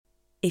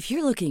If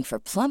you're looking for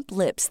plump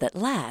lips that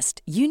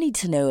last, you need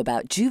to know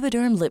about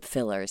Juvederm lip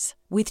fillers.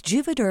 With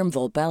Juvederm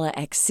Volbella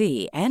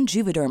XC and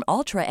Juvederm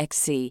Ultra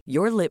XC,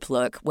 your lip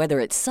look, whether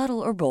it's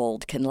subtle or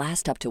bold, can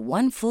last up to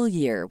 1 full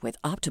year with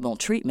optimal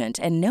treatment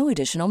and no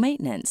additional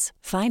maintenance.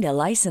 Find a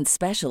licensed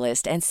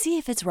specialist and see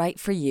if it's right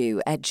for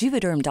you at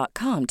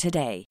Juvederm.com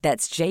today.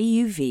 That's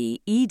JUVEDERM.com.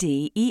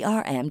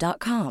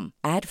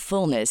 Add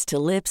fullness to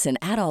lips in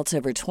adults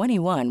over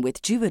 21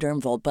 with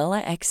Juvederm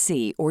Volbella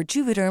XC or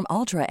Juvederm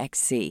Ultra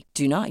XC.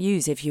 Do not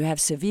use if you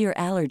have severe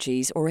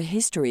allergies or a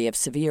history of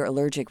severe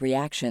allergic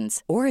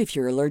reactions, or if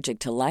you're allergic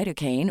to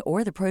lidocaine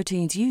or the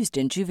proteins used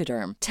in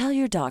Juvederm. Tell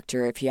your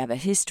doctor if you have a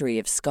history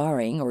of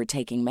scarring or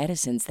taking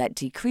medicines that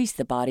decrease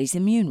the body's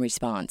immune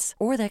response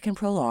or that can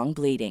prolong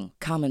bleeding.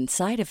 Common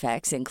side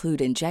effects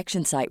include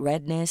injection site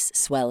redness,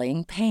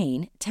 swelling,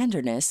 pain,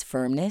 tenderness,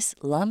 firmness,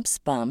 lumps,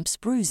 bumps,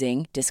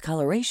 bruising,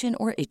 discoloration,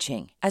 or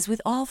itching. As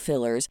with all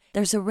fillers,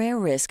 there's a rare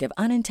risk of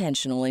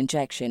unintentional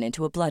injection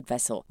into a blood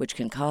vessel, which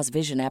can cause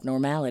vision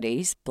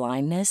abnormalities,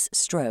 blindness,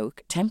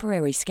 stroke,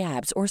 temporary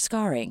scabs, or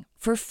scarring.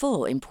 For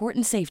full,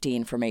 important safety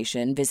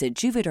information, visit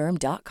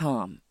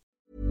Juvederm.com.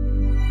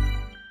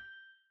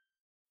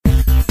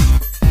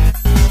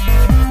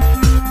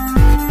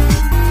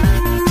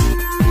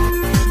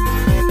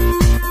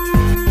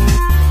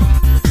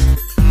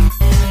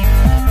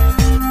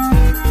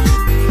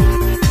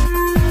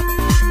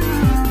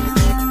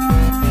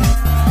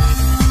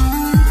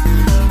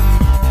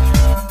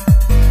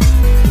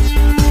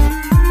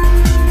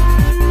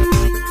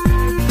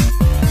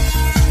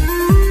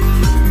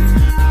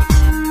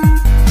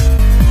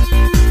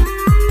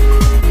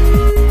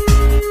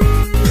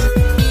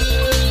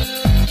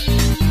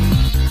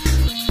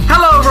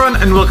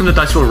 And welcome to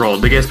Dice Will Roll,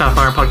 the gayest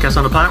Pathfinder podcast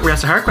on the planet. We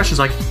ask the hard questions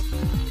like,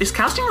 is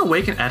casting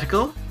Awaken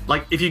ethical?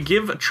 Like, if you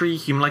give a tree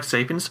human-like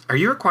sapience, are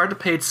you required to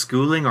pay its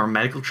schooling or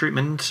medical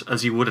treatment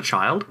as you would a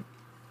child?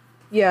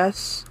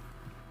 Yes.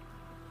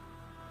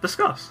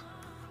 Discuss.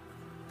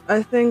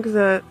 I think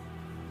that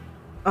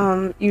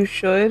you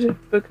should,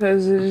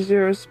 because it is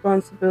your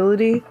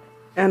responsibility,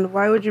 and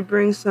why would you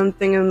bring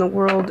something in the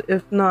world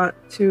if not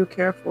to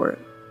care for it?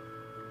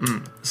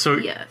 So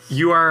yes.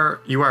 you are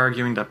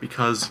arguing that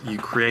because you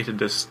created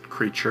this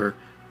creature,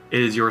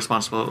 it is your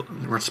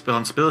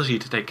responsibility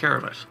to take care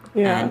of it.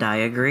 Yeah. And I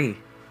agree.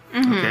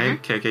 Mm-hmm. Okay,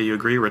 KK, you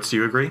agree? Ritz, do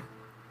you agree?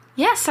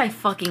 Yes, I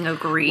fucking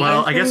agree.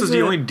 Well, I guess as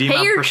the only Pay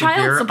DMAP your person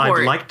child here, support.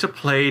 I'd like to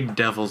play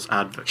devil's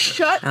advocate.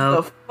 Shut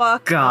Oh, the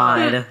fuck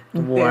God. up.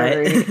 What?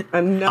 Barry.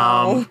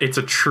 No. It's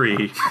a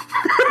tree.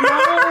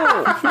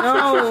 No.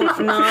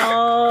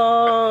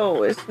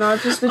 It's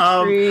not just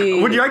a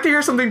tree. Would you like to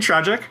hear something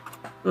tragic?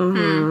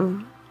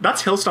 Mm-hmm.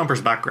 That's Hillstomper's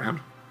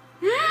background.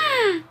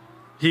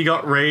 He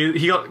got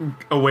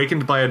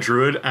awakened by a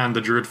druid, and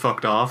the druid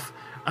fucked off,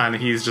 and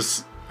he's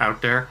just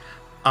out there.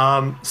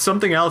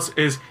 Something else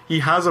is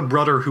he has a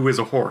brother who is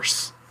a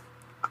horse.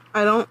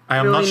 I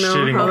am really not know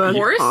shitting how that's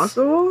horse?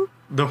 possible.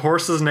 The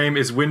horse's name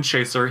is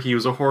Windchaser. He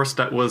was a horse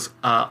that was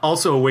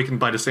also awakened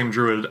by the same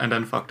druid and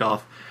then fucked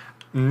off.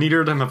 Neither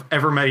of them have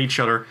ever met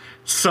each other.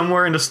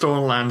 Somewhere in the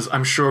Stolen Lands,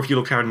 I'm sure if you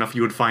look hard enough,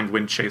 you would find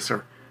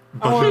Windchaser.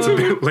 But it's a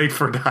bit late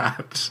for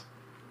that.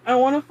 I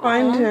want to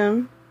find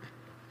him.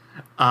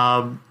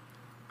 Are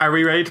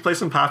we ready to play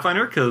some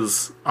Pathfinder?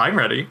 Because I'm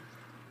ready.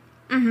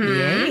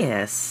 Mm-hmm.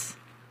 Yes.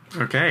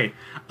 Okay.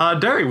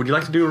 Derry, would you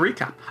like to do a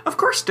recap? Of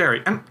course,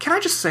 Derry. And can I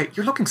just say,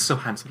 you're looking so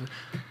handsome.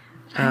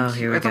 Oh,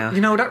 here we go.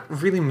 You know, that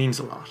really means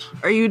a lot.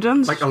 Are you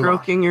done Like a lot.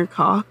 stroking your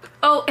cock?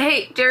 Oh,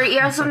 hey, Jerry, you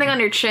have something on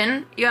your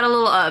chin? You got a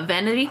little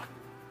vanity?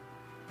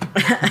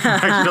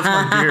 Actually, that's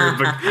my beard,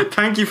 but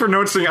thank you for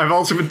noticing. I've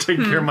also been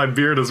taking care of my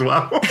beard as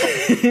well.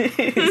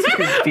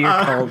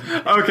 Beer cold.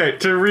 Okay,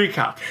 to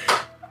recap.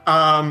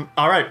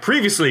 Alright,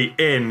 previously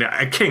in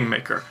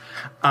Kingmaker,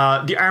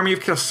 the army of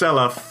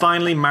Kilsella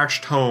finally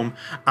marched home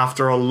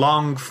after a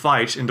long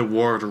fight in the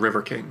War of the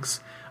River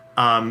Kings.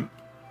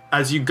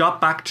 As you got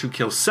back to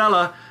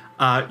Kilsella,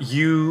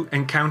 you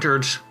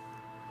encountered,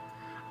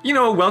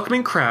 a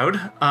welcoming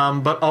crowd,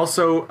 but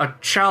also a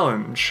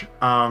challenge.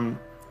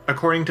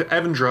 According to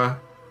Evandra,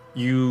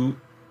 you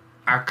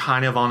are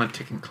kind of on a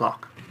ticking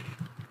clock.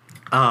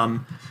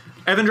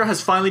 Evandra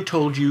has finally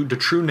told you the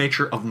true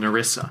nature of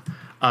Nerissa.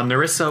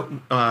 Nerissa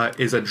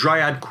is a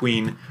dryad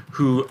queen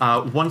who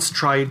once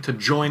tried to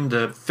join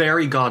the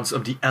fairy gods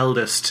of the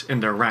Eldest in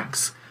their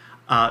ranks.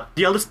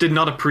 The Eldest did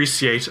not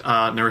appreciate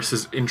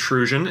Nerissa's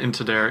intrusion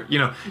into their,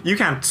 you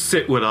can't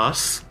sit with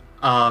us.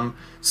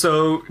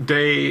 So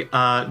they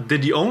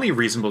did the only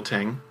reasonable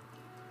thing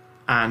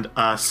and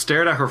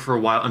stared at her for a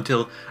while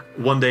until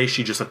one day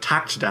she just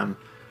attacked them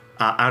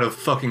out of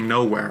fucking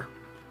nowhere,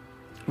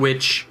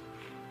 which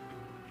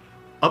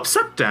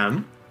upset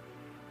them.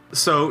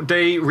 So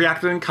they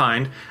reacted in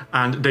kind,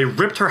 and they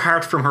ripped her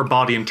heart from her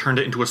body and turned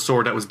it into a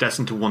sword that was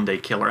destined to one day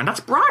kill her, and that's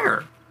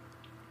Briar.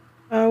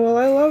 Well,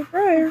 I love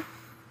Briar.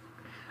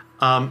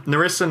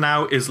 Nerissa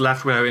now is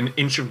left without an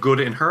inch of good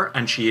in her,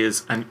 and she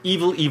is an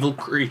evil, evil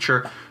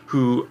creature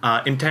who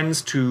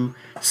intends to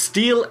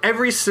steal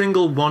every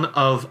single one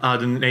of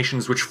the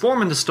nations which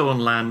form in the Stolen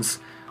Lands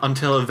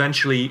until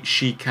eventually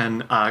she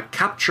can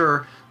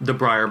capture the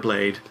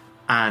Briarblade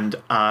and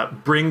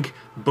bring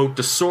both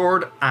the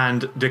sword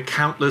and the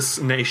countless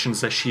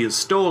nations that she has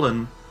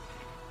stolen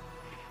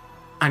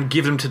and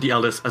give them to the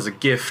Eldest as a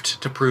gift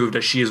to prove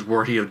that she is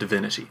worthy of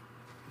divinity.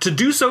 To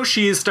do so,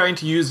 she is starting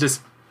to use this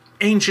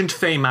ancient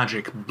fey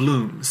magic,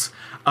 blooms,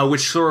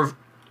 which sort of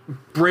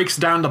breaks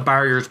down the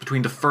barriers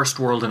between the first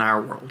world and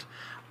our world.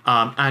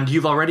 And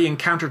you've already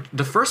encountered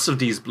the first of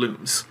these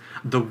blooms,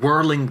 the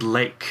Whirling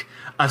Lake,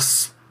 a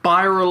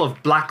spiral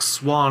of black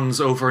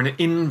swans over an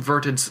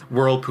inverted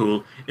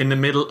whirlpool in the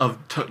middle of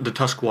the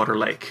Tuskwater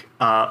Lake,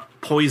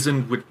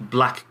 poisoned with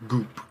black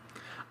goop.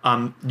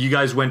 You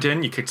guys went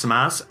in, you kicked some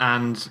ass,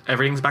 and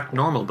everything's back to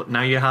normal, but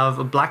now you have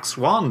a black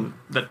swan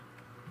that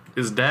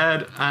is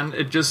dead, and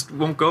it just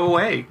won't go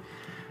away.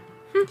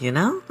 You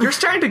know? You're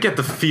starting to get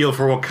the feel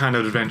for what kind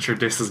of adventure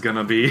this is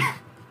gonna be.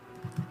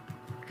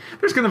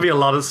 There's gonna be a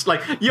lot of,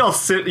 like, you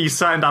sat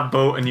in that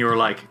boat and you were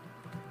like,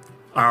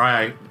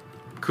 alright,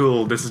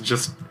 cool, this is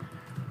just,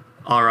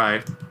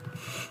 alright.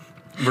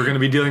 We're gonna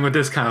be dealing with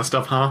this kind of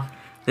stuff, huh?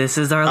 This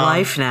is our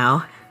life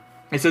now.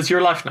 This is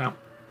your life now.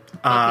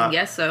 Fucking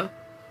guess so.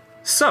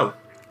 So,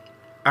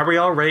 are we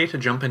all ready to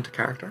jump into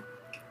character?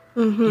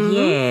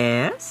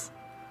 Yes.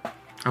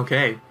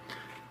 Okay.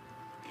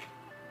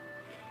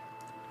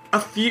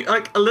 A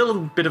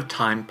little bit of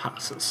time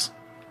passes.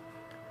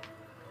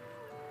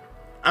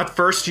 At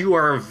first, you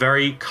are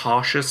very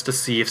cautious to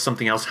see if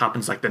something else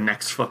happens, like the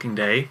next fucking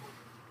day.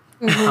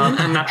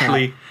 And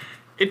naturally,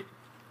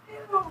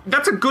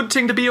 that's a good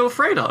thing to be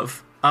afraid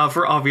of,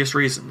 for obvious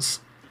reasons.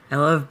 I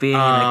love being in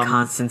a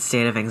constant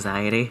state of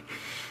anxiety.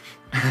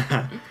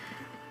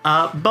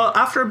 But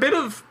after a bit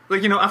of,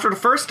 after the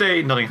first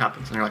day, nothing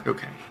happens. And you're like,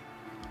 okay.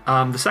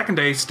 The second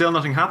day, still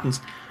nothing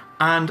happens.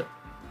 And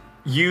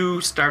you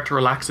start to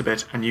relax a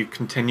bit, and you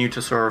continue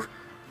to sort of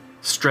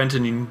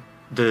strengthen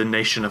the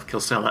nation of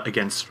Kilsella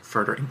against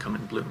further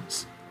incoming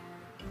blooms.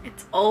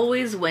 It's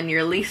always when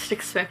you're least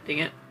expecting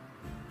it.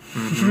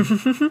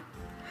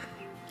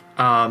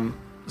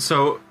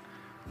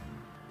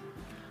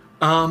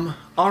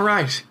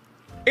 Alright.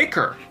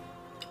 Iker.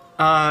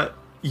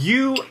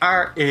 You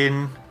are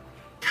in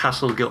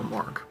Castle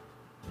Gilmorg.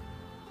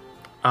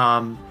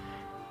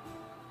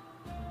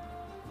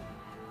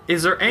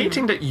 Is there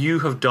anything that you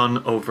have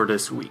done over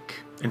this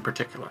week in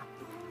particular?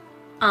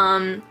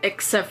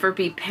 Except for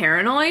be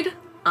paranoid.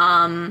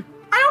 I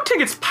don't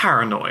think it's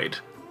paranoid.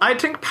 I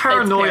think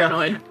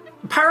paranoia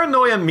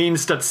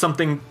means that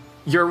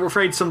you're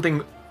afraid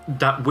something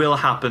that will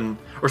happen,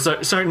 or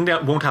something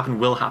that won't happen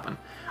will happen.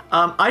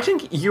 I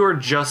think you're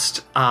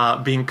just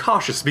being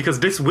cautious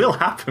because this will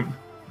happen.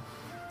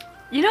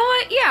 You know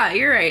what? Yeah,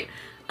 you're right.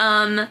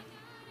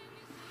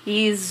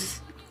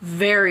 He's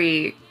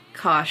very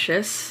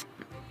cautious.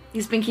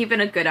 He's been keeping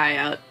a good eye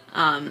out,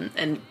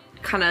 and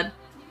kind of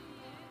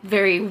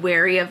very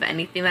wary of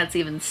anything that's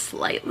even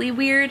slightly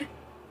weird.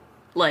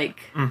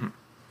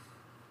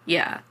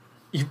 Yeah.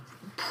 You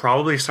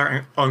probably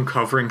start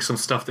uncovering some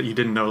stuff that you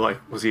didn't know,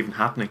 was even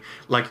happening.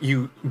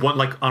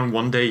 On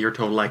one day you're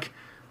told,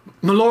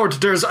 my lord,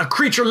 there's a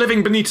creature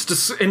living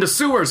beneath in the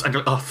sewers. And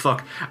you're, oh,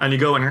 fuck. And you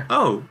go and you're,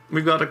 oh,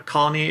 we've got a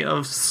colony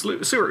of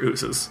sewer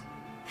oozes.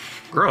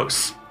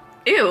 Gross.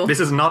 Ew. This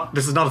is not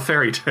a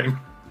fairy thing.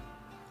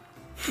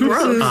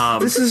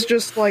 This is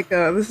just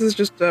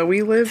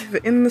we live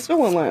in the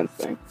stolen lands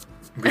thing.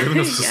 We live in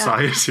a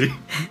society.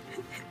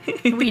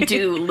 We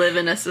do live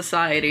in a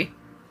society.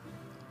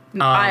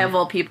 I, of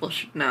all people,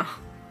 should know.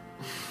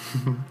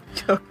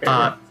 Okay.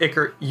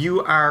 Iker,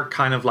 you are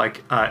kind of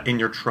in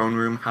your throne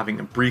room having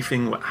a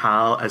briefing with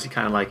Hal as he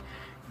kind of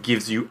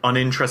gives you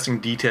uninteresting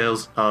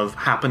details of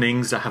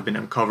happenings that have been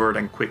uncovered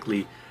and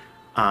quickly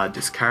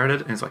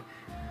discarded. And it's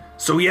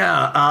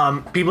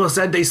people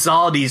said they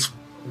saw these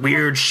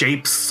weird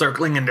shapes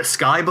circling in the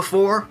sky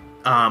before.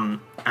 And,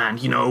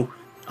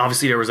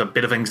 obviously there was a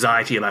bit of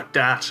anxiety about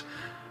that.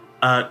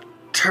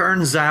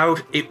 Turns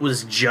out it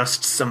was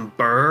just some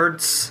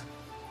birds.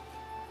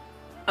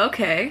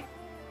 Okay.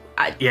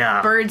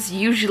 Yeah. Birds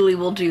usually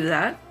will do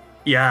that.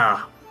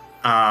 Yeah.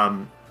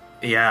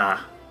 Yeah.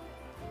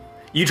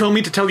 You told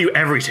me to tell you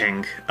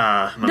everything,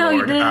 my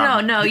lord.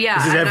 No, yeah.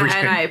 This is everything.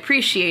 And I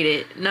appreciate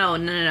it. No.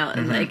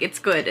 Mm-hmm. It's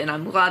good, and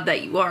I'm glad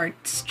that you are,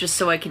 just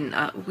so I can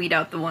weed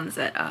out the ones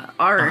that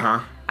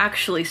are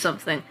actually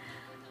something.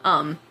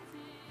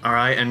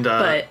 Alright, and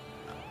but...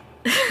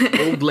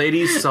 old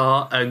lady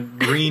saw a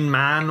green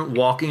man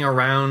walking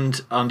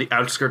around on the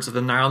outskirts of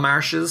the Gnarl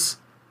Marshes.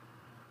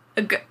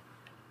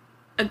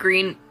 A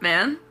green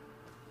man?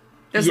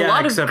 There's a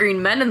lot of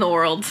green men in the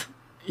world.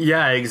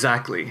 Yeah,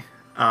 exactly.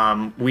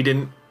 We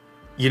didn't...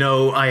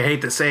 I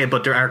hate to say it,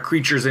 but there are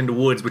creatures in the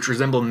woods which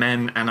resemble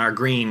men and are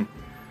green.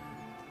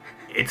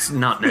 It's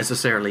not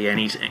necessarily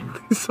anything.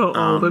 So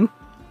Alden.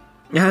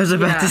 I was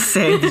about to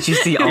say, did you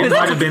see Alden?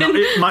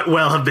 It might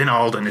well have been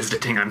Alden, is the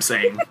thing I'm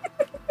saying.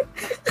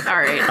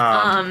 Alright,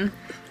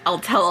 I'll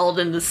tell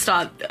Alden to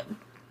stop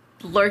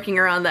lurking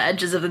around the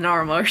edges of the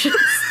Gnarl Marshes.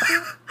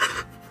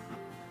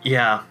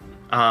 Yeah.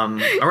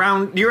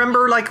 Around... Do you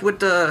remember, with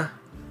the...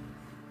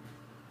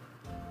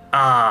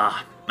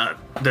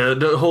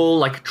 The whole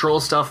like troll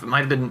stuff, it might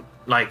have been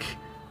like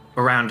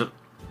around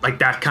like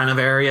that kind of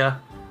area.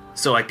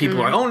 So like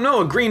people are, oh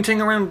no, a green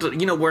thing around,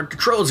 where the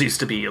trolls used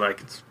to be.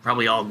 Like it's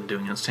probably all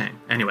doing its thing.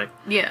 Anyway.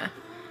 Yeah.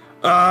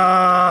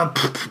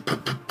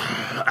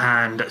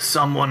 And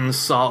someone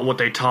saw what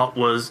they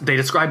they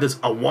described as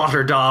a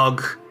water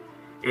dog.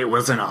 It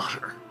was an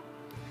otter.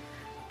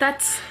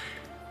 That's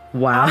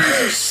Wow.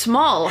 so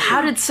small.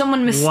 How did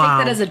someone mistake Wow.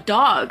 that as a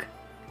dog?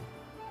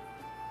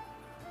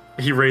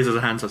 He raises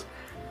a hand and says,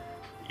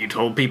 you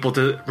told people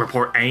to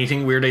report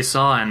anything weird they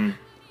saw, and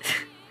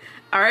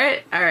All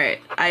right.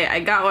 I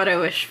got what I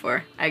wished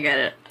for. I get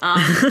it.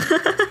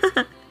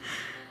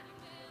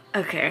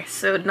 Okay,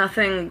 so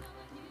nothing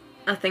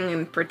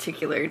in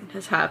particular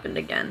has happened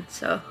again.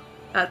 So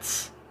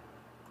that's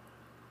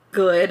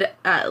good,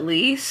 at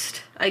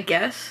least, I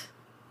guess.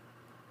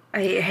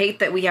 I hate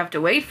that we have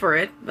to wait for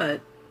it, but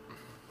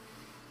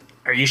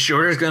are you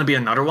sure there's going to be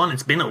another one?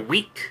 It's been a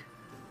week.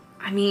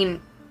 I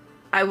mean,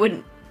 I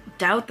wouldn't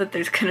doubt that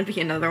there's gonna be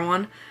another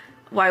one.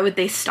 Why would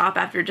they stop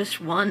after just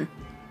one?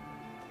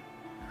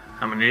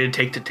 How many did it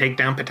take to take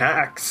down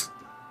Pitax?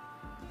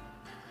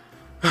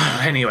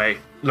 Anyway,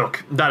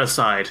 look, that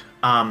aside,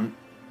 I've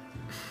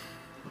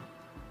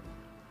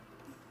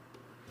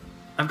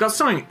got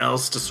something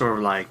else to sort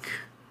of like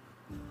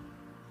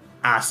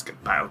ask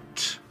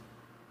about.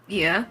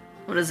 Yeah?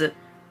 What is it?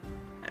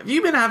 Have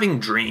you been having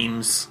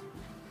dreams?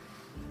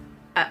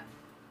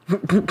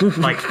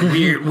 Like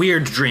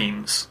weird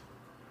dreams.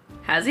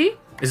 Has he?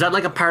 Is that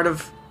like a part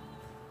of...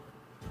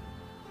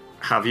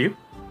 Have you?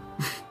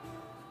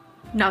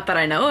 Not that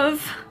I know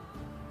of.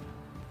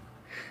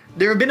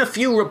 There have been a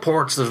few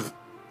reports of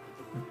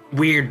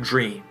weird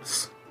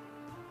dreams.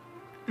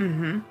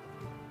 Mm-hmm.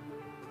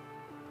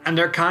 And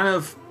they're kind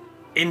of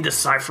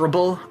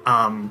indecipherable.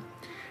 And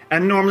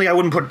normally I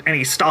wouldn't put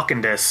any stock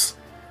in this.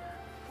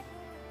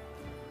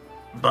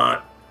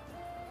 But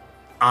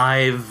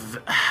I've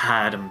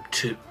had them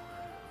too.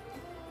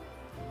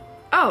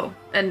 Oh,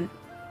 and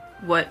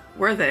what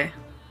were they?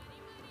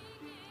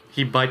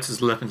 He bites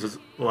his lip and says,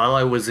 while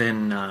I was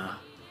in a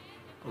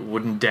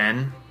wooden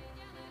den,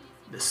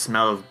 the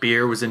smell of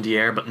beer was in the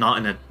air, but not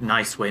in a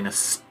nice way, in a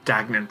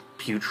stagnant,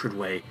 putrid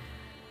way.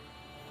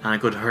 And I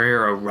could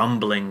hear a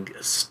rumbling,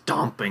 a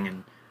stomping,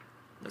 and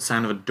the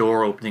sound of a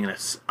door opening and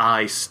its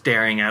eye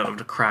staring out of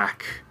the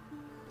crack,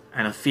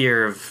 and a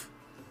fear of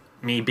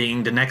me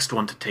being the next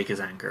one to take his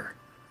anger.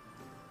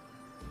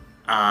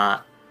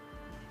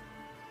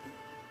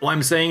 What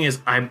I'm saying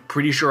is, I'm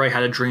pretty sure I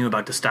had a dream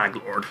about the Stag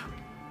Lord.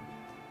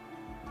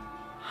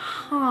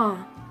 Huh.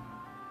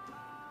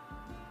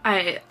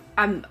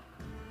 I'm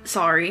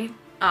sorry.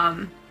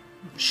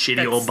 Shitty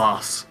That's- old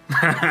boss.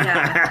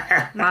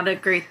 Yeah. Not a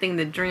great thing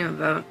to dream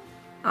about.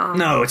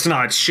 No, it's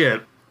not. It's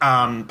shit.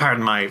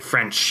 Pardon my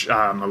French,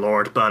 my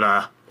lord, but,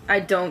 I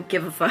don't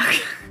give a fuck.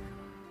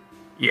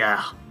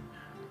 yeah.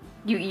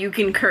 You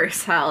can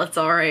curse, Hal. It's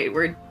alright.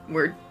 We're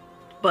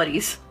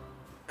buddies.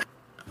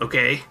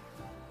 Okay.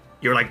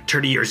 You're like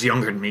 30 years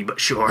younger than me, but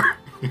sure.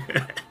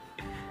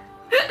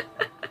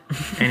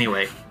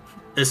 Anyway,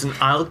 listen,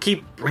 I'll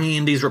keep bringing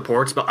in these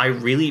reports, but I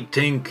really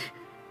think...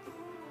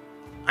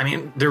 I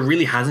mean, there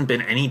really hasn't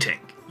been anything,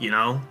 you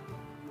know?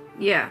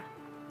 Yeah.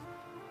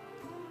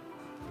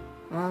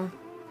 Well,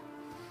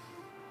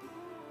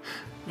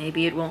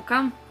 maybe it won't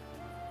come.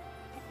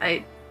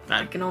 I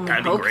can only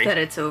That'd be hope great. that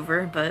it's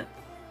over, but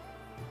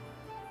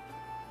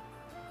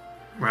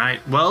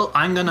Right. Well,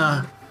 I'm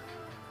gonna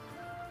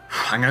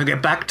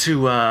get back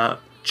to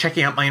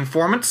checking out my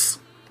informants.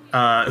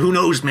 Who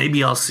knows?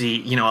 Maybe I'll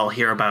see. I'll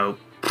hear about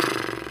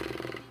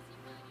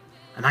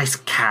a nice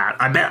cat.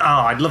 I bet. Oh,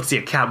 I'd love to see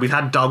a cat. We've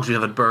had dogs. We've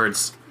had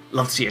birds.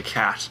 Love to see a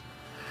cat.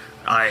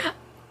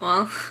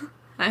 well,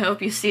 I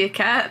hope you see a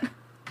cat.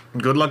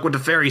 Good luck with the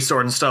fairy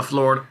sword and stuff,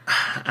 Lord.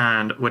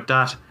 And with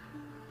that,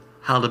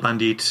 Hal the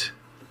Bandit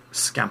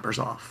scampers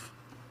off.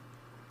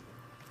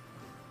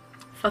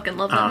 Fucking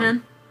love that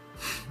man.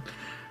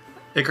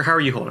 Iker, how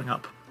are you holding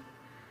up?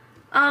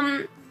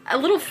 A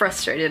little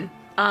frustrated.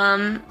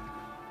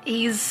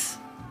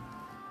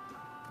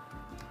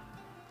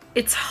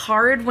 It's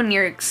hard when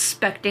you're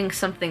expecting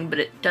something but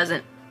it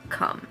doesn't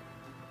come.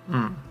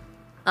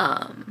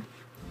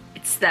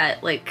 It's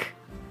that, like,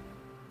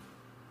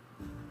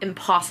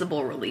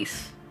 impossible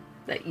release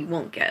that you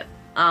won't get.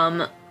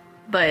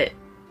 But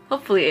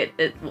hopefully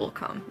it will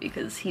come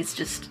because he's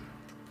just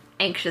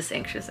anxious.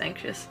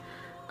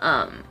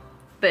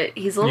 But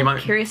he's a little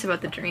curious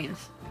about the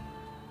dreams.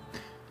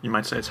 You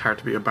might say it's hard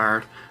to be a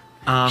bard.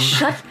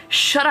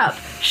 Shut up.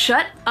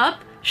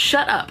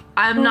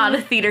 I'm not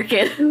a theater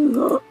kid.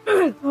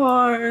 It's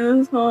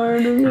hard.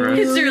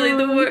 It's really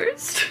the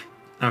worst.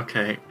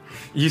 Okay.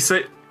 You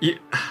say...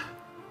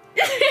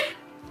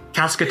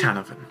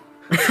 Kaskatanovan.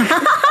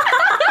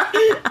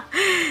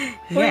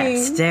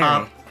 Yes,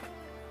 Derry.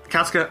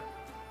 Casca,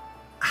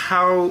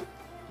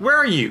 where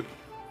are you?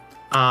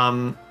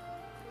 Are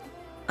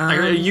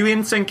you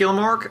in St.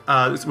 Gilmore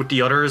with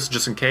the others,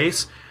 just in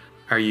case?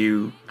 Have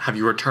you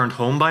returned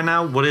home by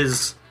now? What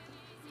is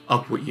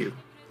up with you?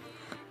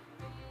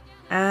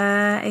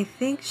 I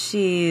think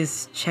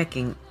she's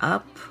checking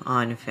up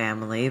on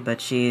family,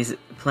 but she's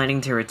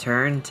planning to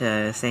return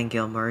to St.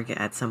 Gilmore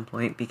at some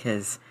point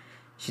because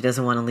she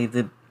doesn't want to leave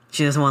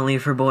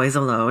her boys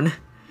alone.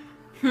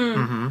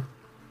 Mm-hmm.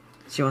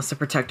 She wants to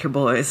protect her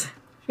boys.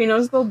 She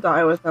knows they'll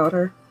die without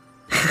her.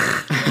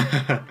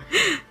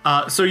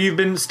 So you've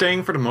been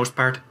staying for the most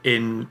part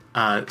in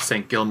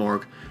St.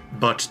 Gilmore,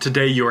 but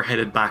today you're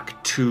headed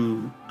back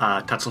to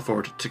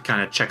Tatzelford to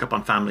kind of check up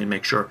on family and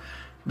make sure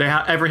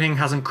everything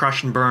hasn't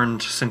crashed and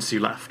burned since you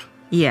left.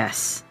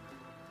 Yes.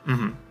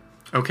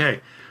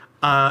 Okay.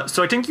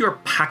 So I think you're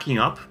packing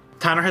up.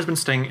 Tanner has been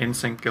staying in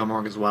St.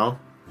 Gilmore as well,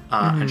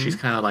 and she's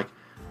kind of like...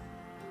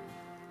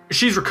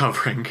 She's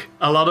recovering.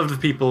 A lot of the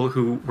people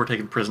who were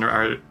taken prisoner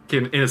are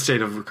in a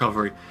state of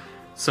recovery.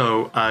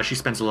 So she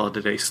spends a lot of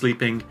the day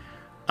sleeping.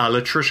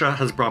 Latricia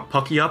has brought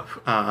Pucky up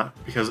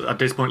because at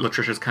this point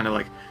Latricia's kind of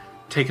like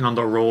taken on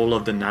the role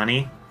of the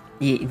nanny.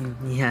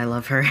 Yeah, I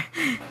love her.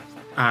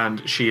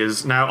 And she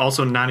is now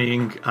also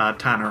nannying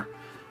Tanner.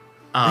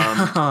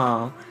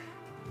 Oh.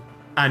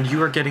 And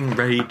you are getting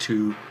ready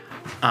to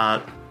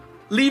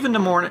leave in the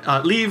morning.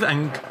 Leave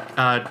and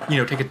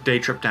take a day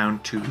trip down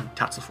to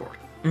Tatzelford.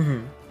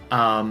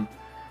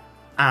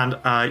 And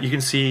you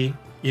can see,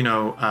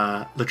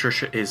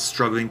 Latricia is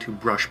struggling to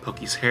brush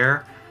Pucky's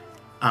hair.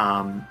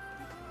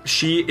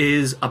 She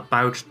is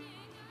about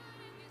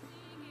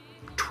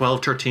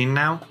 12, 13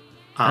 now.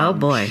 Oh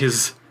boy.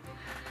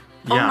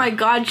 Oh my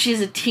god, she's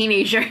a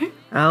teenager.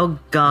 Oh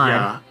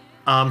god.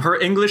 Yeah. Her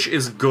English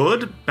is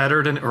good,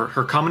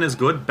 her common is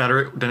good,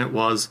 better than it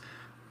was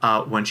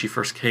when she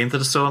first came to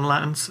the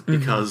Stonelands,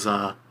 because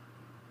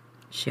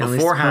she always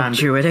beforehand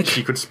spoke Druidic.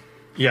 she could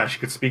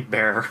speak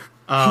Bear.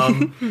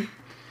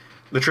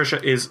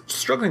 Latricia is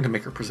struggling to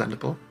make her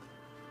presentable,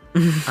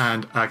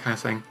 and kind of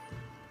saying,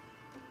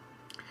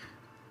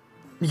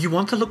 "You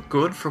want to look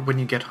good for when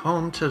you get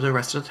home to the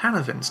rest of the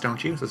Tanavins,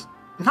 don't you?" Says,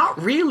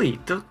 "Not really.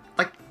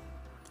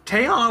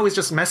 Taeon always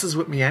just messes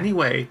with me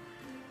anyway."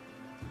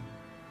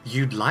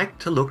 "You'd like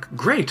to look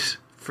great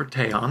for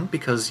Taeon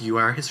because you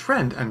are his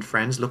friend, and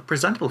friends look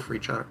presentable for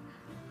each other."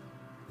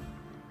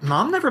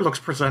 "Mom never looks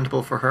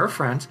presentable for her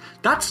friends."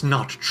 "That's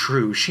not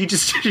true. She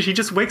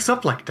just wakes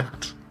up like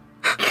that."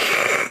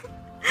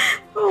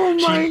 Oh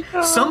my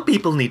god. Some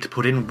people need to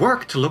put in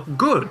work to look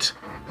good.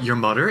 Your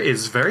mother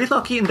is very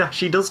lucky in that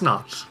she does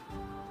not.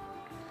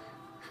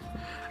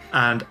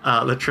 And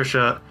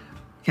Latricia...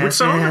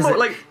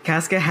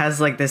 Casca has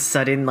this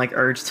sudden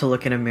urge to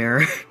look in a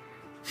mirror.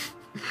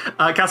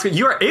 Casca,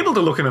 you are able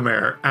to look in a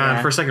mirror,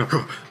 and for a second,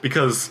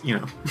 because,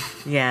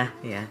 Yeah.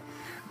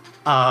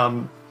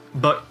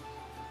 But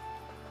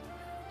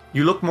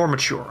you look more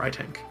mature, I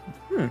think.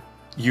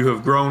 You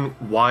have grown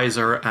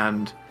wiser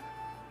and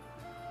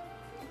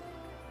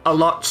a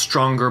lot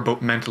stronger,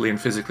 both mentally and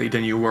physically,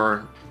 than you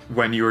were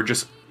when you were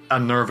just a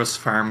nervous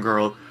farm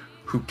girl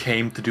who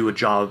came to do a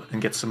job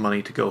and get some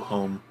money to go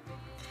home.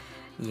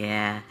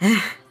 Yeah.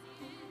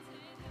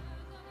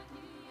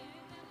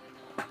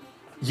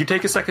 You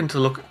take a second to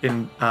look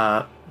in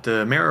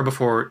the mirror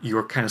before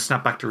you're kind of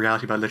snapped back to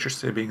reality by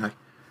Latricia being like,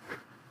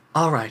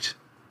 "All right,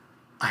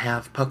 I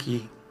have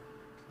Pucky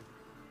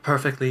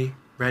perfectly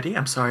ready.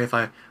 I'm sorry if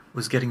I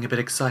was getting a bit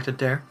excited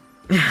there."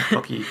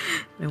 Pucky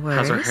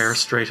has her hair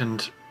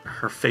straightened,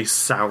 her face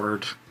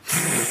soured.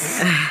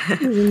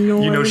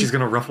 You know she's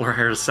going to ruffle her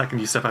hair the second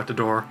you step out the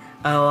door.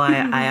 Oh,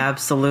 I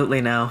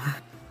absolutely know.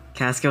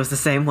 Casca was the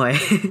same way.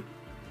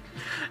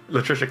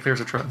 Latricia clears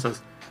her throat and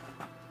says,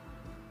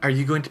 "Are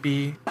you going to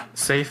be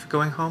safe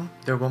going home?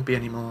 There won't be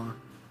any more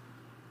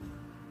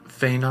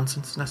Fae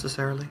nonsense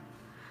necessarily?"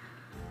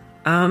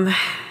 I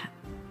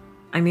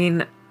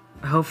mean,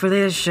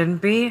 hopefully there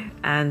shouldn't be,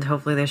 and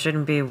hopefully there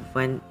shouldn't be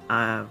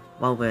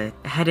while we're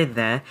headed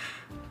there,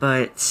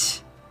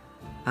 but,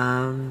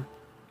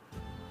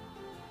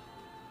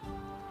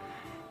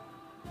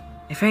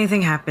 if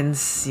anything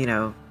happens,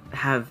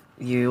 have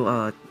you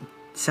or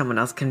someone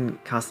else can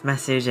cast a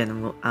message,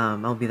 and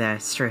I'll be there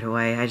straight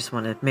away. I just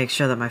want to make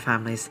sure that my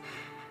family's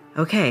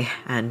okay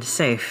and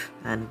safe,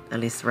 and at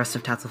least the rest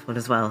of Tatzelford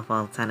as well,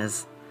 while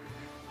Tana's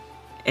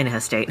in her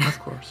state. Of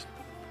course.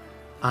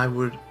 I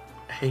would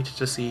hate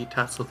to see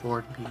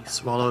Tatzelford be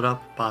swallowed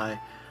up by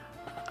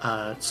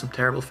some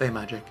terrible Fae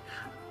magic.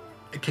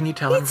 Can you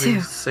tell I'm really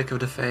sick of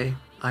the Fae?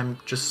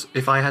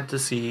 If I had to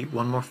see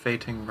one more Fae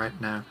thing right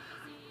now,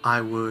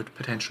 I would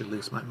potentially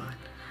lose my mind.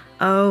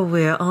 Oh,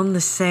 we're on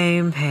the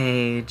same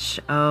page.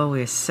 Oh,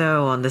 we're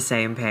so on the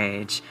same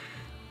page.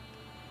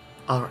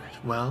 Alright,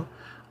 well,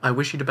 I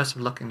wish you the best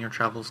of luck in your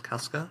travels,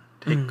 Casca.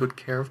 Take good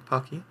care of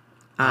Pucky.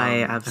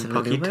 I absolutely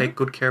and Pucky, will. take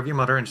good care of your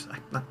mother. And just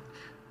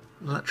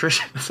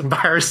Latricia, that's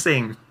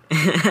embarrassing.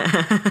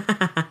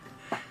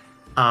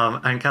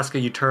 And Casca,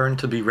 you turn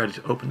to be ready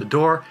to open the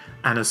door,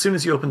 and as soon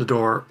as you open the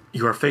door,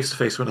 you are face to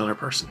face with another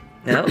person.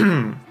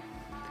 No.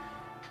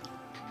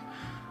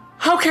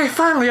 Okay,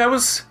 finally, I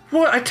was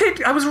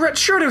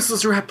sure this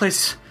was the right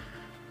place.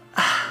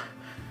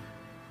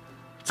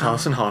 It's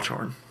Alison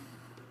Hawthorne,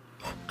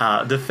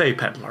 the Fae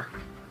Peddler.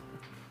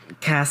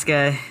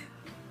 Casca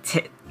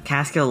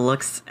Caskill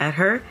looks at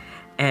her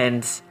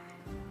and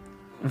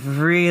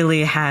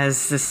really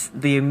has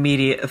the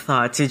immediate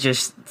thought to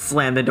just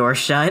slam the door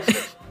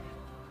shut.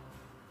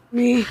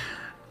 Me.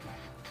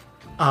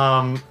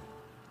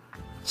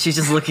 She's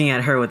just looking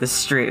at her with a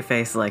straight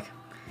face like,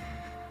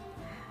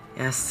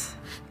 yes,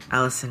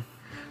 Allison.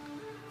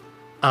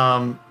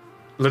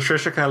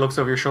 Latricia kind of looks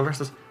over your shoulder and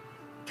says,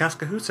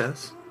 Casca, who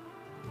says?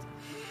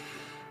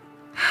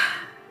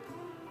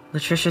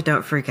 Latricia,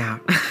 don't freak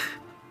out.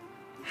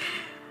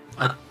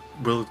 I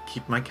will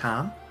keep my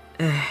calm.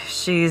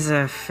 She's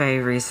a Fey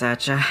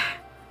researcher.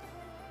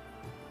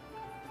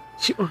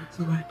 She walks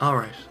away. All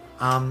right.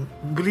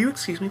 Will you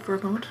excuse me for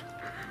a moment?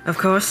 Of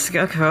course.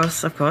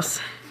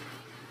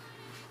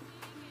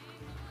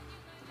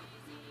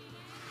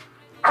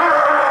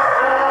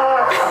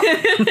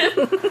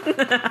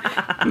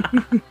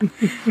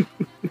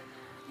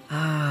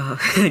 Oh,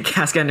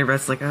 Casca under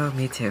breath's like, oh,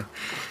 me too.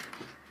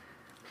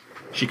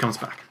 She comes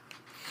back.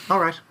 All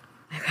right.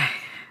 Okay.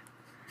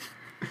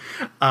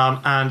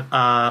 And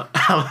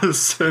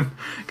Allison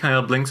kind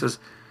of blinks as,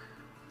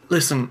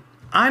 listen,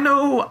 I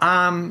know,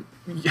 can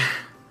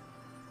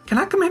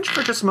I come in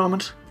for just a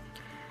moment?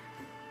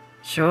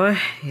 Sure,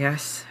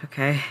 yes,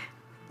 okay.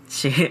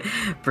 She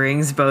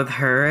brings both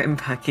her and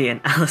Pucky and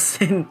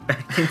Allison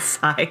back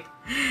inside.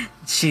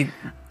 She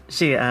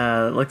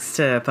looks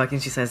to Pucky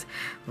and she says,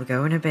 we'll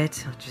go in a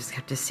bit. I'll just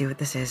have to see what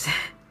this is.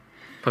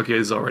 Pucky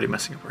is already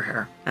messing up her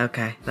hair.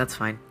 Okay, that's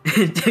fine.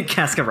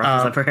 Casca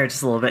ruffles up her hair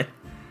just a little bit.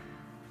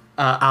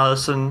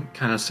 Allison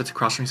kind of sits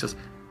across from me and says,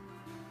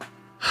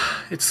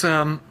 it's,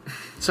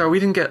 sorry, we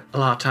didn't get a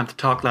lot of time to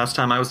talk last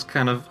time. I was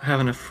kind of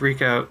having a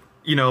freak out.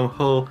 You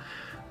know,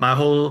 my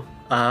whole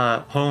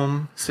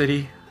home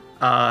city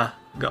got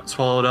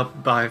swallowed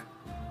up by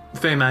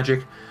Fey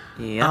magic.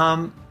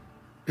 Yeah.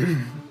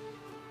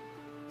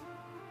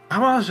 I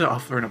wanted to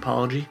offer an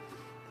apology.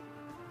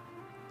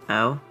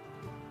 Oh?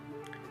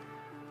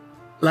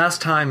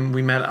 Last time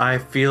we met, I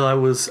feel I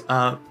was,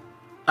 I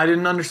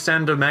didn't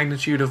understand the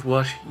magnitude of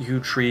what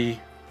you three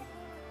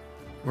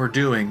were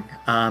doing.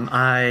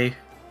 I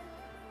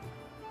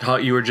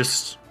thought you were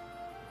just...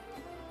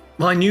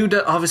 Well, I knew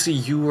that obviously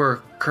you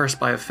were cursed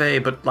by a Fae,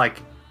 but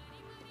like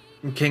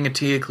King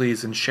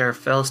Eteocles and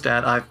Sheriff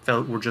Felstad, I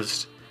felt were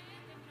just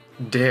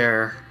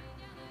there.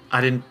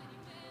 I didn't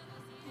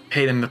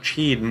pay them much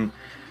heed, and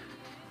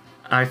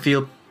I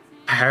feel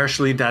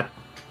partially that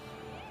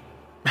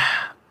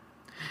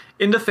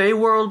in the Fae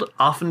world,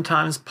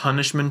 oftentimes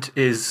punishment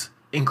is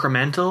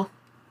incremental.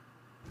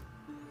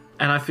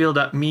 And I feel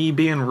that me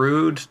being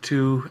rude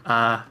to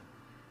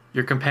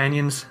your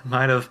companions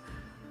might have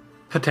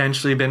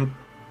potentially been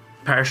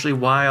partially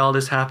why all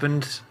this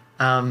happened.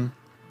 I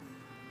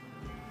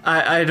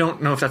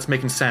don't know if that's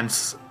making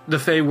sense. The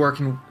Fae work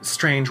in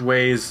strange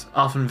ways,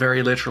 often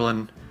very literal,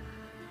 and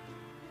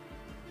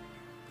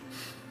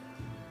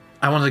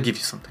I wanted to give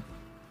you something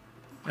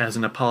as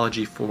an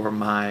apology for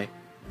my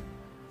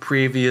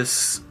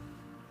previous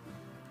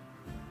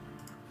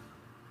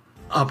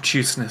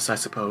obtuseness, I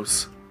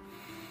suppose.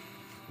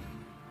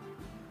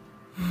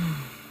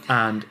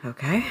 And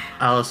Okay.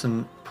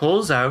 Allison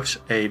pulls out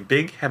a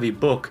big, heavy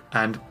book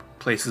and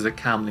places it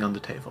calmly on the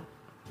table.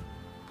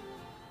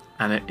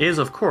 And it is,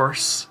 of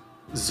course,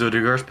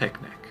 Zudiger's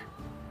Picnic.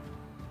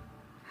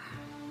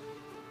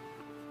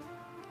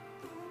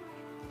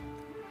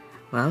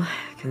 Well,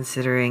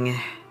 considering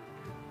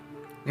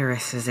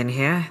Nerissa's in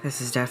here,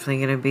 this is definitely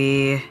going to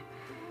be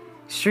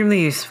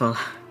extremely useful.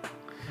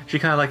 She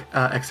kind of like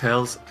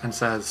exhales and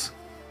says,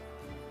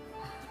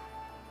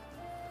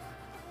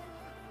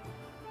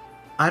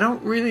 I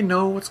don't really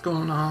know what's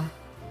going on.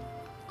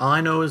 All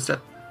I know is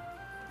that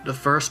the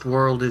First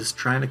World is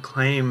trying to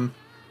claim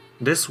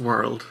this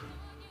world.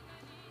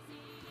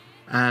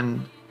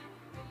 And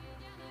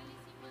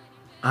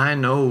I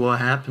know what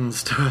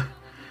happens to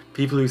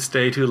people who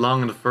stay too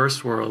long in the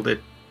First World.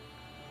 It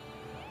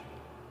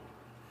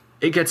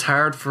gets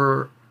hard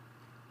for...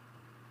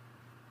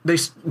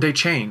 They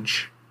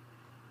change.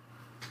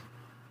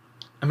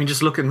 I mean,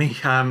 just look at me.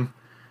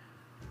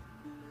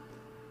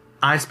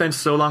 I spent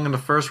so long in the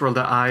First World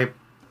that I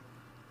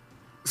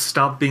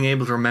stopped being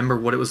able to remember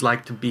what it was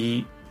like to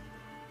be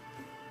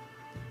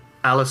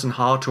Alison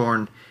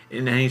Hawthorne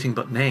in anything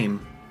but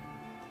name.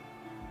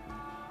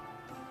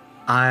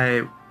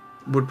 I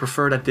would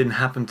prefer that didn't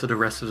happen to the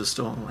rest of the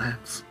Stolen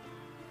Lands.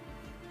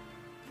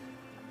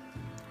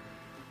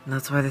 And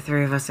that's why the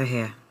three of us are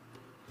here.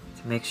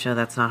 To make sure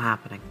that's not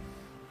happening.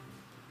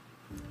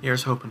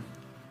 Here's hoping.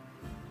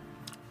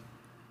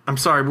 I'm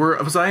sorry,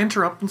 was I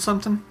interrupting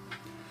something?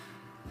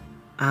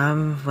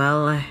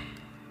 Well,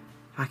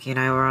 Bucky and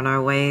I were on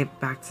our way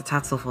back to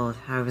Tatzelfold.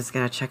 I was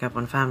gonna check up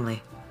on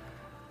family.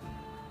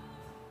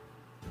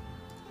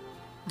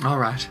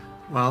 Alright,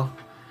 well,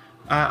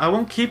 I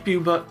won't keep you,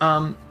 but,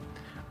 I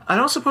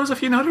don't suppose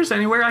if you know there's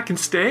anywhere I can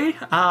stay.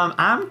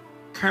 I'm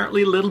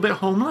currently a little bit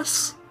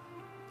homeless.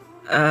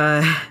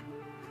 Well,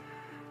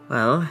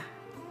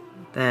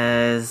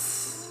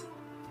 there's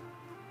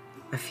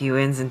a few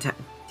inns in town.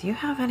 Do you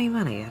have any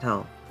money at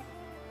all?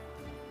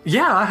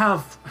 Yeah, I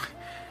have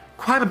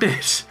quite a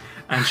bit.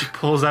 And she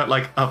pulls out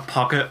like a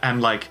pocket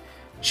and like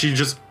she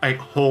just like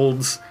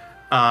holds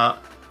a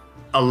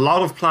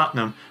lot of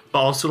platinum, but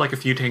also like a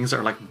few things that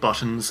are like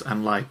buttons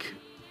and like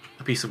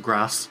a piece of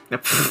grass.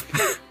 Yep.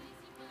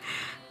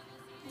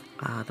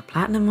 The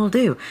platinum will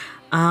do.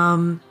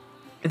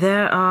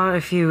 There are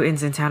a few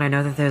inns in town. I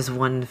know that there's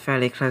one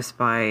fairly close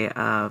by,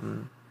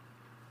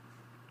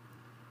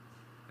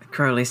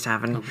 Crowley's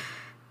Tavern.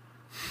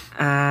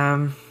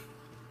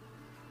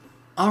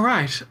 All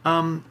right.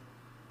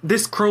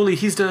 This Crowley,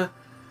 he's the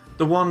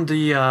one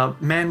the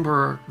men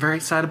were very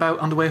sad about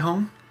on the way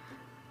home.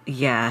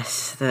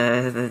 Yes,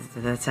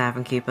 the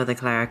tavern keeper, the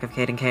cleric of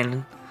Caden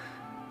Kalen.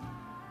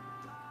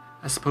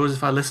 I suppose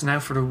if I listen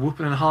out for the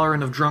whooping and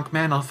hollering of drunk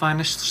men, I'll find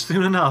it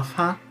soon enough,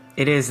 huh?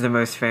 It is the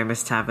most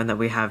famous tavern that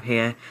we have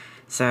here,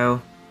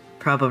 so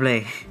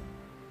probably.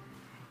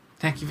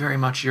 Thank you very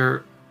much.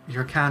 You're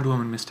a kind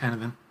woman, Miss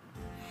Tenevin.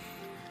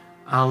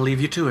 I'll leave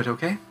you to it,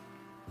 okay?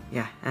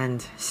 Yeah,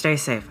 and stay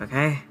safe,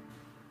 okay?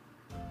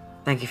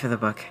 Thank you for the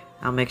book.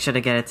 I'll make sure to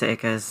get it to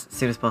Ika as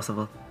soon as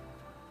possible.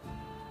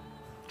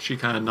 She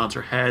kind of nods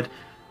her head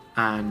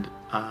and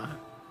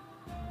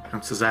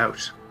bounces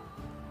out.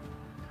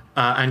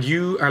 And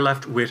you are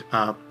left with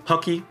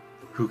Pucky,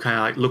 who kind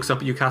of like looks up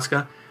at you,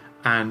 Casca,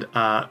 and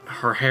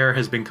her hair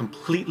has been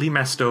completely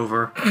messed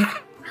over.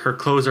 Her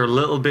clothes are a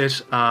little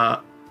bit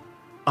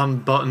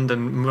unbuttoned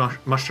and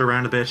mushed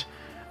around a bit,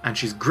 and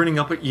she's grinning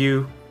up at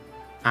you.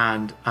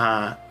 And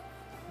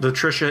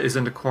Latricia is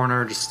in the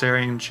corner just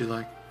staring, and she's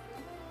like,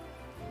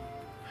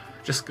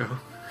 just go.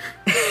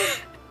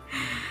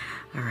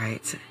 All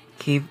right.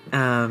 Keep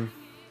an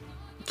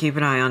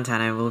eye on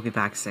Tana. We'll be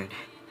back soon.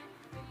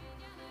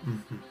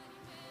 Mm-hmm.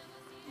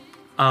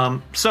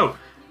 So,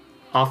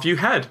 off you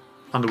head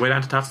on the way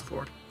down to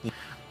Tasselford.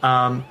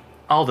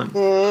 Alden.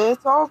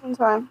 It's Alden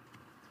time.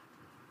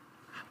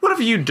 What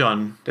have you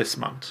done this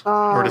month?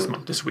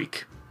 This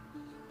week?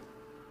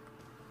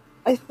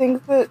 I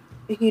think that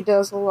he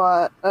does a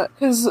lot.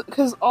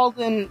 Because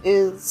Alden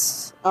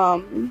is...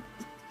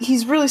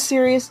 he's really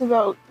serious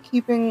about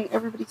keeping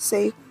everybody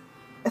safe.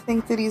 I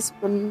think that he's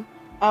been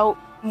out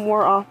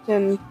more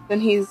often than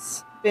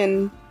he's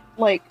been,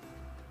 like,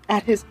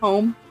 at his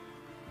home.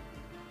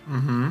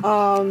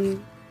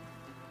 Mm-hmm.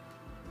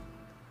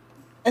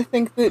 I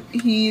think that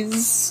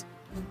he's,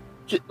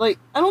 I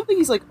don't think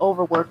he's, like,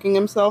 overworking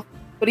himself,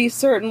 but he's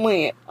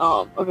certainly,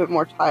 a bit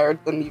more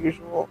tired than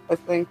usual, I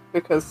think,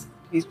 because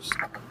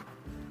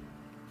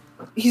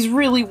he's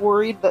really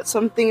worried that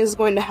something is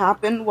going to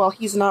happen while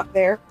he's not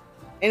there,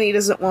 and he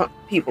doesn't want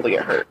people to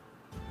get hurt.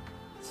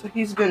 So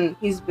he's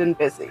been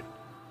busy.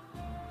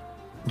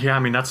 Yeah, I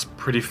mean, that's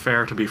pretty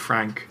fair, to be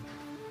frank.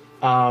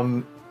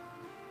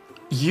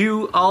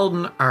 You,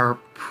 Alden, are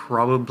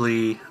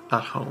probably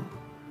at home.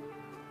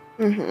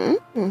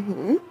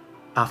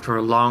 After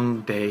a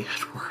long day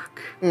at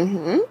work.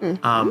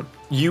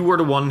 You were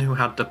the one who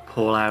had to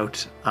pull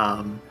out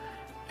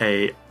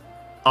a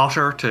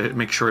otter to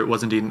make sure it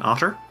was indeed an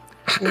otter.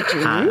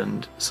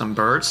 And some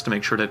birds to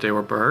make sure that they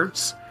were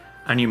birds.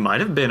 And you might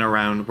have been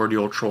around where the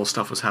old troll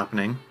stuff was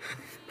happening.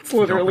 It's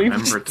literally I don't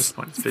remember at this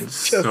point. It's been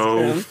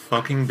so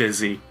fucking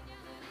busy.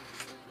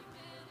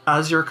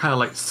 As you're kind of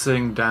like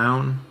sitting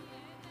down,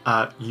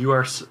 you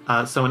are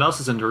someone else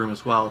is in the room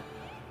as well,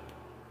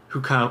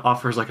 who kind of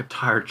offers like a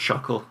tired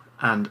chuckle,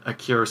 and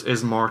Curious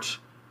Ismort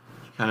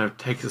kind of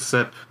takes a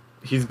sip.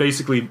 He's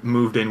basically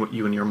moved in with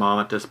you and your mom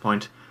at this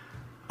point.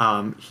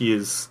 He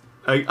is.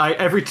 I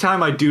every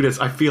time I do this,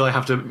 I feel I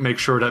have to make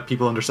sure that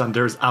people understand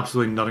there's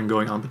absolutely nothing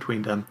going on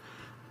between them.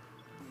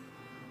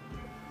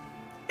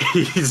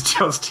 He's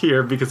just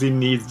here because he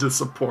needs the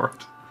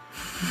support.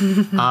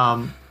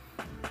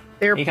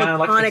 They're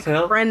platonic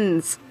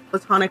friends.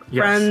 Platonic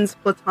friends,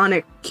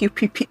 platonic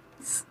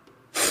QPPs.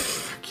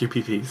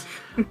 QPPs.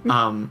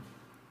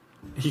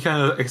 He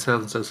kind of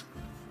exhales and says,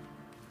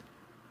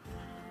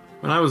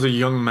 when I was a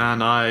young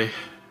man, I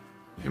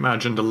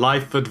imagined a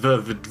life of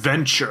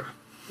adventure.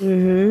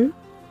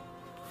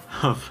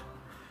 Of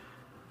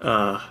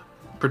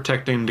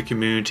protecting the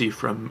community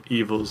from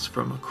evils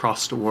from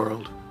across the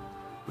world,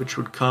 which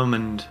would come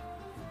and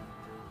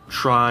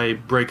try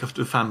break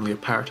the family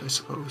apart, I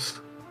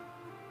suppose.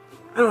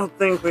 I don't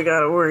think we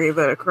gotta worry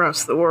about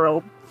across the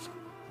world.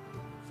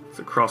 It's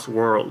across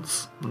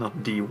worlds,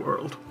 not the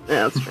world.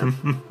 Yeah, that's true.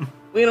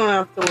 We don't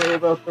have to worry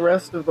about the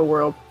rest of the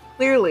world.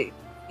 Clearly,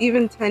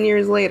 even 10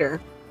 years later.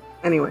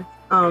 Anyway,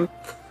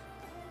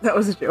 that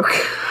was a joke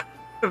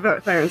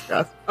about Siren's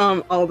Cross.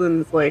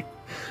 Alden's like,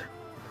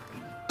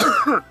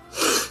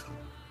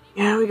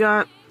 yeah,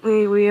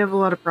 we have a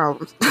lot of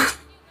problems. A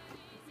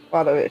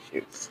lot of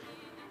issues.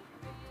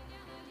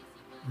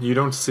 You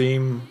don't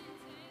seem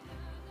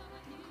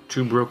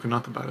too broken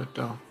up about it,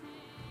 though.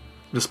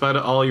 Despite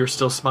it all, you're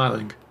still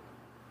smiling.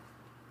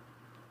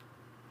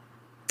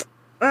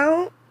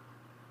 Well,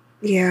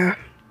 yeah.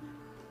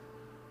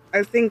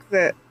 I think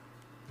that...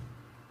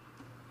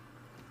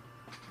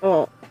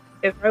 Well,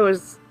 if I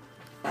was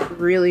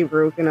really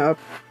broken up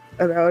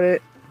about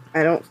it,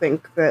 I don't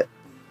think that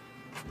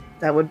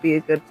would be a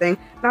good thing.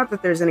 Not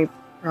that there's any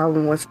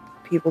problem with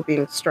people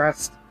being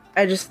stressed.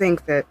 I just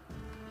think that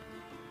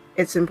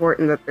it's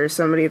important that there's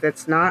somebody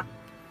that's not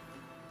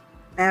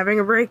having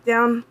a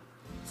breakdown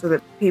so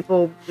that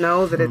people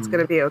know that it's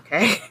going to be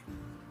okay.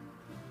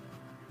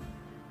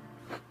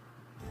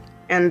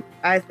 And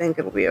I think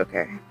it'll be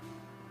okay.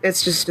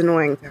 It's just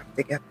annoying to have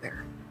to get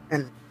there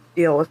and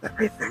deal with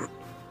everything.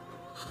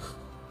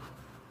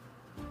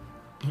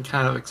 He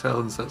kind of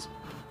exhales and says,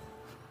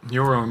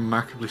 "You're a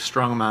remarkably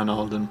strong man,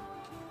 Alden."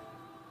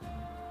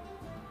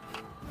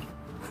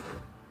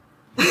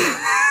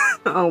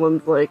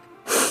 Alden's like,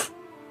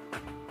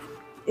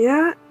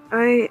 yeah,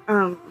 I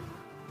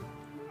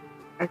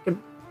could...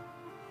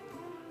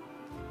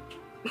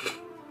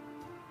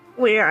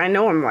 Well, yeah, I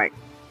know I'm, like,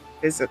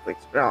 physically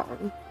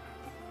strong.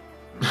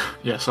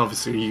 Yes,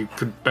 obviously you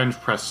could bench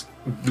press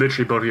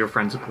literally both of your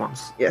friends at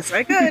once. Yes,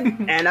 I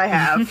could, and I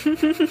have.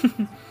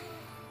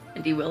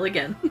 And he will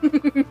again.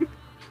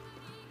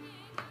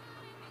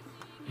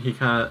 He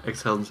kind of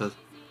exhales and says,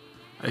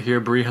 "I hear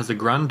Bree has a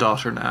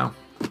granddaughter now."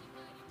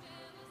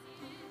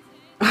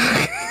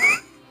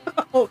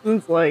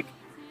 Alden's like,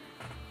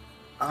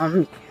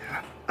 yeah,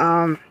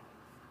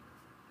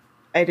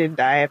 I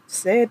have to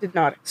say I did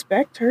not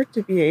expect her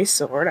to be a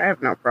sword. I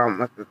have no problem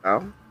with it,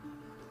 though.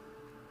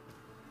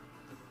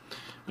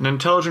 An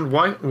intelligent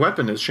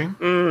weapon, is she?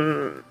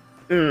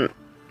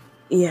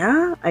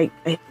 Yeah, I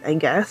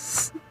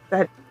guess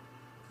that,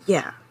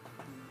 yeah.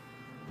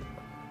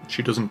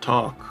 She doesn't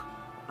talk.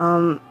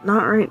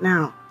 Not right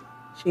now.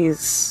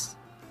 She's,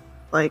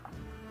 like,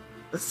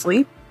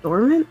 asleep,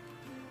 dormant?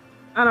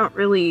 I don't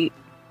really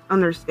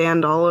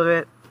understand all of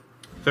it.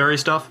 Fairy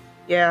stuff?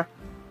 Yeah.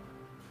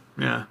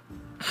 Yeah.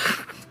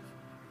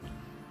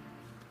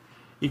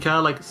 He kind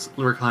of, like,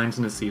 reclines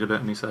in his seat a bit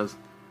and he says,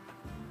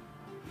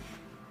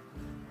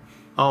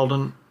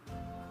 "Alden."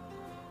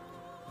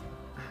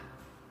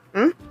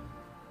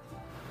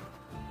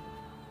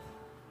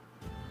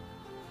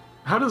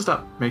 How does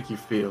that make you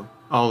feel?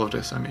 All of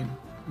this, I mean.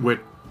 With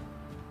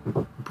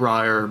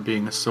Briar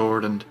being a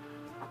sword and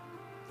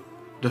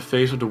the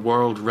fate of the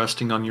world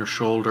resting on your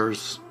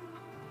shoulders,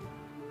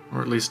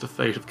 or at least the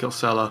fate of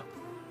Kilsella.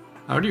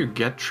 How do you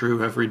get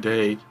through every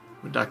day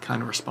with that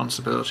kind of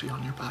responsibility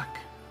on your back?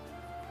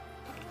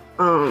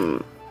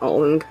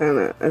 Alden kind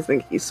of, I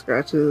think he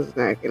scratches his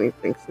neck and he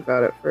thinks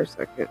about it for a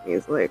second. And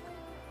he's like,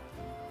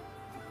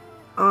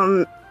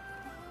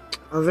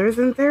 other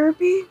than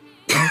therapy?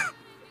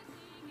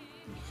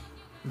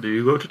 Do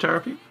you go to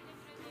therapy?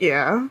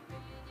 Yeah.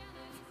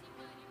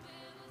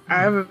 I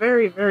have a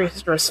very, very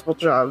stressful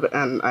job,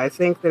 and I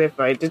think that if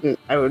I didn't,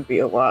 I would be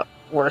a lot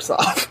worse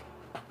off.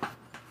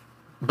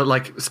 But,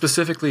 like,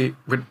 specifically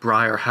with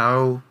Briar,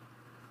 how...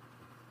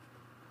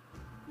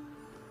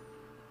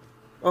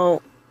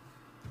 Well,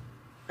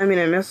 I mean,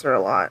 I miss her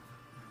a lot.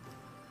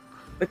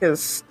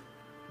 Because,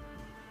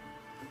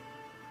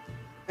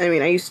 I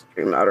mean, I used to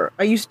dream about her.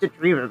 I used to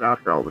dream about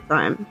her all the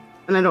time.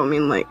 And I don't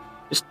mean, like,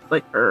 just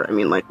like her. I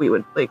mean, like, we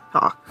would, like,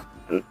 talk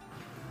and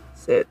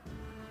sit.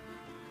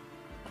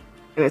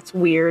 And it's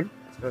weird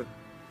to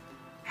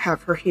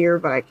have her here,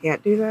 but I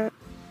can't do that.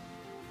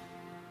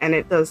 And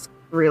it does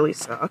really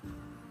suck.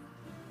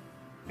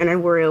 And I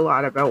worry a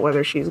lot about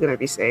whether she's going to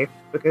be safe,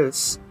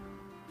 because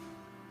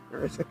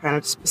Marissa kind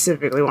of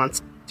specifically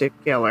wants to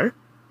kill her.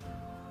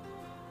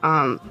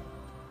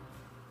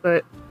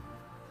 But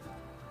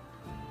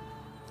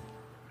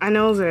I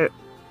know that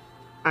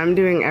I'm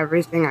doing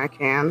everything I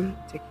can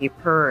to keep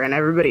her and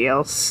everybody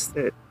else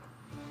that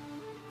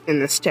in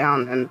this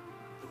town and,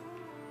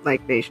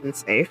 like, nation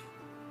safe.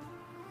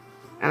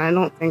 And I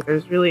don't think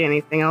there's really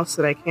anything else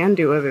that I can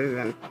do other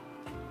than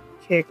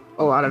kick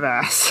a lot of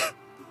ass.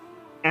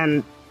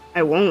 And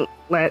I won't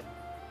let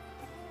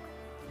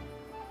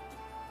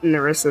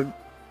Narissa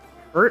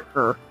hurt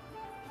her.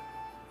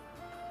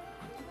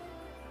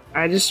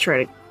 I just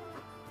try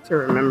to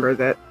remember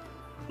that,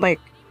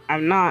 like,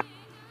 I'm not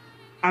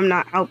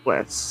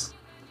helpless.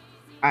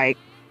 I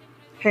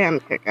can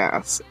kick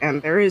ass,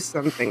 and there is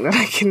something that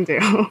I can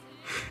do.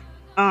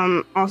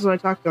 Also, I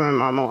talk to my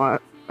mom a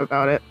lot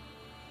about it.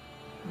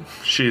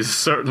 She's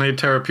certainly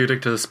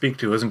therapeutic to speak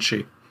to, isn't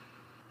she?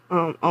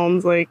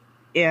 Alden's like,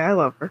 yeah, I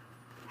love her.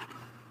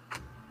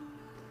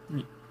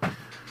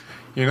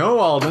 You know,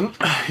 Alden,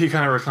 he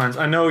kind of reclines.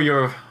 I know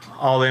you're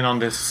all in on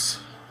this,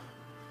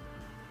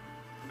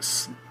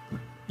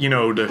 you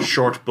know, the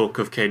short book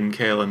of Caden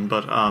Kalen,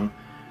 but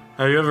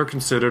have you ever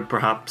considered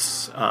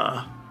perhaps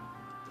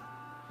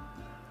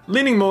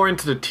leaning more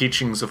into the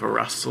teachings of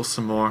Erastil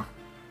some more?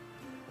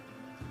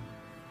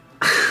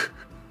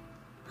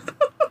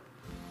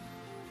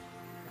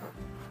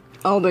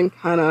 Alden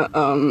kind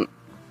of,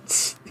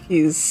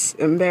 he's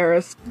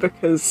embarrassed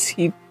because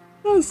he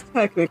does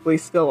technically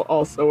still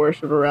also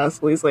worship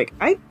Erastil. He's like,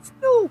 I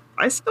still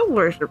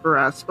worship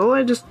Erastil.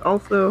 I just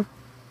also...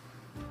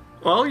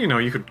 Well, you know,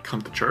 you could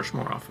come to church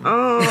more often.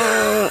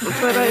 Oh,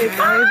 but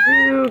I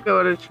do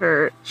go to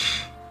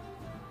church.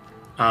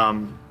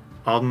 Alden,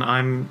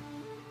 I'm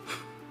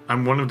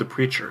one of the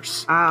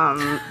preachers.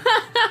 To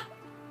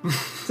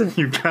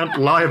You can't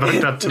lie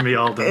about that to me,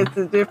 Alden. It's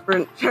a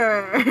different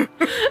term.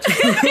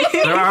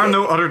 There are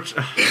no other...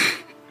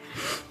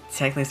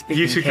 Technically speaking,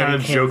 You two kind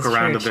of Kaden's joke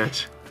around a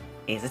church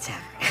bit. is a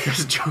tavern.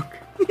 Just joke.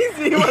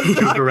 He was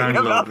Joke around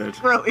a little about bit.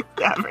 Curly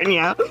Tavern,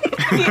 yeah.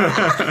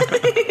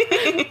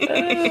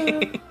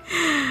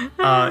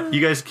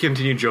 You guys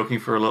continue joking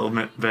for a little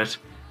bit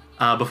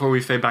before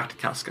we fade back to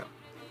Casca.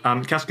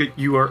 Casca,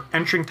 you are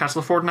entering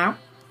Tasselford now,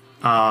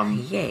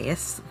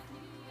 Yes.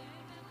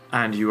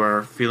 and you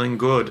are feeling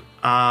good.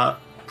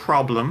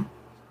 Problem.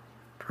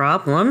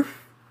 Problem?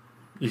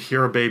 You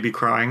hear a baby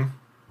crying.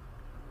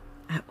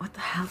 What the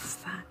hell is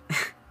that?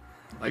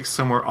 Like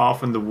somewhere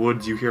off in the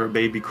woods, you hear a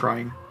baby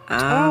crying.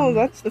 Oh,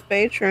 that's the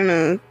Fae trying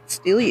to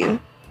steal you.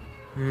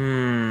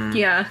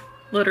 Yeah,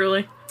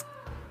 literally.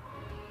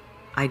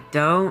 I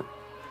don't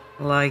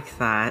like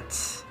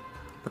that.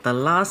 But the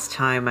last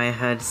time I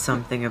heard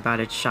something about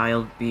a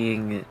child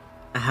being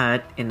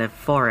hurt in a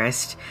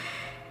forest,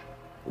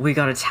 we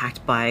got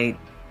attacked by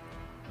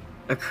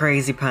a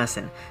crazy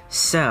person.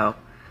 So,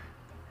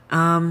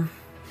 I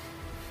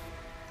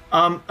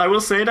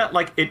will say that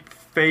like it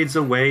fades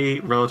away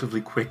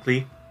relatively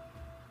quickly.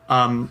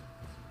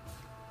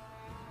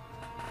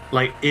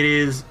 Like it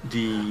is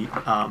the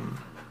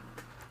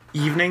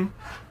evening,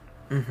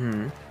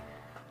 and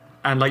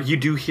like you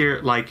do hear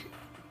like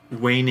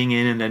waning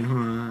in, and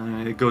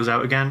then it goes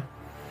out again.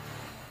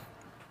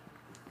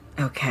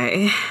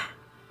 okay.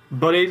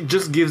 But it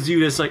just gives you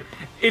this like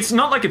it's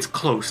not like it's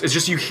close. It's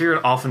just you hear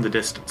it off in the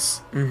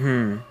distance.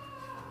 And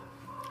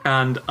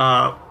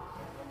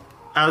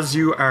as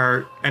you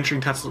are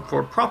entering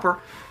Tasselford proper,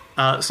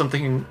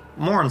 something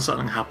more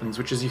unsettling happens,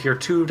 which is you hear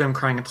two of them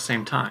crying at the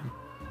same time.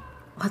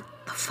 What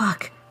the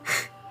fuck?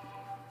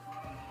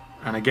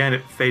 And again,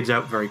 it fades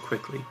out very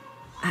quickly.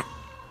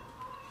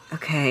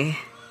 Okay.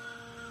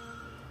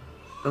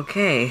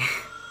 Okay.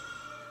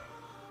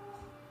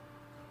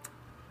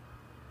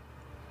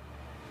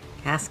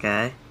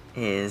 Casca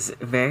is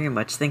very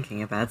much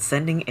thinking about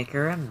sending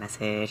Iker a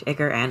message.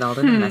 Iker and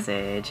Alden a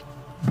message.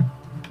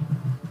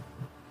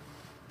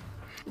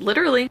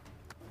 Literally.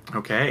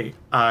 Okay,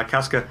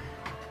 Casca.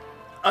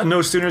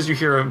 No sooner as you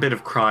hear a bit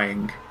of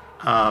crying,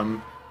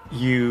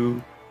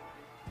 you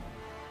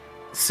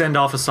send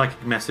off a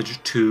psychic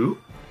message to.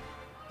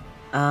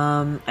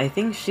 I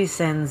think she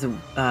sends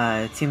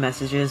two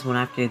messages, one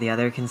after the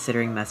other,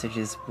 considering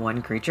messages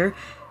one creature.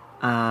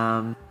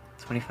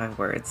 25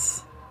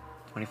 words.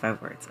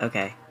 25 words.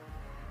 Okay.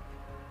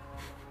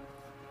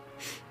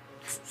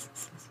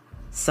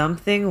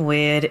 Something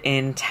weird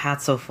in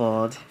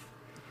Tasselford.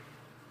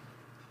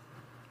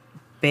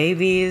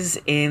 Babies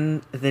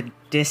in the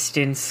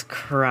distance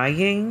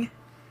crying.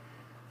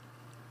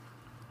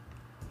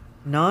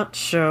 Not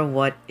sure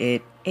what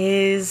it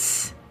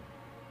is,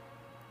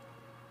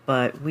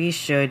 but we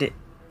should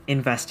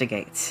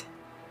investigate.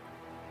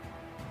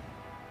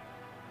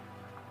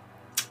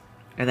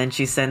 And then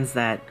she sends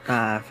that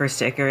first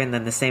to Iker and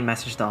then the same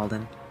message to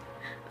Alden.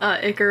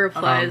 Iker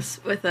replies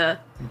with a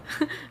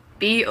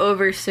 "Be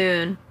over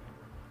soon.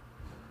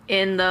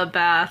 In the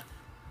bath.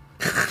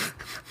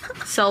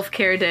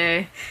 Self-care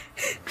day.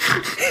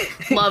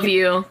 Love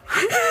you."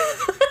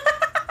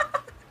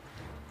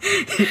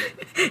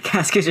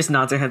 Casca just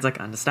nods her head like,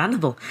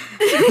 understandable.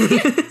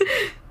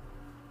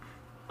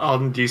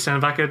 Alden, do you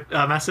send back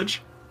a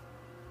message?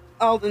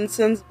 Alden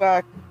sends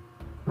back.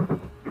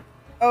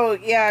 Oh,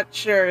 yeah,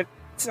 sure.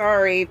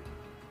 Sorry.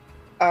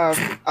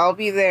 I'll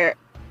be there.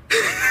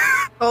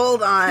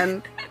 Hold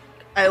on.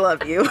 I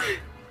love you.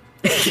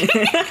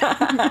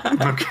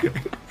 Okay.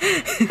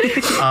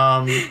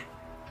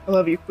 I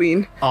love you,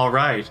 Queen. All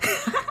right.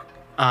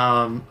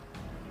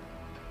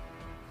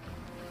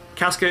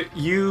 Casca,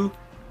 you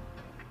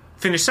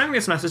finish sending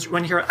this message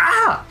when you hear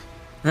ah,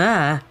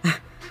 Ah.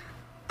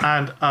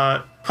 and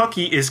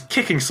Pucky is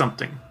kicking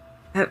something.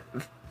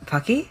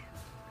 Pucky?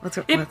 What's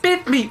It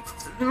bit me,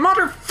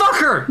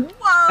 motherfucker!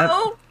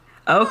 Whoa!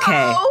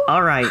 Okay, Whoa.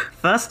 alright.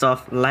 First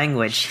off,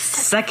 language.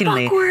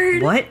 Secondly, fuck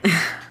word. what?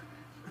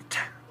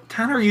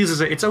 Tanner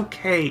uses it. It's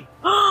okay.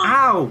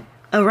 Ow!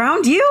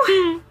 Around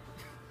you?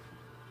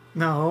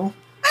 No.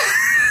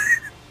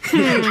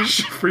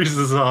 She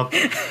freezes up.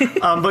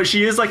 But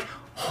she is like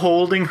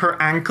holding her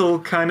ankle,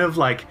 kind of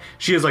like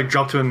she is like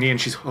dropped to a knee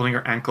and she's holding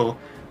her ankle,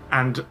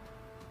 and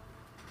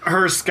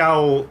her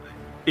scowl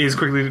is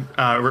quickly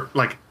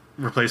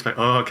replaced by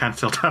I can't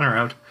still Tanner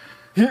out.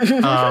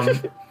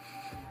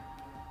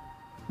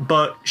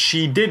 But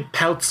she did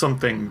pelt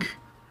something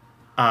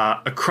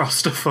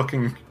across the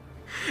fucking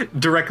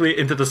directly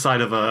into the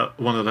side of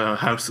one of the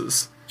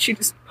houses. She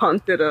just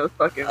punted a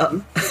fucking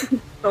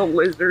a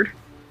lizard.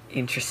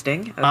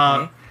 Interesting.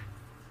 Okay.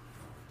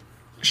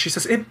 She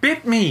says, "It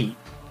bit me."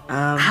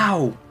 Um,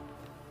 How?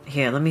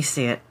 Here, let me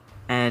see it.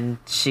 And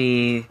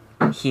she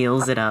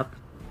heals it up.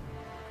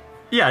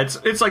 Yeah,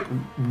 it's like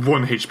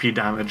 1 HP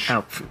damage.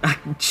 Oh,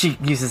 she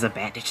uses a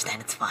bandage,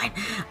 then it's fine.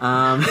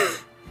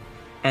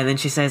 And then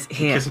she says,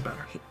 "Here, Kiss it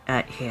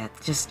better. here,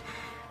 just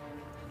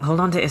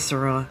hold on to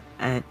Isseror."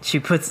 She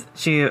puts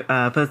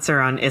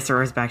her on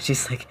Isseror's back.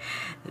 She's like,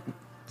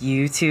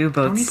 You two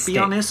both Don't need to be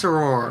on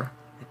Isseror.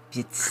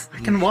 I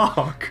can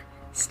walk.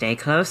 Stay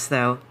close,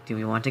 though. Do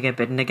we want to get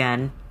bitten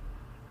again?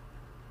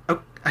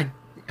 Oh,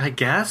 I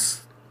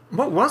guess.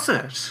 What was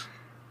it?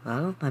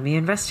 Well, let me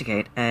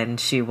investigate. And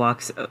she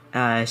walks,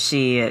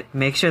 she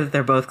makes sure that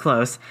they're both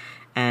close,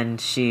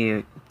 and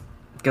she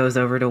goes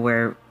over to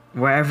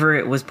wherever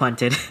it was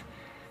punted.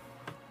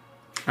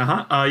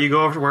 You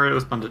go over to where it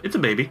was punted. It's a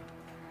baby.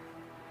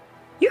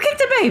 You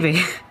kicked a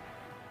baby!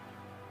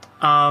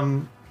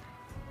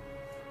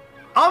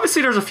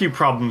 Obviously there's a few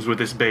problems with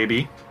this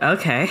baby.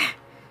 Okay.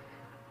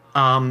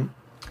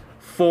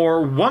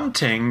 For one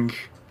thing,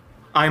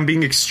 I'm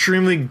being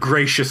extremely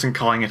gracious in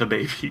calling it a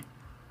baby.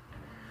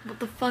 What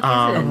the fuck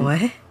is it?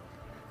 What?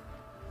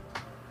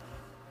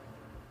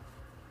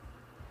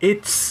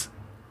 It's...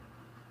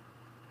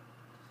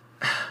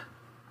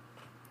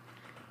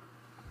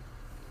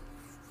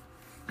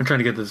 I'm trying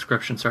to get the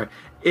description, sorry.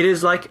 It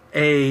is like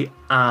a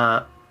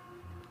 4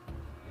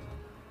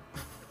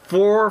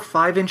 or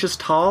 5 inches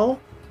tall.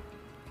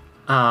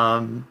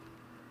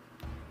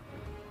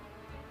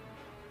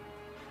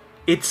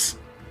 It's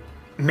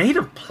made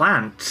of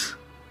plant,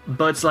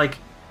 but it's like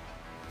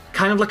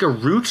kind of like a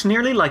root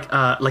nearly, like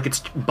its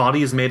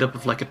body is made up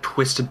of like a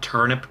twisted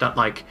turnip that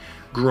like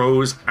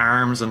grows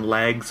arms and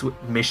legs with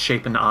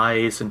misshapen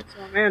eyes and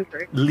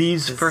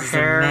leaves This for is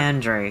hair. a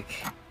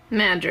mandrake.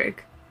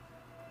 Mandrake.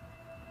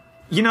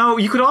 You know,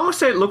 you could almost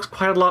say it looks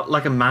quite a lot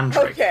like a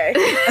mandrake. Okay.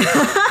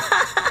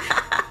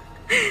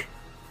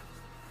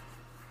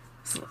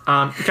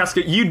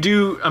 Casca, you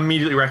do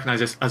immediately recognize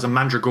this as a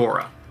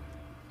mandragora.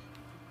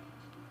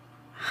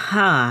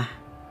 Huh.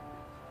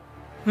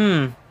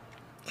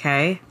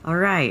 Okay.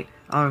 Alright.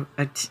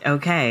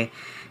 Okay.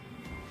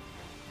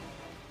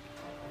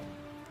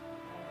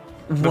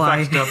 The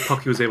Why? fact that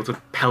Pucky was able to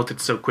pelt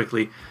it so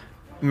quickly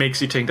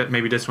makes you think that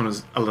maybe this one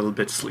was a little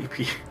bit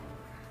sleepy.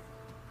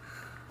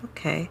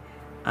 Okay.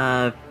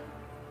 I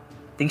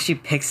think she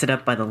picks it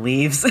up by the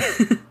leaves.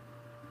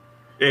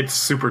 It's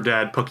super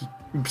dead. Pucky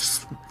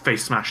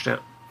face smashed it.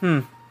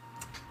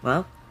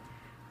 Well,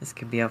 this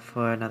could be up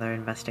for another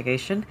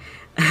investigation.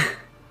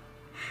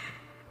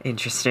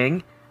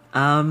 Interesting.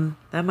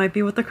 That might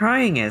be what the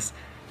crying is.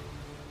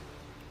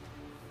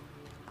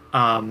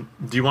 Do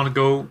you want to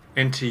go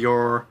into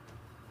your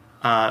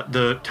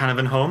the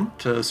Tanavan home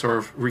to sort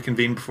of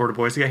reconvene before the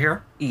boys get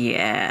here?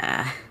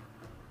 Yeah.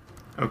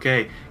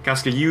 Okay,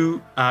 Casca,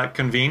 you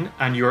convene,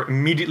 and you're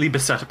immediately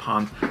beset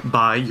upon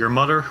by your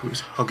mother, who is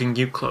hugging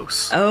you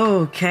close.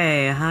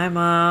 Okay. Hi,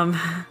 Mom.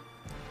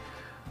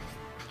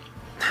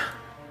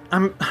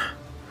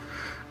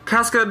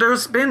 Casca,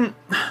 there's been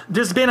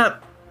a...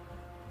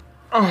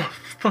 Oh,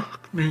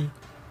 fuck me.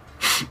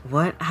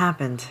 What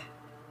happened?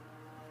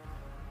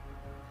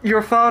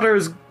 Your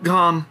father's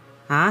gone.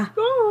 Huh?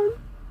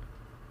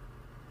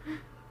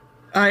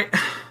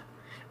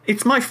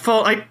 It's my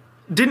fault. I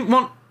didn't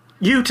want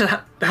you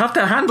to have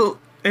to handle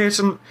it,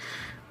 and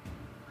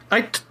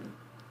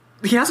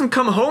he hasn't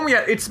come home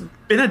yet. It's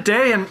been a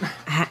day, and...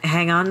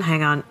 Hang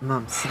on.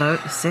 Mom,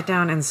 sit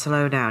down and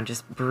slow down.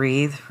 Just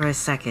breathe for a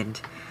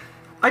second.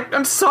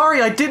 I'm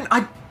sorry. I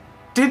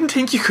didn't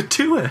think you could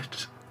do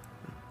it.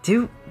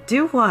 Do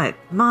what?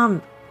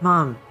 Mom,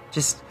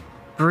 just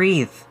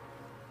breathe.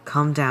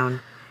 Calm down.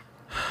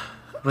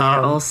 We're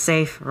all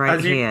safe right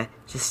as you- here.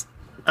 Just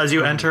As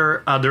you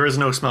enter, there is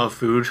no smell of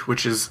food,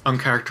 which is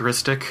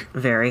uncharacteristic.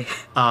 very.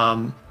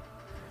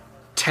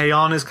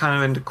 Taeon is kind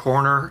of in the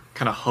corner,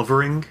 kind of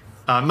hovering.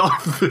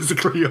 Not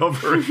physically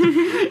hovering.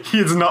 He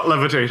is not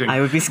levitating.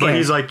 I would be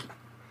scared. But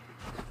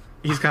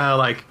he's kind of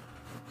like...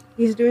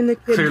 He's doing the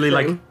kid Clearly,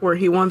 thing like- where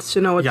he wants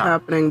to know what's Yeah.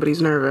 happening, but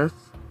he's nervous.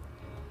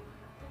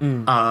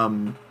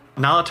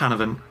 Nala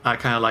Tanavan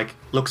kind of like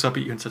looks up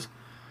at you and says,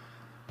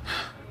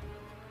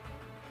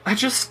 I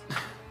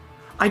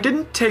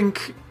didn't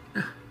think...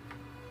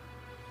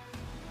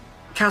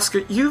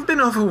 Casca, you've been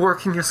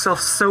overworking yourself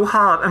so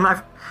hard, and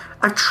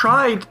I've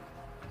tried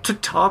to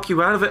talk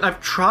you out of it, and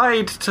I've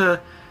tried to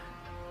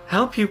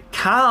help you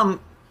calm,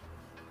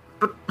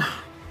 but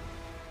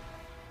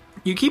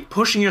you keep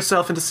pushing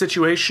yourself into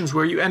situations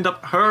where you end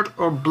up hurt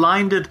or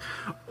blinded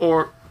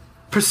or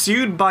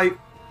pursued by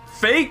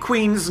Fae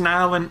Queens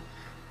now, and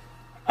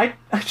I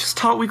just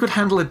thought we could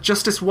handle it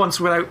just this once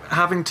without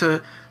having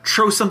to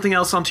throw something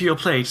else onto your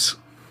plate.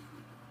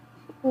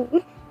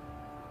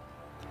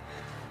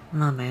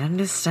 Mom, I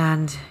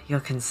understand your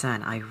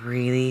concern. I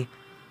really,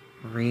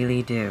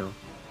 really do.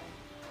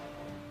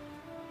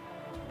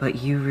 But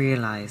you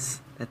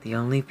realize that the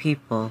only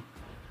people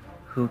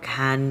who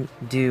can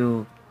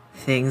do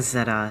things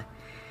that are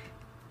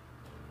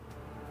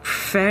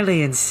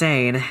fairly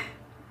insane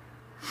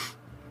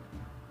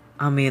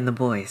are me and the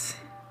boys.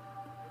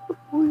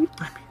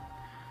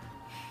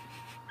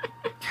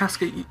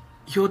 Casca,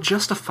 you're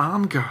just a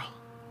farm girl.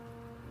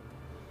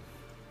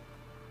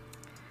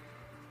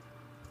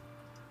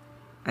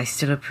 I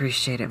still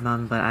appreciate it,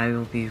 Mom, but I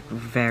will be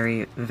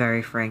very,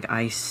 very frank.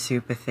 I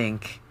super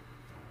think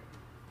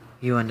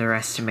you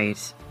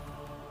underestimate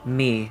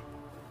me.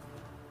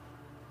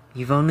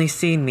 You've only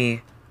seen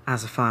me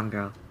as a farm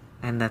girl.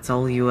 And that's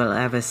all you will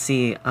ever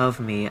see of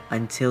me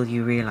until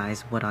you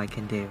realize what I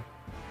can do.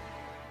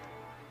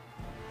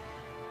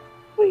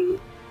 Wait.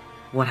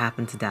 What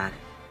happened to Dad?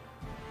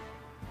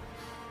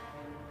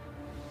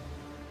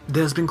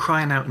 There's been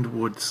crying out in the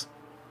woods.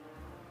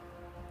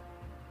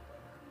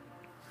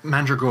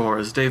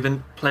 Mandragores, they've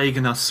been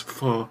plaguing us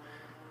for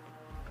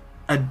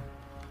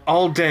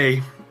all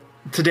day,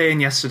 today and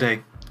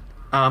yesterday.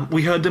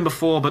 We heard them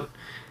before, but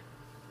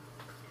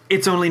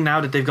it's only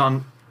now that they've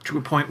gone to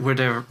a point where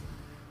they're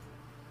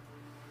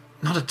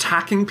not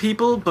attacking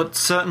people, but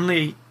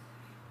certainly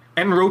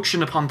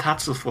encroaching upon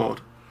Tatzelford.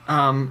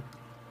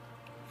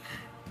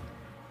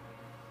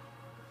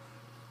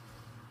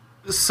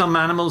 Some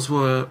animals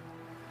were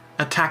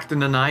attacked in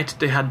the night.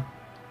 They had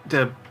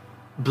their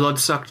blood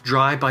sucked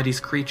dry by these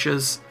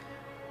creatures.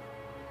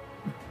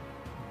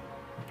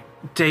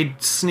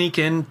 They'd sneak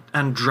in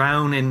and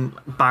drown in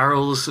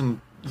barrels, and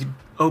you'd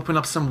open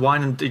up some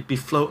wine and they'd be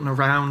floating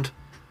around.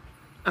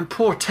 And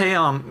poor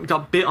Taeon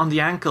got bit on the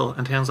ankle,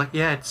 and Taeon's like,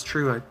 yeah, it's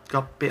true, I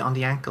got bit on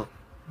the ankle.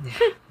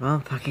 Well,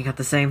 Pucky got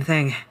the same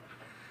thing.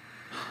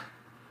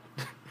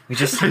 We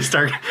just... They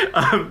start,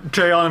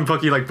 Taeon and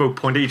Pucky like both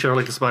point at each other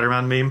like the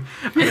Spider-Man meme,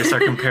 and they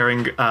start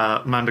comparing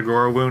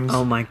Mandragora wounds.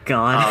 Oh my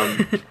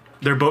god.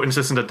 They're both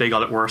insisting that they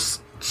got it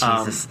worse.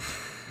 Jesus.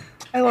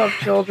 I love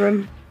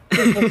children.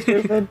 They're so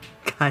stupid.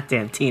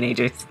 Goddamn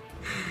teenagers.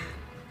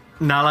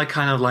 Nala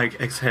kind of like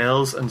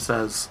exhales and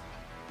says,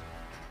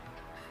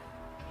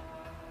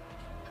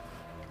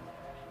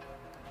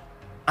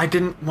 I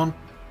didn't want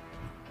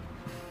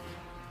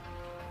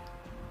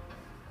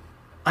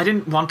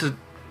to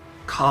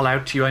call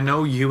out to you. I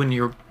know you and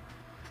your...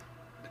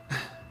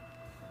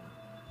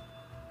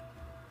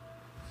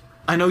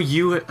 I know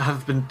you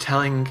have been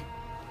telling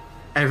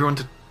everyone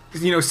to,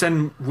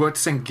 send word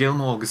to St.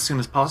 Gilmore as soon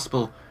as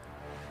possible.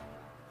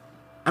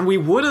 And we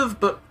would have,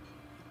 but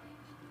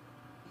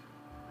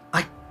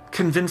I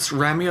convinced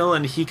Ramiel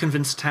and he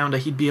convinced Town that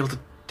he'd be able to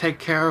take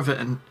care of it,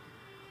 and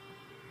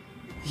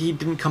he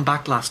didn't come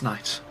back last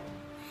night.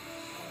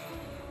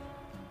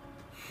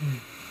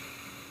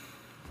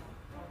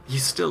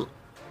 He's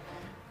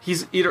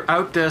either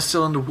out there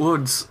still in the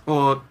woods,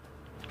 or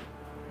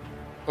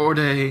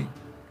they...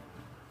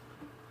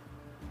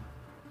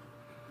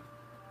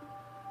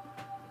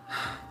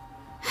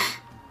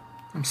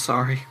 I'm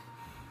sorry.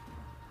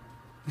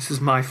 This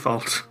is my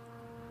fault.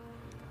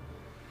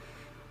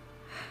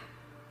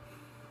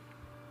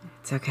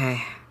 It's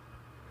okay.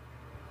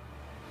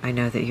 I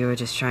know that you were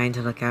just trying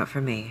to look out for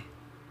me.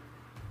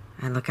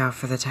 And look out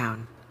for the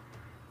town.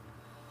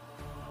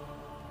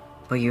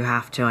 But you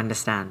have to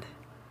understand.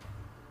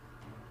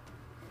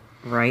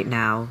 Right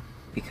now,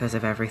 because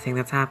of everything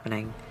that's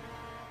happening,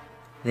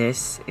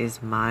 this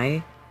is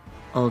my,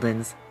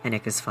 Alden's, and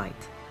Ika's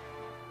fight.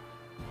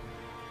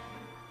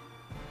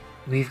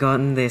 We've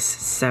gotten this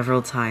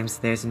several times.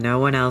 There's no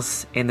one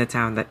else in the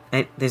town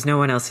there's no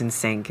one else in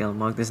St.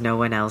 Gilmore. There's no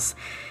one else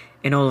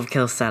in all of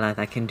Kilsella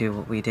that can do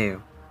what we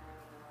do.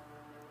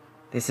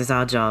 This is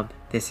our job.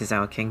 This is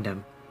our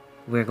kingdom.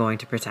 We're going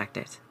to protect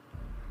it.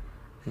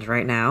 And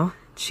right now,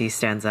 she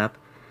stands up.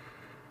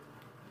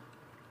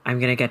 I'm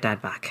gonna get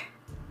Dad back.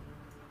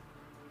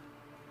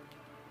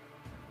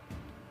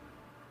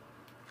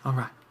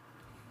 Alright.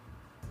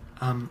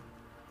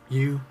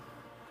 You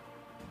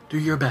do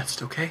your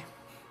best, okay?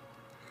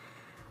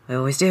 I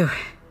always do.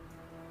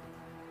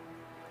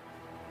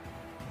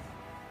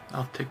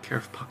 I'll take care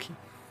of Pucky.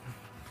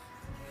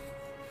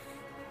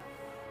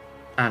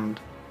 And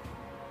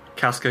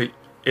Casca,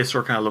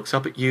 Isra kind of looks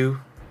up at you,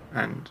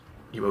 and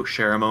you both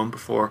share a moment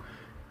before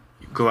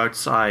you go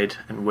outside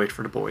and wait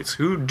for the boys,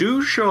 who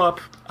do show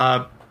up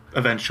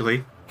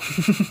eventually.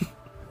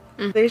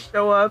 They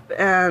show up,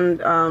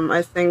 and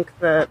I think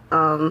that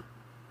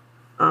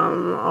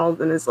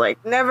Alden is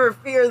like, never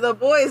fear, the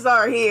boys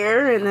are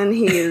here, and then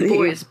he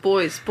Boys.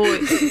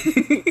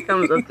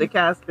 comes up to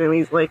Casca and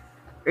he's like,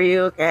 are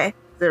you okay?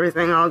 Is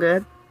everything all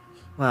good?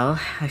 Well,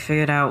 I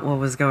figured out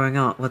what's going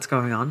on.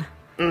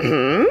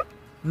 Mm-hmm.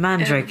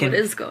 Mandrake. What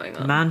is going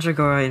on?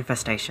 Mandragora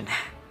infestation.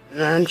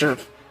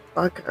 Fucker.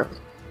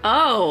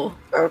 Oh.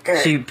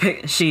 Okay.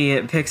 She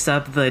picks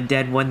up the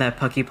dead one that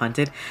Pucky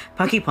punted.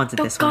 Pucky punted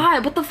Oh this one.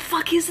 god, what the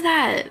fuck is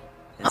that?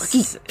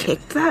 He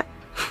kicked that?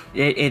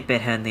 It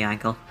bit her in the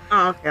ankle.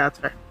 Oh, okay, that's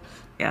fair.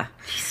 Yeah.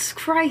 Jesus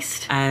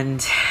Christ.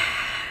 And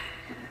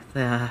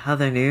the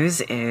other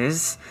news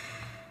is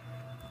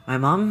my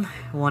mom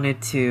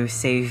wanted to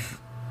save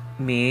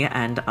me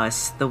and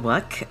us the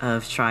work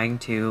of trying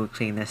to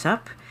clean this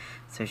up,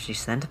 so she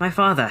sent my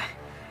father.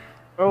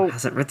 Oh. Who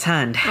hasn't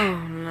returned. Oh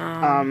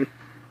no.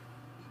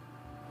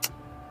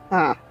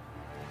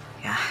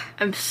 Yeah.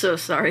 I'm so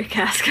sorry,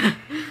 Casca.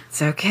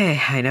 It's okay.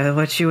 I know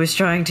what she was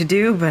trying to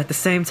do, but at the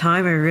same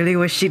time, I really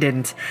wish she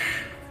didn't.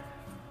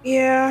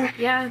 Yeah.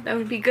 Yeah, that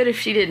would be good if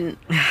she didn't.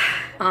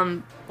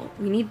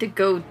 We need to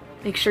go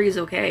make sure he's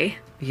okay.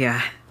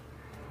 Yeah.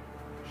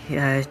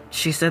 Yeah,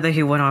 she said that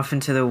he went off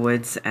into the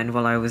woods, and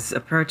while I was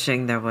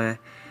approaching, there were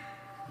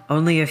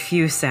only a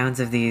few sounds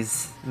of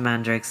these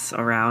mandrakes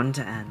around,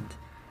 and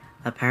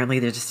apparently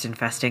they're just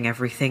infesting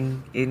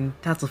everything in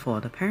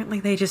Tattleford. Apparently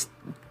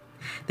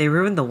they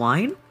ruined the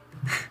wine.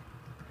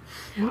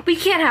 We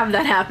can't have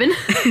that happen.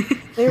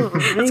 They were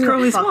ruining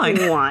Crowley's the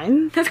fucking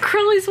wine. That's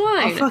Crowley's I'll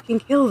wine. fucking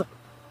kill them.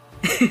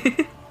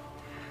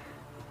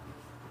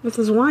 What's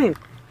his wine?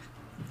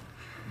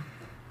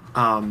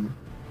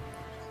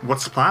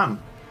 What's the plan?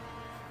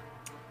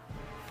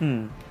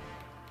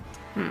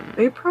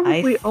 They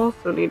probably I-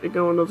 also need to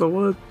go into the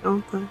woods,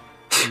 don't they?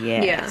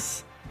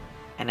 Yes.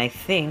 And I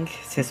think,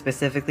 to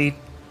specifically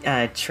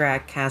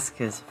track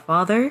Casca's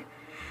father,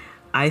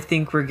 I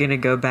think we're gonna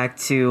go back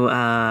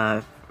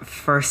to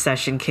first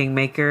session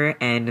Kingmaker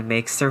and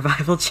make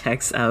survival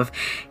checks of,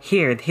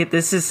 here,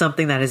 this is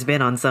something that has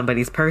been on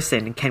somebody's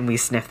person. Can we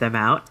sniff them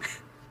out?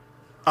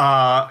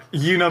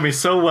 You know me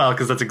so well,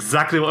 because that's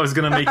exactly what I was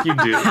going to make you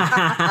do.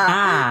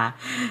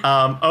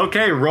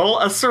 Okay, roll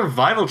a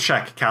survival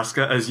check,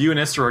 Casca, as you and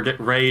Isra get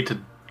ready to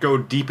go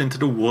deep into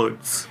the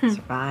woods.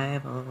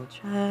 Survival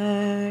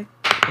check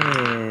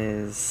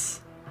is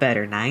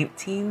better.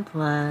 19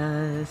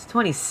 plus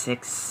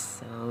 26,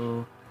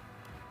 so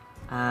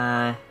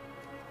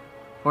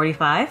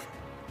 45.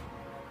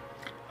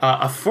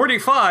 A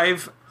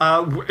 45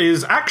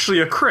 is actually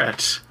a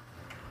crit.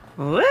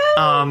 Woo!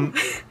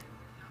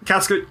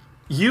 Casca,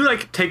 you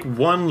take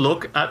one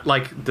look at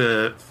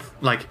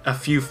a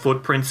few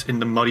footprints in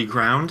the muddy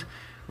ground,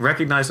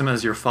 recognize them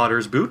as your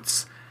father's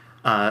boots,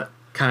 kind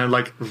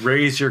of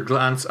raise your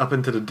glance up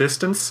into the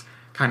distance,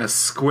 kind of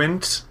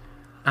squint,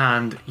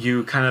 and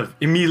you kind of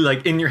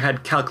immediately in your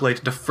head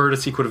calculate the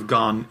furthest he could have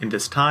gone in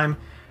this time,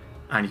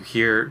 and you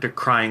hear the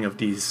crying of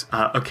these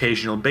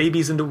occasional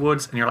babies in the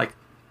woods, and you're like,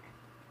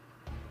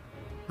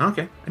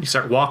 okay, and you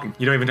start walking.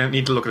 You don't even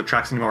need to look at the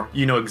tracks anymore.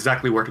 You know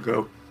exactly where to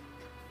go.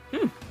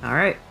 All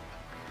right.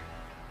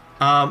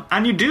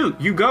 And you do.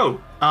 You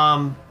go.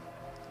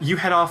 You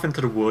head off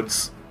into the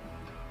woods,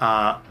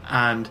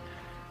 and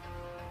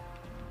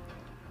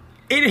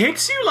it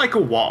hits you like a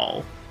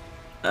wall.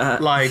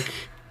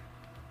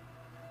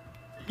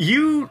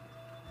 You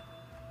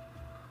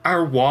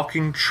are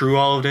walking through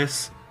all of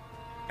this,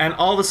 and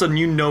all of a sudden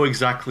you know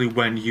exactly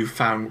when you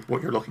found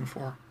what you're looking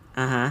for.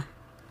 Uh-huh.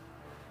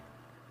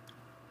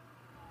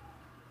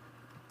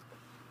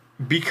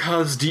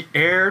 Because the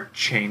air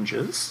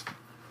changes.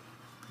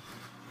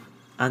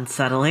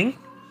 Unsettling.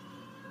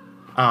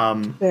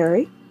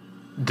 Very.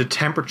 The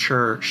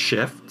temperature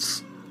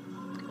shifts.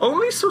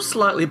 Only so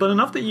slightly, but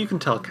enough that you can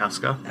tell,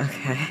 Casca.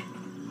 Okay.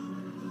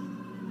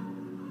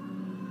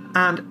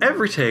 And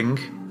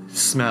everything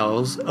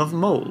smells of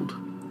mold.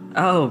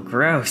 Oh,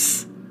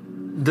 gross.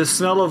 The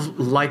smell of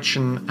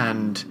lichen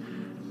and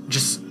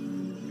just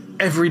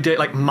everyday,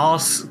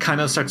 moss kind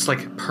of starts,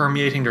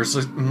 permeating.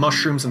 There's,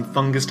 mushrooms and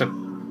fungus that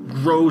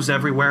grows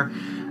everywhere.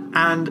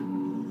 And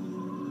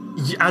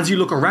as you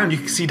look around, you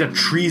can see that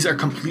trees are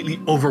completely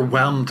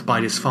overwhelmed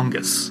by this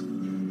fungus.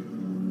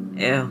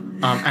 Ew.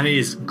 And it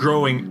is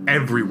growing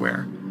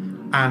everywhere.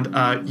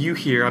 And you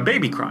hear a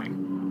baby crying.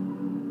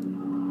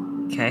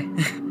 Okay.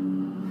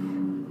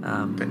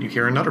 Then you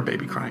hear another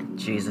baby crying.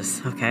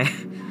 Jesus. Okay.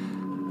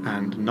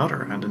 And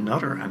another, and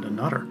another, and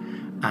another.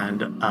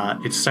 And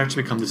it starts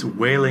to become this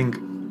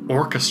wailing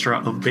orchestra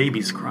of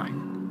babies crying.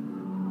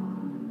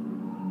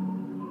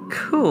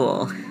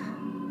 Cool.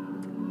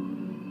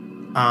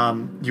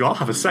 You all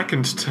have a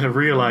second to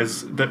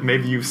realize that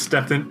maybe you've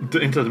stepped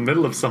into the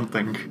middle of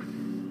something.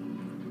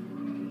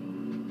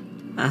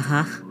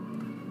 Uh-huh.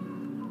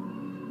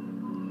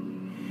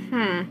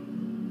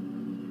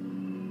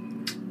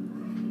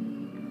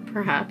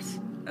 Perhaps.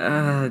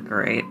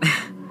 Great.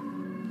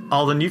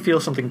 Alden, you feel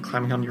something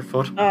climbing on your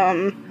foot.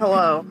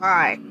 Hello.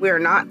 Hi. We're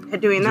not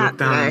doing that Look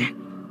down. today.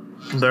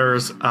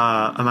 There's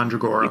a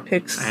mandragora. He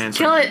picks- and,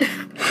 Kill it!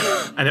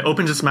 and it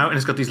opens its mouth and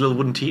it's got these little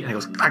wooden teeth and it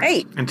goes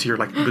Hey! into your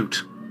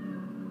boot.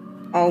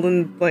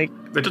 Alden,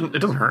 It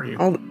doesn't hurt you.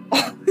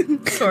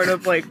 Alden sort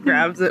of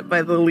grabs it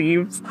by the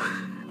leaves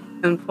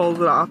and pulls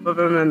it off of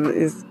him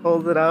and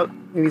pulls it out.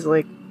 And he's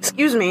like,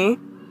 "Excuse me."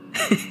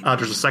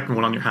 There's a second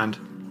one on your hand.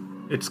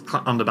 It's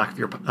on the back of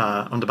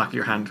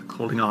your hand,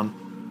 holding on.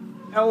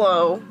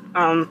 Hello.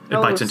 Hello,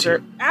 bites into sir.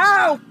 you.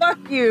 Ow!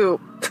 Fuck you.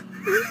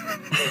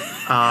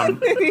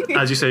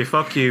 As you say,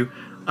 "Fuck you,"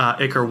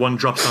 Iker, one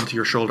drops onto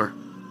your shoulder,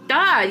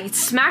 Ah, he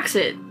smacks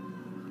it.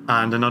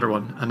 and another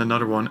one,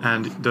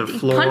 and the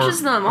floor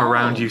punches them all.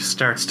 around you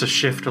starts to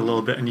shift a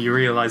little bit, and you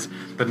realize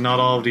that not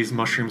all of these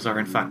mushrooms are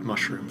in fact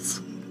mushrooms.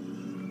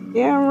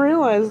 Yeah, I'm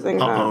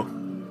realizing Uh-oh.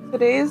 that.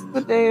 Today's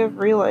the day of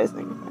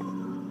realizing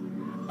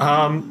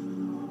things.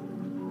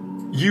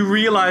 You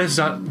realize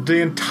that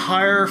the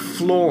entire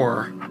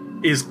floor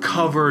is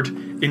covered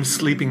in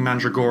sleeping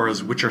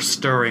mandragoras, which are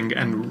stirring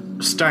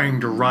and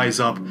starting to rise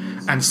up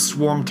and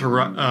swarm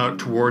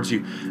towards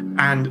you.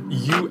 And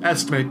you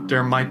estimate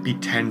there might be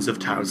tens of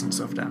thousands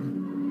of them.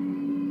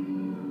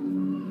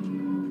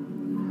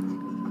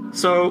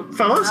 So,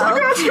 fellas, I'm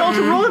going to ask you all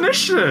to roll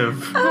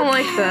initiative. I don't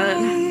like that.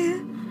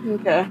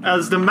 Okay.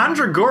 As the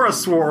mandragora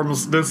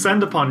swarms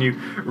descend upon you,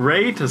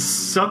 ready to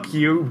suck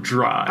you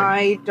dry.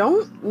 I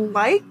don't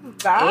like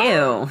that.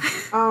 Ew.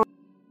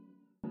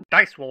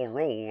 Dice Will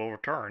Roll will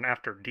return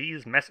after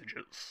these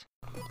messages.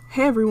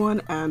 Hey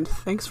everyone, and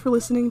thanks for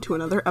listening to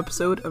another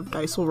episode of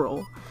Dice Will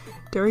Roll.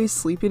 Derry's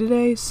sleepy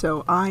today,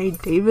 so I,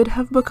 David,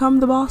 have become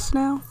the boss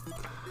now.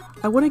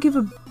 I want to give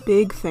a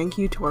big thank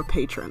you to our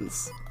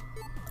patrons.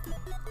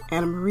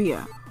 Anna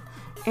Maria,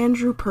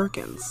 Andrew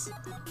Perkins,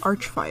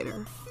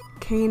 Archfighter,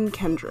 Kane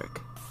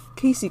Kendrick,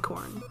 Casey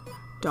Korn,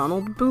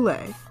 Donald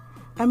Boulay,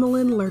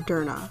 Emmeline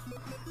Lerderna,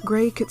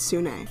 Gray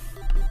Kitsune,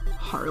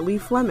 Harley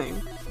Fleming,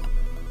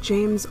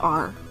 James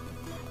R.,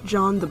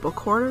 John the Book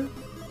Hoarder,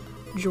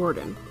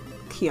 Jordan,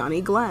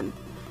 Kiani Glenn,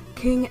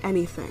 King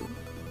Anything,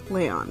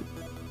 Leon,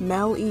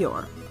 Mel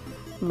Eeyore,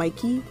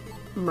 Mikey,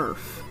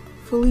 Murph,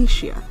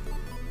 Felicia,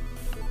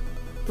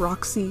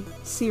 Roxy,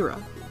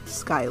 Sierra,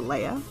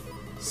 Skylea,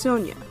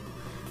 Sonia,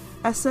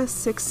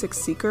 SS66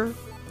 Seeker,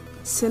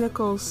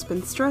 Cynical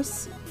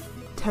Spinstress,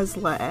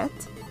 Teslaet,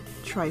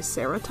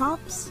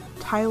 Triceratops,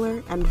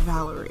 Tyler, and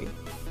Valerie.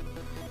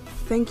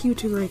 Thank you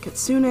to Gray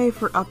Kitsune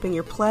for upping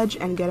your pledge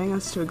and getting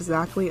us to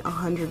exactly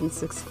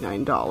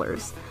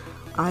 $169.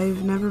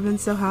 I've never been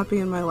so happy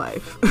in my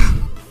life.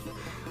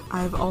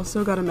 I've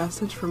also got a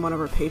message from one of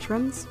our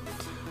patrons.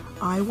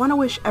 I want to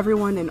wish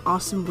everyone an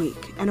awesome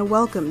week and a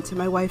welcome to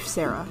my wife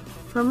Sarah,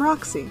 from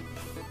Roxy.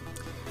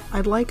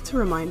 I'd like to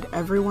remind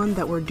everyone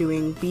that we're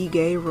doing Be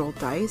Gay Roll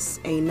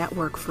Dice, a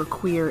network for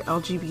queer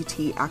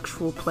LGBT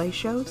actual play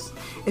shows.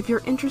 If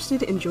you're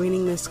interested in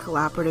joining this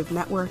collaborative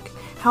network,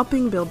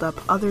 helping build up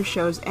other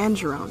shows and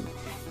your own,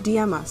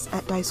 DM us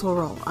at Dice Will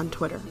Roll on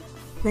Twitter.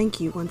 Thank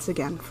you once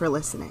again for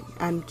listening,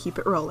 and keep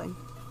it rolling.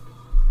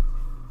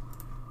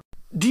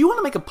 Do you want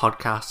to make a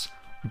podcast,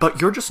 but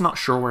you're just not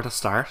sure where to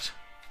start?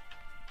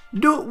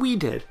 Do what we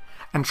did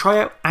and try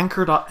out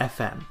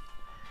Anchor.fm.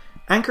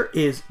 Anchor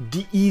is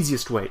the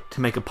easiest way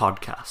to make a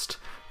podcast.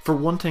 For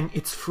one thing,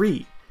 it's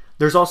free.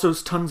 There's also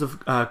tons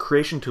of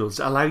creation tools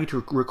that allow you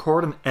to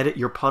record and edit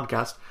your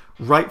podcast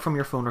right from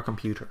your phone or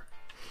computer.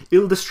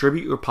 It'll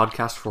distribute your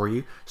podcast for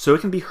you so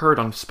it can be heard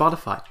on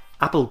Spotify,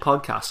 Apple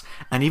Podcasts,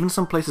 and even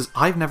some places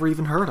I've never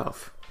even heard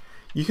of.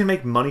 You can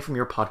make money from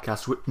your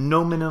podcast with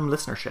no minimum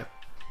listenership.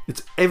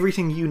 It's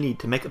everything you need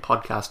to make a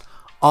podcast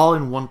all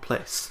in one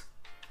place.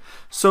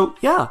 So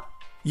yeah,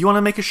 you want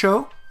to make a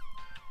show?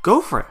 Go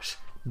for it.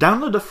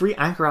 Download the free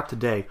Anchor app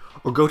today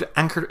or go to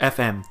Anchor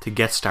FM to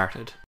get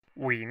started.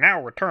 We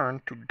now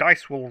return to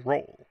Dice Will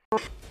Roll.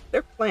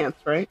 They're plants,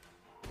 right?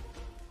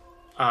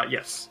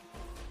 Yes.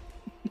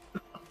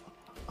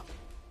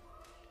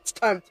 It's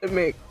time to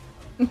make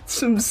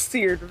some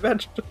seared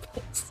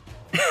vegetables.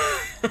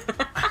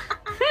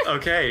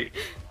 Okay,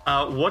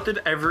 what did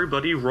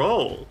everybody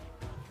roll?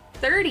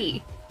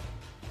 30.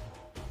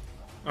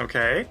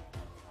 Okay.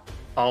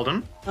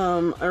 Alden?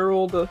 I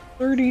rolled a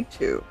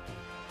 32.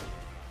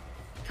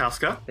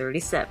 Casca?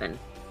 37.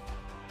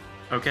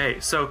 Okay,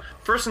 so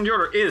first in the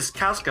order is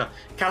Casca.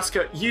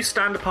 Casca, you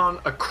stand upon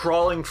a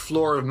crawling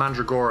floor of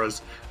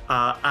mandragoras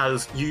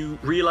as you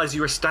realize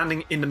you are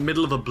standing in the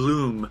middle of a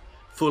bloom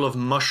full of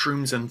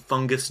mushrooms and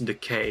fungus and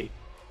decay.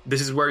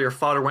 This is where your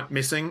father went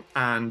missing,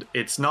 and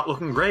it's not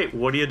looking great.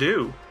 What do you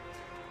do?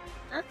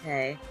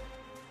 Okay.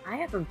 I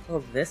haven't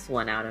pulled this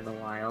one out in a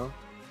while.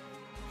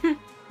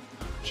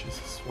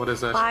 Jesus, what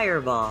is it?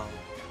 Fireball.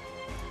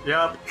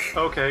 Yep.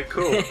 Okay,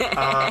 cool. They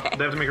have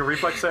to make a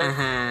reflex save.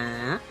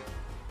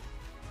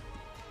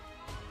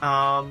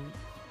 Uh-huh.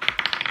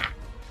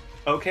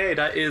 Okay,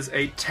 that is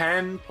a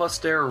 10 plus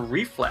their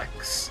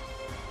reflex.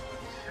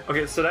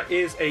 Okay, so that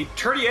is a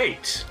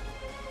 38.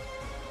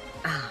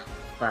 Ah,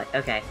 but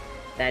okay.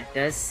 That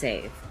does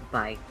save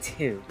by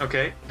 2.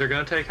 Okay, they're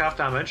gonna take half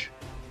damage.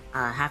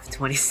 Half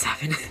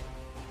 27.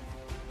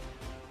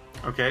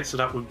 Okay, so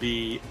that would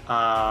be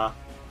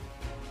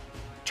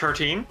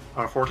 13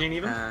 or 14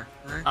 even.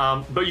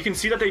 But you can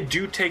see that they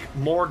do take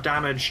more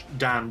damage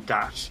than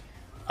that.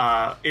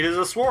 It is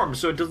a swarm,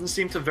 so it doesn't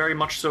seem to very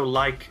much so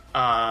like.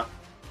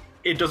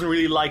 It doesn't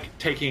really like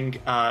taking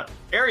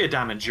area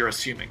damage. You're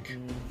assuming.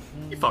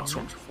 You fought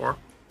swarms before.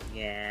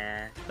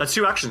 Yeah. That's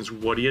 2 actions.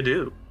 What do you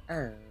do?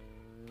 Oh,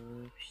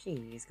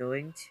 she's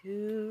going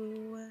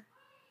to.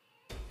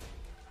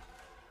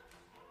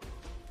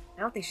 I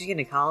don't think she's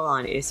gonna call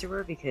on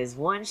Isra because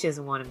 1, she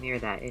doesn't want him near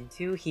that, and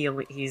 2,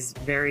 he's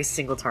very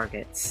single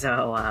target.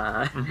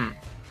 So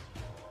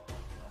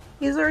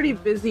He's already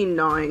busy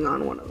gnawing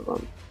on one of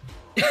them.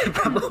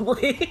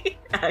 probably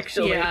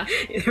actually, Yeah.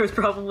 there was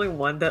probably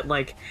one that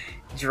like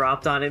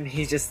dropped on him.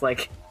 He's just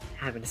like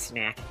having a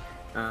snack.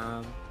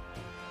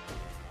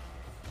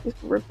 He's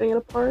ripping it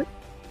apart.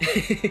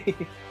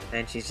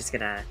 Then she's just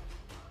gonna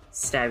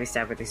stab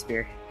with her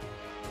spear.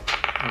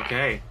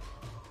 Okay.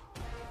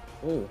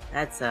 Ooh,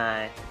 that's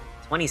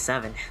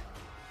 27.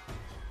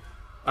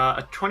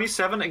 A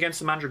 27 against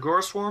the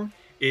Mandragora swarm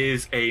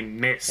is a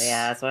miss.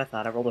 Yeah, that's what I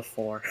thought. I rolled a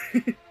 4.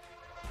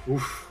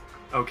 Oof.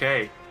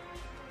 Okay.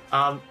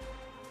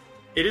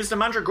 It is the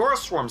Mandragora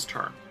swarm's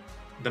turn.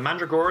 The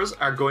Mandragoras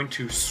are going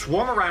to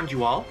swarm around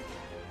you all,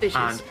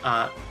 Fishes.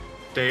 and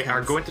they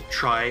are going to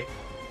try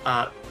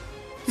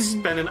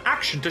spend an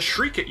action to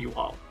shriek at you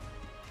all.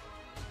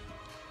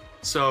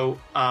 So,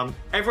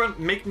 everyone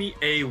make me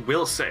a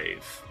will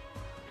save.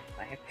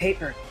 I have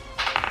paper.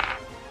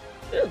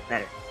 Ooh,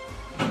 better.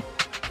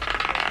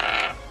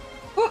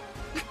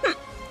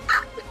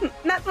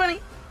 Not 20.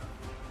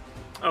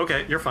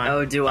 Okay, you're fine.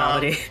 Oh,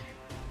 duality.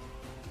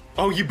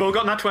 Oh, you both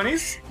got nat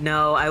 20s?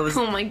 No, I was.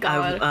 Oh my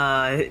God.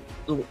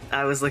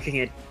 I was looking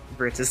at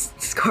Britz's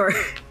score.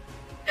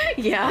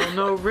 Yeah. Oh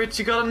no, Rich,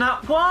 you got a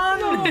nat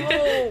 1!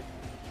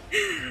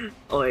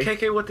 Oi.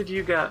 KK, what did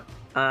you get?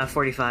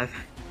 45.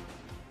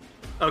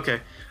 Okay.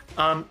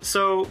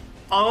 So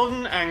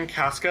Alden and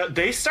Casca,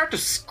 they start to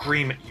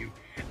scream at you,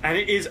 and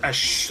it is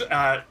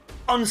a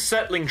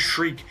unsettling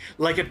shriek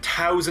like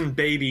 1,000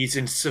 babies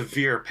in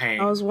severe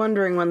pain. I was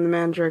wondering when the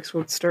mandrakes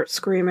would start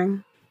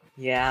screaming.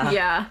 Yeah.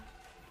 Yeah.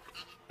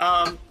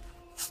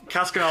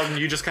 Casca and Alden,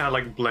 you just kind of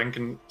like blink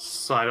and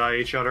side eye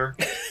each other.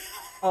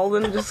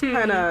 Alden just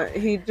kind of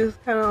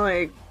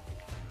like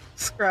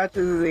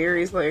scratches his ear.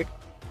 He's like,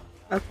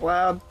 "That's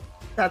loud.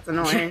 That's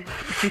annoying."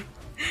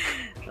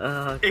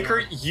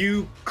 Iker,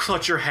 you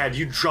clutch your head.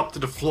 You drop to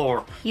the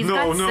floor. He's no,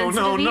 got no, no,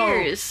 sensitive no!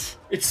 ears.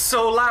 It's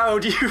so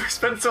loud. You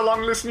spent so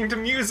long listening to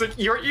music.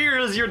 Your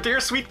ears, your dear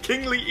sweet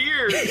kingly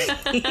ears.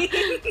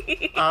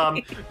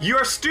 You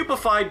are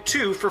stupefied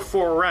too for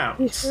 4 He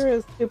rounds. sure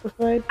is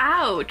stupefied.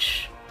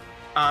 Ouch.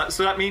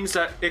 So that means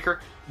that Iker,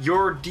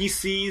 your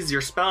DCs,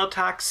 your spell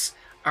attacks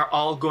are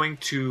all going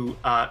to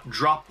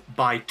drop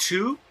by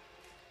 2.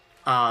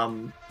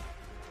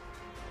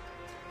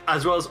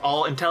 As well as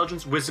all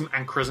intelligence, wisdom,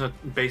 and charisma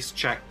based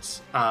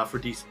checks for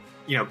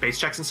base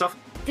checks and stuff.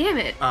 Damn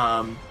it.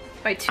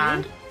 By 2?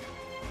 And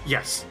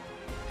yes,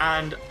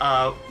 and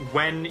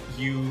when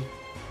you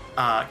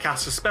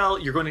cast a spell,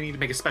 you're going to need to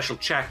make a special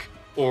check,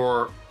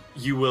 or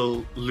you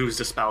will lose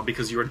the spell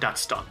because you are that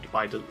stunned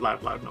by the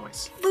loud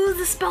noise. Lose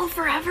the spell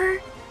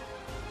forever?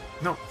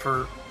 No,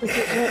 for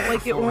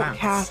It Four won't rounds.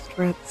 cast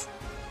Fritz.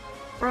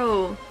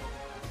 Bro.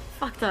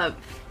 Fucked up.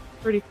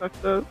 Pretty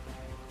fucked up.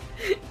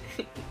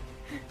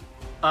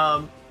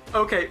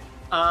 Okay,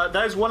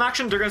 that is one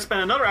action. They're going to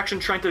spend another action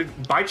trying to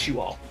bite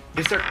you all.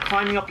 They start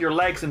climbing up your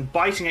legs and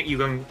biting at you,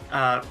 going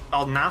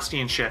all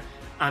nasty and shit.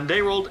 And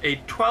they rolled a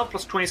 12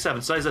 plus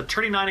 27, so that is a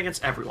 39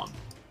 against everyone.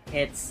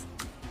 Hits.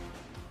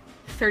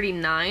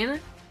 39?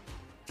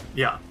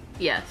 Yeah.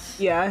 Yes.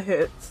 Yeah, it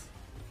hits.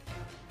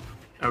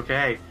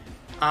 Okay.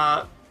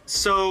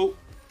 So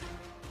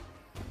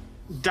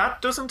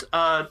that doesn't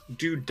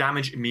do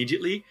damage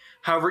immediately.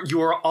 However,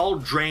 you are all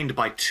drained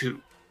by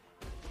 2.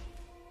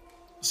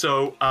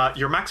 So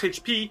your max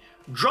HP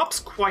drops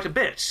quite a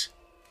bit,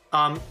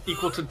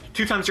 equal to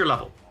 2 times your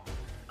level.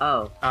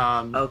 Oh.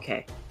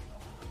 Okay.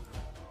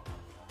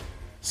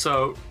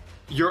 So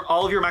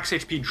all of your max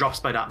HP drops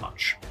by that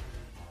much,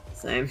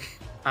 Same.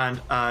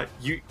 and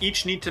you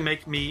each need to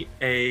make me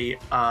a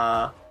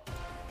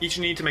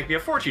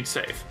Fortitude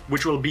save,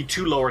 which will be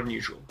 2 lower than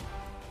usual.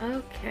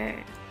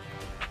 Okay.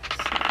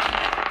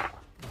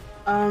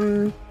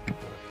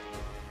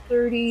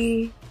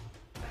 30...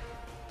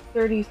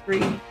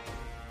 33.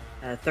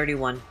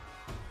 31.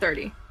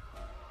 30.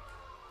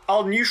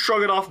 Alden, you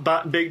shrug it off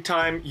big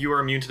time. You are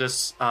immune to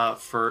this.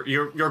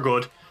 You're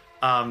good.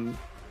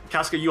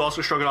 Casca, you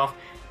also shrug it off.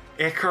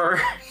 Iker,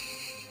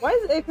 Why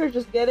is Iker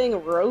just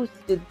getting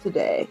roasted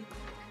today?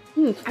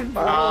 I'm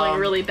rolling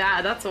really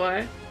bad, that's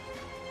why.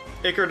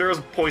 Iker, there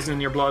is poison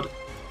in your blood.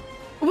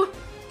 What?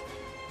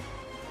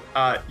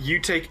 You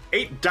take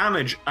 8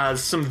 damage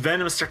as some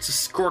venom starts to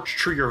scorch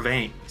through your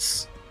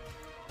veins.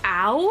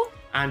 Ow?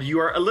 And you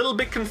are a little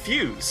bit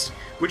confused.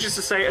 Which is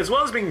to say, as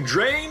well as being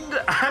drained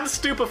and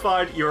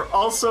stupefied, you're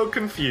also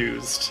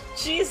confused.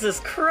 Jesus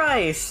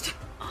Christ!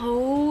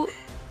 Oh.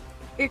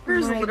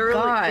 Iker's my literally,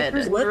 God.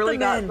 Iker's Let literally the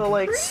got man the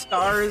like breathe.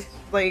 stars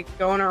like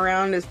going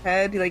around his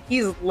head. Like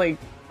he's like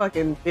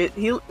fucking bit.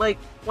 He like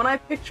when I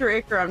picture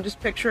Iker, I'm just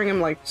picturing him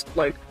like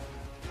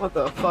what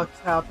the fuck's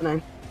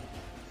happening?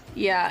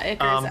 Yeah,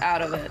 Icar's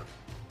out of it.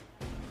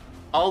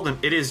 Alden,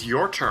 it is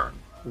your turn.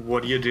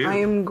 What do you do? I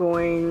am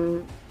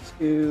going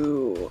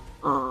to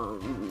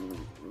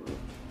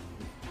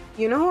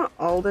you know what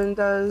Alden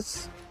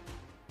does?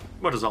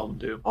 What does Alden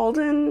do?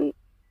 Alden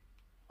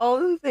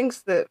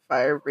thinks that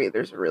fire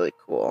breathers are really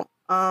cool.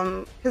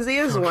 Because he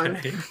is one.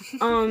 Okay.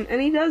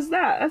 And he does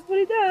that. That's what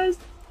he does.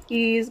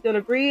 He's gonna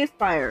breathe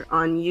fire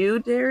on you,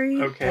 Derry,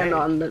 Okay. and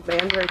on the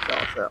mandrakes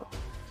also.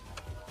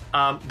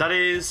 That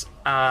is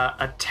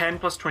a 10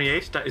 plus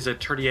 28. That is a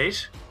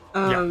 38.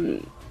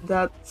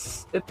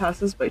 It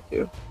passes by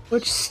 2,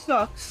 which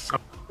sucks.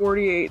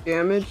 48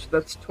 damage.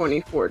 That's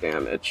 24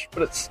 damage,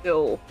 but it's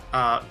still.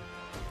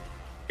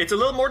 It's a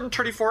little more than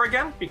 34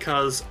 again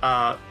because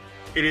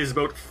it is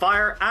both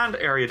fire and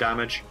area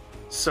damage.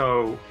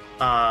 So,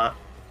 yeah,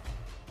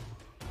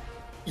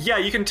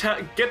 you can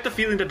get the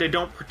feeling that they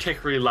don't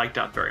particularly like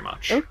that very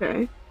much.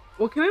 Okay.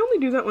 Well, can I only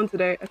do that one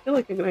today? I feel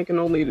like I can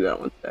only do that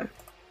one today.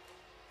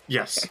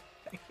 Yes.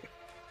 Thank you.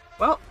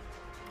 Well,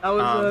 that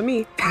was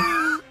me.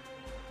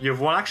 You have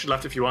 1 action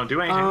left if you want to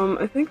do anything.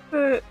 I think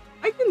that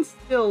I can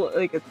still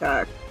like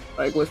attack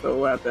like with a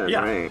weapon,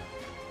 Yeah. right?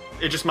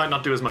 It just might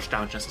not do as much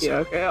damage Yeah,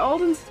 necessarily. okay.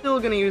 Alden's still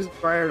gonna use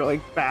Briar to,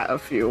 like, bat a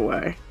few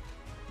away.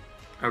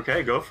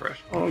 Okay, go for it.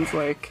 Alden's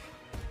like,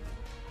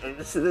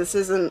 this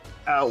isn't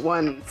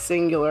one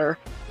singular,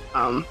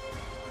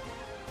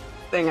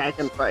 thing I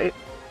can fight.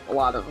 A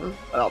lot of them,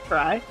 but I'll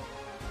try.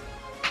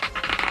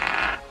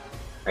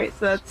 Right,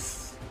 so that's,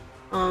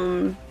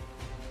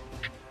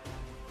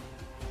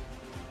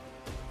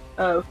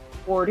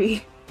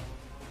 40.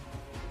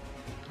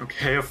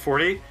 Okay, a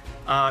 40.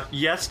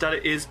 Yes,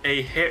 that is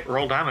a hit.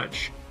 Roll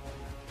damage.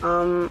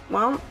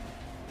 Well,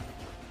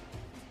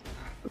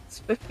 it's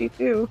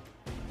 52.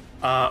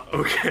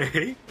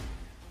 Okay.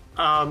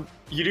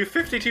 You do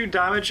 52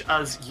 damage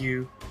as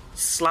you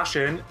slash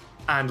in,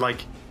 and, like,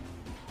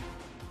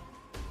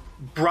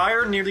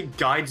 Briar nearly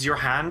guides your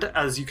hand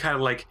as you kind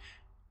of, like,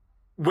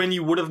 when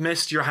you would have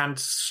missed, your hand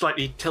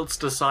slightly tilts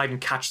to the side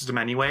and catches them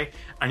anyway,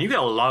 and you get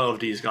a lot of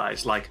these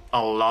guys, like,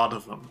 a lot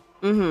of them.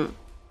 Mm-hmm.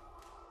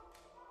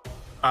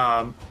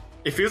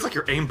 It feels like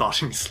you're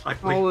aimbotting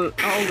slightly.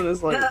 Alden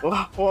is like,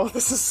 whoa,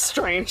 this is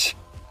strange.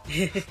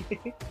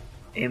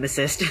 Aim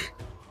assist.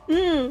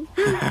 I'm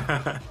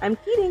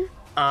kidding.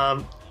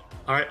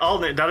 Alright,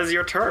 Alden, that is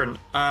your turn.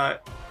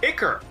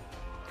 Iker.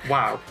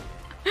 Wow.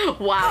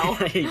 Wow.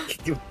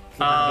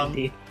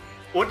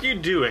 What do you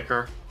do,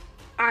 Iker?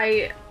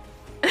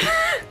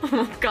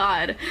 Oh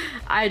God,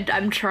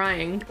 I'm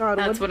trying. God,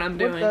 That's what I'm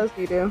doing. What does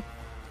he do?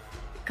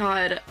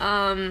 God,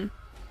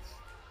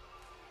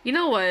 you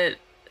know what?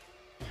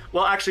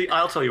 Well, actually,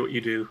 I'll tell you what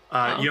you do.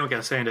 You don't get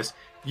a say in this.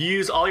 You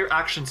use all your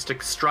actions to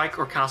strike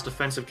or cast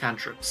offensive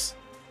cantrips.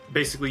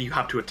 Basically, you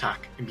have to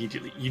attack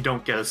immediately. You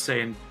don't get a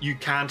say in. You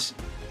can't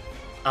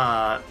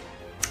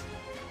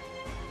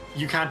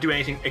do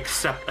anything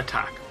except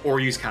attack or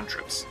use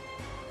cantrips.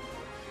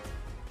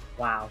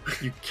 Wow.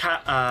 You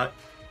can't.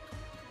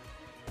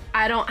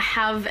 I don't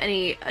have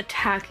any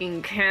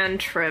attacking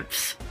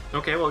cantrips.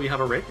 Okay, well, you have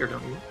a rapier,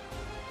 don't you?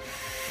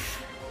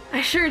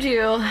 I sure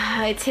do.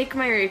 I take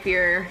my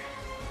rapier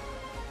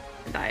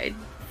and I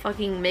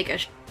fucking make a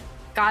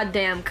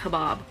goddamn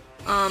kebab.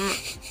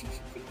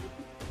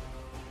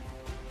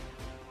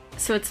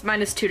 So it's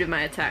 -2 to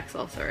my attacks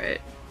also,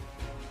 right?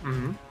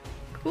 Mm-hmm.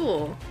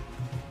 Cool.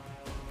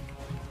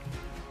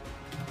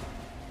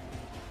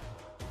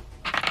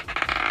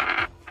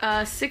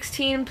 Uh,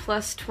 16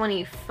 plus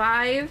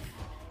 25.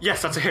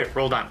 Yes, that's a hit.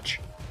 Roll damage.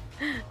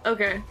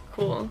 Okay,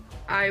 cool.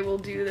 I will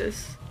do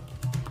this.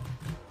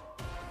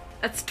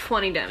 That's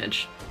 20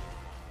 damage.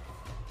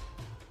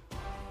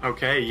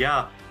 Okay,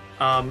 yeah.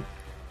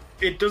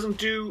 It doesn't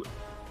do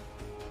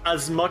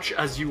as much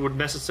as you would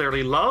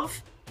necessarily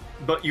love,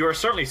 but you are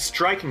certainly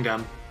striking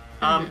them.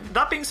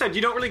 That being said,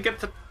 you don't really get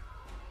to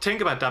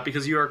think about that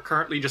because you are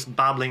currently just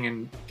babbling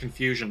in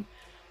confusion.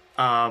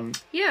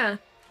 Yeah,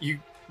 You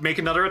make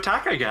another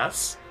attack, I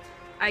guess.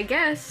 I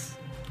guess.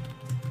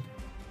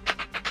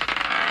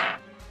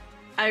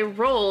 I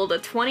rolled a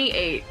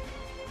 28.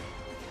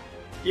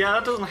 Yeah,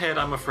 that doesn't hit,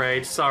 I'm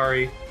afraid.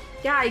 Sorry.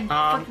 Yeah, I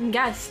fucking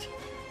guessed.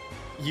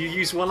 You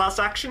use one last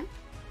action?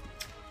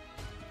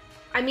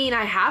 I mean,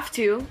 I have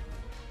to.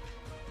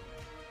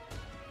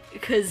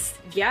 Because,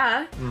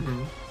 yeah.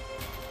 Mm-hmm.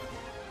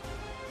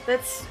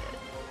 That's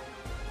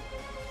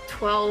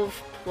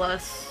 12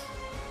 plus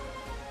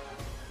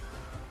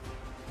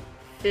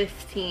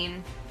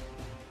 15.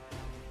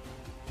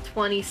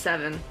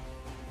 27.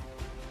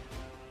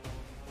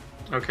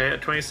 Okay, a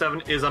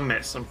 27 is a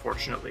miss,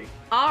 unfortunately.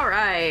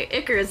 Alright,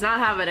 Iker is not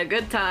having a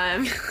good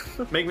time.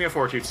 Make me a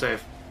fortitude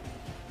save.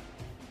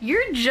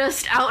 You're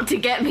just out to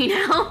get me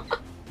now.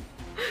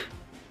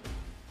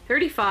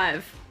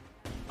 35.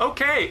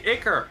 Okay,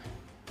 Iker.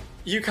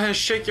 You kind of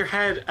shake your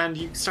head and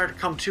you start to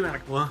come to and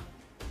like, what?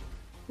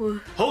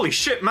 Holy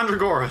shit,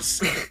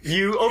 Mandragoras!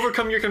 You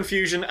overcome your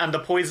confusion and the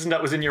poison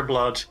that was in your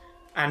blood,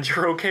 and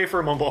you're okay for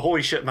a moment, but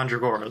holy shit,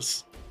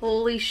 Mandragoras.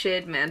 Holy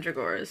shit,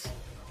 Mandragores.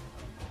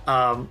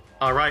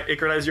 Alright,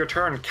 Iker, that is your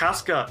turn.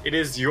 Casca, it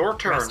is your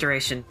turn.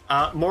 Restoration.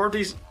 More of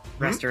these...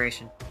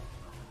 Restoration.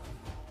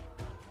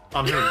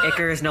 On whom?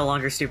 Iker is no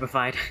longer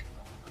stupified.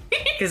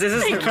 Because this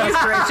is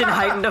restoration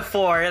heightened to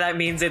 4, that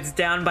means it's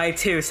down by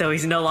 2, so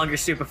he's no longer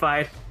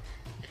stupefied.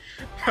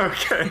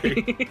 Okay.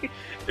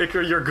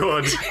 Iker, you're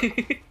good.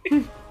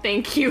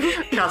 Thank you.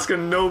 Casca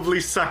nobly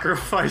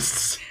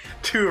sacrificed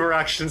 2 of her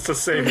actions to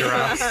save your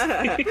ass.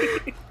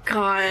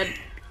 God.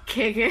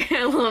 Kicker,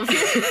 I love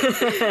you.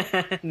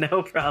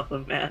 No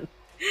problem, man.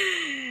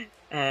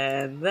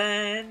 And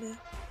then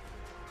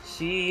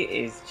she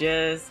is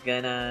just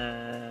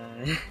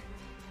gonna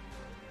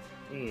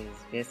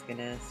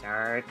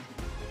start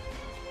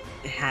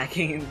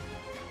hacking,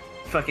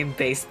 fucking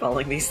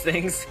baseballing these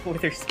things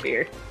with her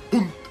spear.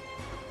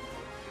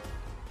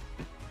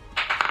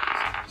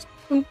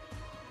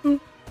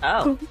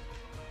 Oh.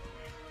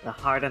 The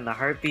heart and the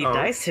heartbeat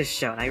dice has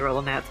shown. I roll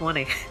a nat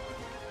 20.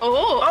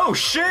 Oh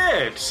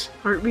shit!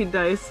 Heartbeat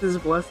Dice is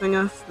blessing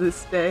us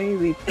this day.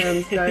 The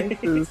trans dice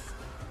is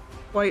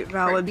quite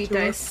valid Heartbeat to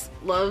Dice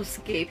loves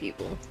gay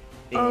people.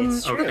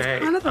 It's true. Okay.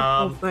 kind of the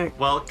whole thing.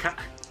 Well,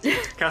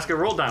 Casca,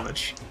 roll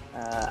damage.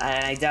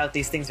 And I doubt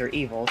these things are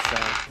evil, so...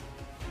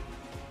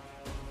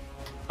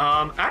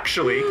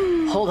 Actually,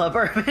 Hold up,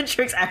 are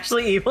Ventrix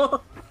actually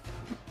evil?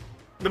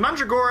 the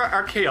Mandragora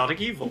are chaotic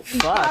evil.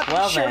 Fuck,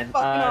 well Sure then,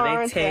 fucking are, they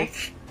aren't they?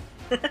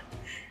 take...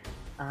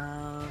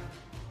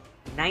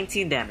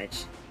 19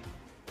 damage.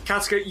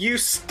 Casca, you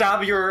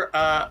stab your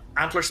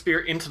antler spear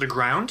into the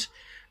ground,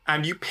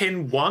 and you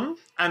pin one,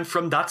 and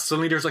from that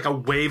suddenly there's like a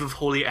wave of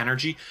holy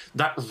energy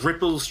that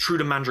ripples through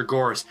the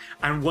Mandragoras,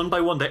 and one by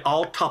one they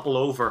all topple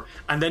over,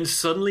 and then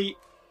suddenly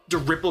the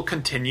ripple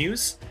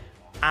continues,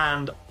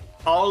 and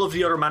all of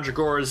the other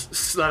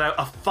Mandragoras let out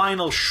a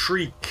final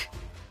shriek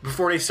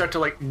before they start to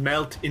like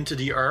melt into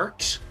the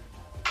earth.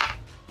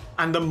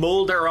 And the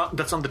mold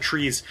that's on the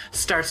trees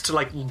starts to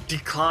like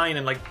decline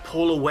and like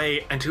pull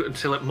away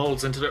until it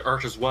molds into the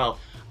earth as well.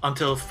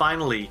 Until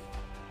finally,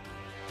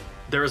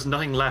 there is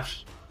nothing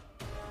left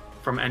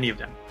from any of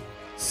them,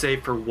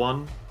 save for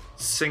one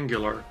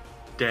singular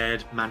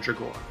dead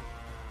Mandragora.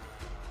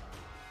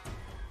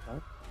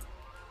 What?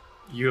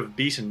 You have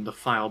beaten the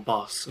final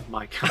boss of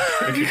my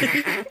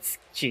campaign.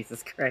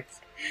 Jesus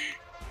Christ.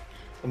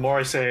 The more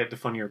I say it, the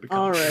funnier it becomes.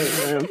 All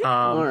right, man.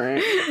 All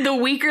right. The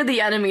weaker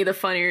the enemy, the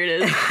funnier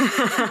it is.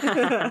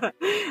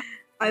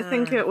 I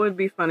think it would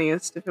be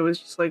funniest if it was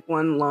just like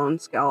one lone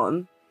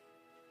skeleton.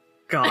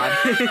 God.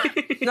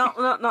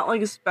 Not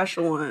like a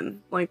special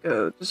one, like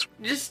a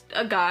Just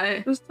a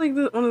guy. just like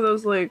one of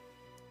those like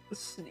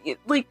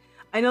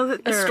I know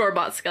that A they're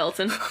store-bought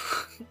skeleton.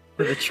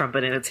 With a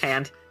trumpet in its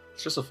hand.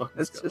 It's just a fucking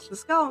it's skeleton. just a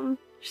skeleton,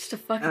 Just a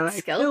fucking and I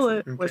kill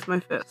skeleton. it with my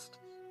fist.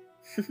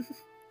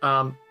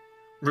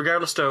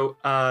 Regardless, though,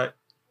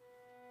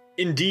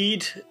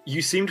 indeed,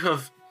 you seem to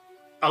have,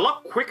 a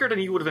lot quicker than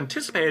you would have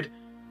anticipated,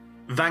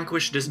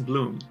 vanquished this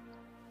bloom.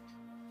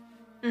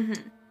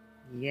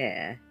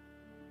 Yeah.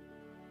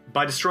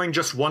 By destroying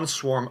just one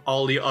swarm,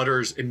 all the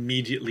others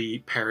immediately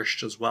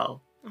perished as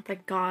well. Oh,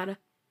 thank God.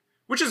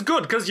 Which is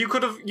good, because you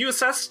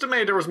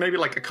estimated there was maybe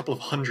like a couple of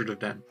hundred of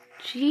them.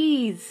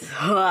 Jeez.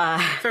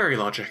 Very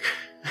logic.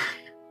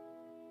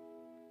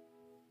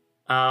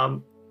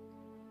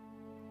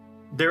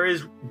 There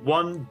is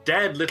one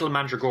dead little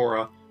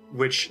Mandragora,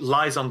 which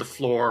lies on the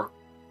floor,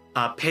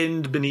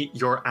 pinned beneath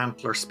your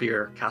antler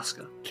spear,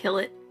 Casca. Kill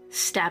it.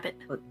 Stab it.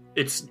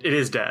 It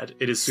is dead.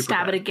 It is super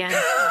Stab dead. it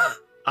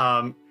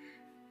again.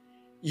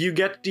 You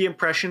get the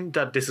impression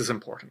that this is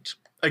important.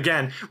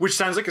 Again, which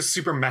sounds like a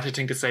super meta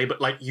thing to say,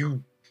 but like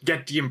you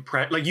get the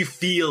like you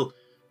feel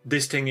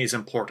this thing is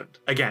important.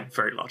 Again,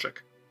 very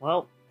logic.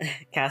 Well,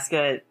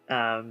 Casca,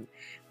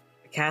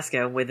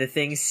 with the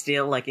thing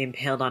still like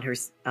impaled on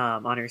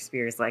her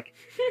spear, is like,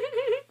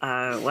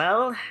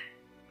 well,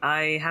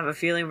 I have a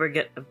feeling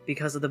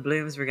because of the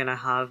blooms, we're gonna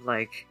have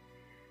like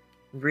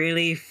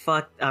really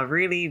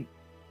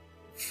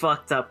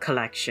fucked up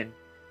collection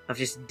of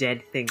just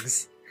dead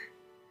things.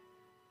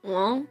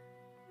 Well,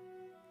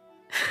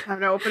 Time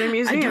to open a I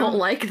museum. don't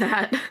like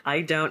that.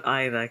 I don't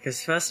either,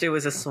 because first it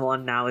was a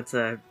swan, now it's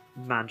a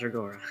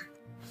mandragora.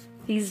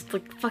 These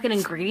like fucking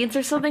ingredients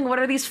or something? What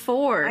are these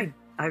for?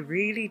 I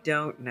really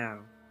don't know.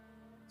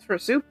 It's for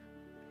soup.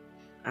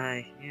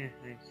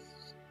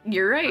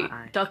 You're right.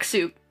 Aye. Duck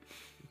soup.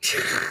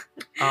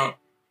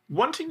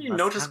 One thing you Must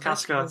notice, have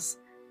Casca. vegetables.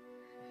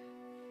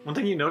 One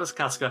thing you notice,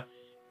 Casca,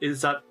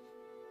 is that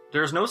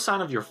there's no sign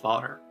of your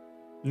father.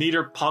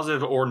 Neither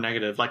positive or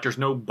negative. Like, there's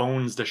no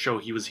bones that show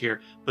he was here,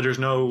 but there's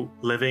no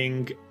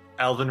living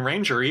elven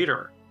ranger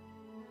either.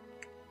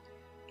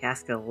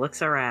 Casca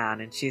looks around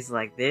and she's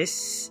like,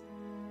 this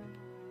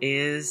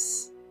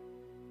is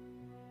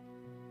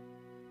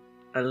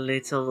a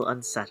little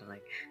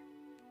unsettling.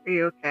 Are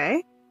you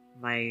okay?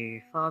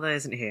 My father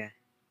isn't here.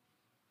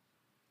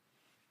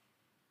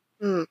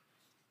 Hmm.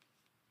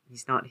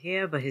 He's not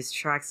here, but his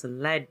tracks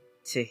led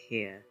to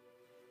here.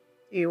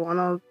 Do you want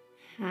to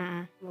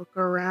Hmm. look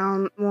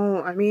around?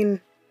 Well, I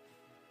mean,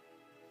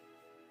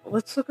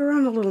 let's look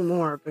around a little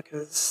more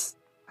because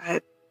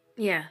I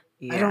Yeah.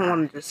 don't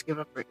want to just give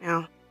up right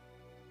now.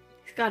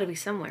 He's gotta be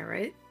somewhere,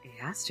 right? It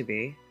has to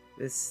be.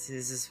 This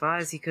is as far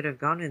as he could have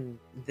gone in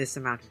this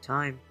amount of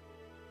time.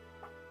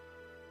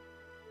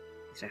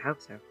 At least I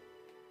hope so.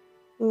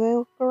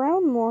 Look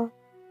around more.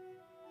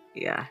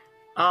 Yeah.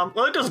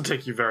 Well, it doesn't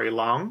take you very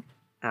long.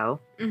 Oh.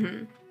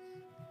 Mm-hmm.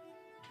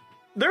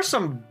 There's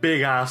some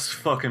big ass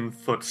fucking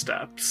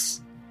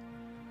footsteps.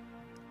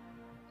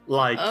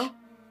 Like, Oh.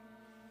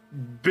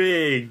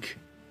 big,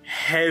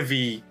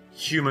 heavy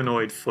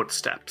humanoid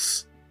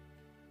footsteps.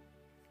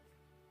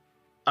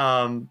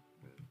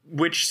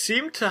 Which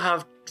seem to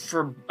have,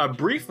 for a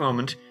brief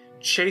moment,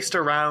 chased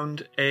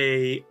around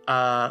a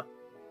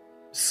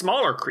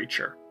smaller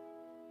creature.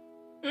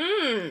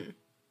 Mm.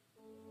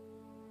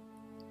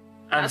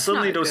 And That's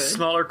suddenly not those good.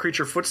 smaller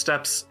creature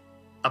footsteps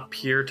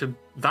appear to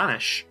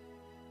vanish.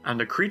 And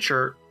the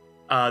creature,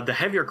 the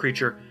heavier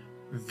creature,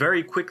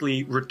 very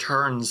quickly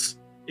returns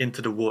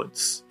into the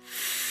woods.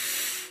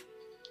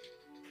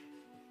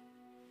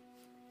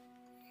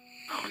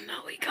 Oh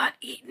no, he got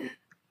eaten.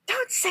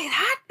 Don't say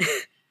that!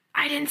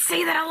 I didn't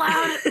say that out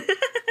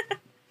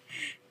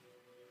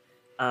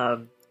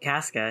loud.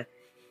 Casca,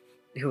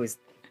 who is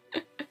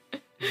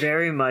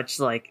very much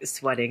like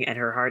sweating and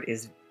her heart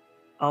is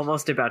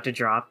almost about to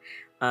drop,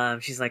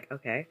 she's like,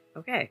 okay.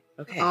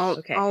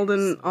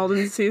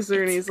 Alden sees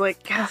her and he's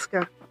like,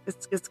 Casca,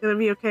 it's gonna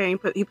be okay.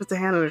 He puts a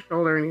hand on her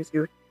shoulder and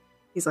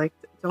he's like,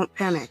 don't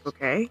panic,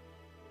 okay?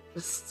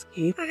 Just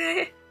keep.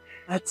 Okay.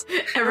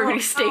 Everybody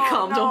stay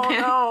calm, don't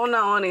panic.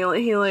 No, and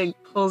he like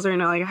pulls her in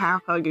like a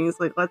half hug and he's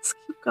like, let's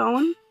keep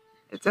going.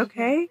 It's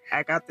okay.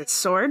 I got this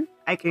sword.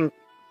 I can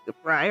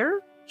Briar.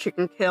 She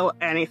can kill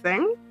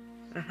anything.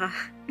 Uh-huh.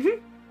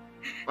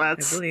 I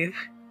believe.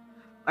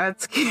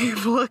 Let's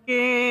keep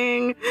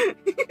looking.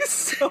 He's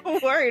so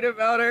worried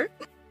about her.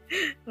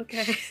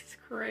 Okay. Jesus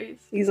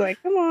Christ. He's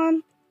like,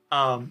 come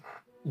on.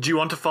 Do you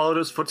want to follow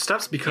those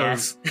footsteps?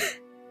 Because, Yes.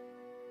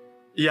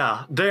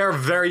 yeah, they are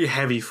very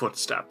heavy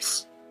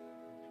footsteps.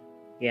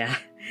 Yeah,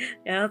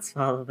 let's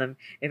follow them.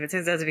 If it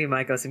turns out to be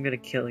Maikos, I'm gonna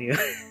kill you.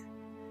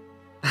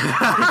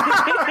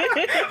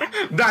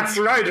 That's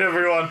right,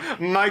 everyone.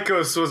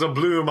 Maikos was a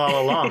bloom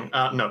all along.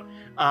 No.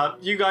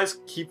 You guys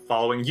keep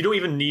following. You don't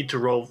even need to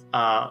roll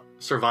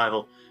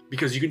survival,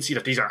 because you can see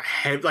that these are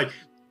heavy, like,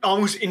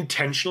 almost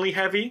intentionally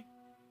heavy.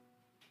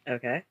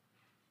 Okay.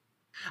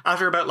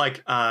 After about,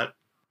 like,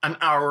 an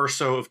hour or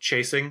so of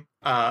chasing,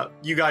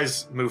 you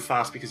guys move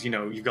fast because,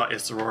 you've got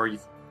Isseror,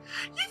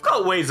 You've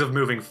got ways of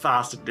moving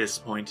fast at this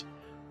point.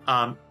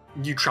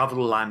 You travel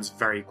the lands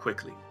very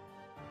quickly.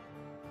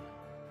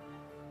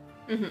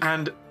 Mm-hmm.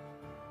 And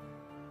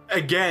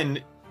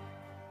again,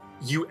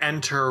 you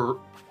enter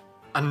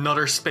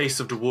another space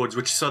of the woods,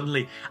 which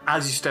suddenly,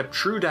 as you step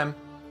through them,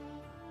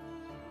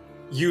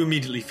 you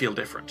immediately feel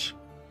different.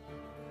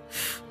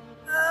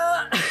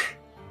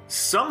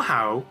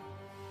 Somehow,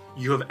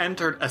 you have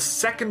entered a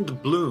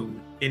second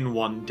bloom in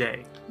one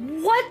day.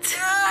 What?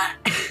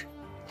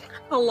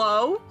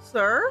 Hello,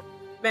 sir?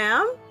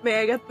 Ma'am?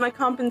 May I get my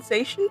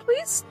compensation,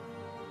 please?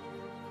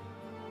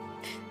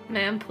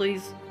 Ma'am,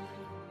 please.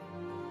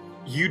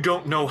 You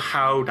don't know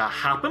how that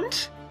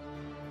happened?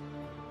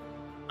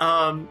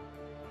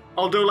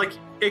 Although, like,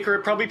 Iker,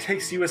 it probably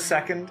takes you a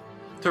second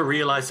to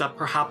realize that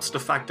perhaps the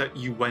fact that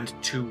you went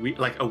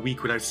a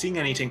week without seeing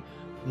anything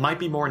might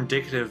be more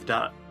indicative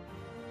that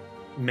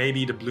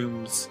maybe the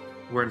blooms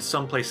were in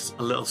some places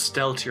a little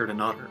stealthier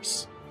than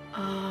others.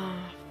 Oh,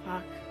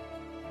 fuck.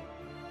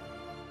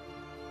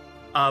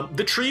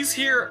 The trees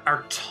here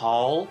are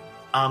tall,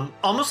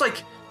 almost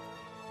like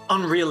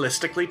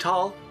unrealistically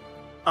tall,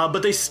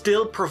 but they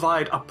still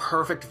provide a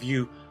perfect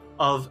view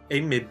of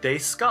a midday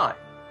sky.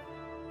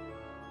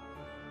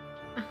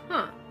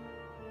 Uh-huh.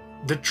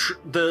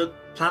 The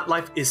plant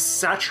life is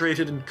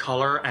saturated in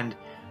color, and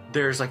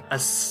there's like a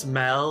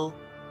smell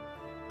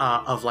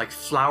of like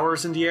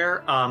flowers in the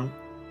air,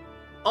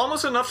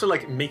 almost enough to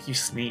like make you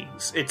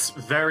sneeze. It's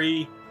a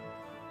very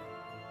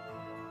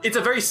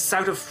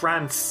south of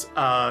France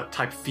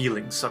type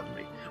feeling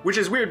suddenly, which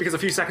is weird because a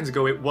few seconds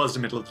ago it was the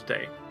middle of the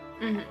day.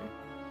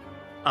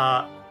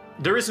 Mm-hmm.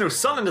 There is no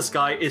sun in the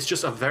sky, it's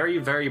just a very,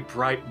 very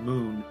bright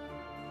moon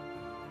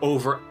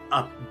over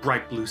a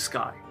bright blue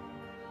sky.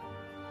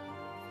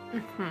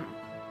 Mm-hmm.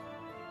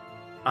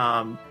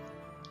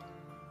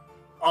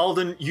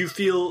 Alden, you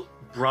feel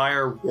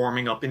Briar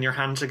warming up in your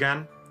hands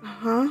again.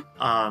 Uh-huh.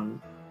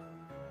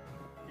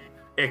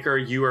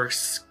 Iker, you are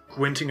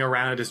squinting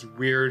around at this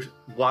weird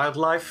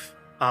wildlife,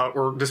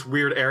 or this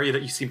weird area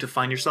that you seem to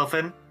find yourself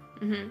in.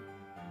 Mm-hmm.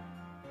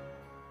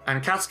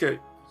 And Casca,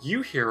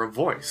 you hear a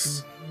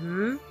voice.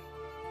 Hmm?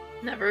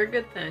 Never a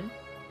good thing.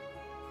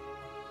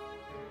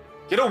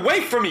 Get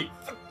away from me!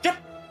 Get!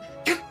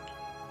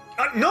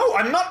 No,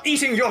 I'm not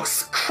eating your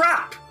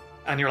crap!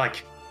 And you're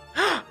like,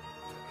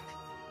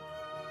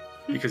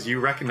 because you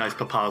recognize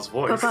Papa's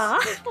voice.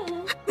 Papa?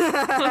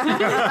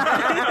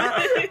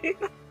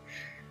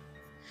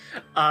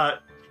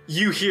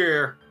 You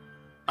hear,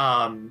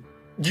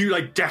 you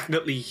like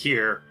definitely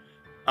hear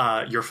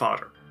your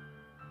father.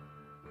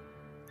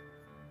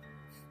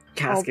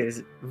 Casca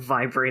is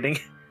vibrating.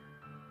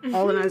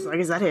 Alden is like,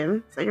 is that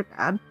him? Is that your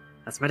dad?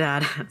 That's my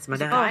dad. That's my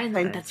dad. Fine,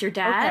 thank- that's your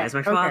dad. That's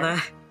my Okay.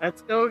 father.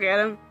 Let's go get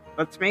him.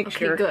 Let's make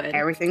Okay, sure good.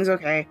 everything's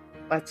okay.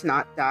 Let's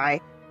not die.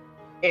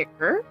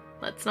 Iker,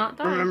 Let's not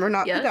die. remember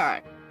not Yes? to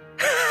die.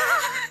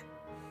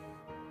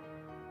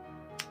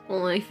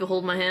 Only if you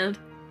hold my hand.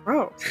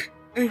 Bro.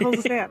 And he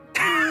holds his hand.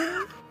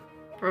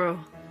 Bro.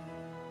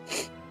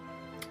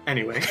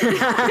 Anyway,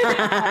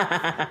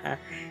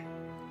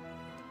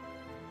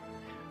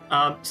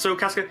 so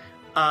Casca,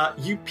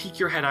 you peek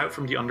your head out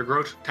from the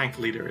undergrowth.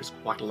 Thankfully, there is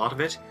quite a lot of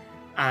it,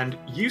 and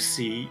you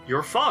see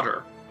your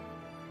father.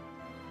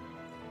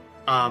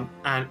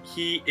 And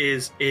he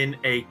is in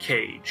a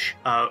cage,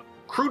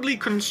 crudely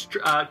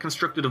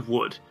constructed of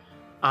wood.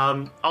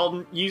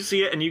 Alden, you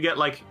see it, and you get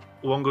like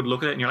one good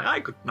look at it, and you're like, I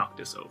could knock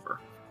this over.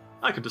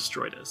 I could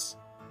destroy this.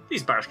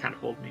 These bars can't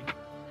hold me.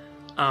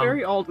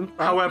 Very Alden.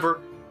 However,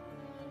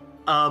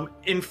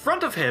 in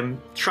front of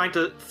him, trying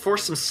to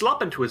force some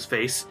slop into his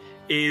face,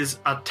 is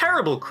a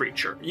terrible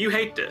creature. You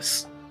hate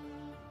this.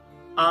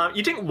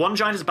 You think one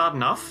giant is bad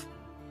enough?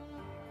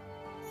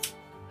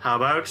 How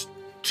about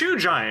two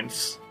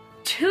giants?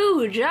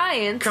 2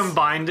 giants.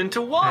 combined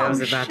into one. I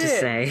was about to shit.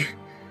 say.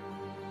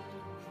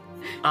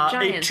 A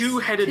Giants,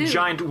 two-headed too.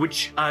 giant,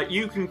 which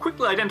you can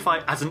quickly identify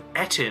as an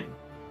Etin,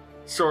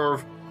 sort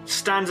of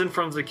stands in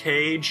front of the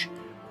cage.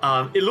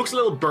 It looks a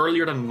little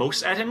burlier than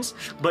most Ettins,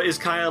 but is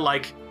kind of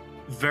like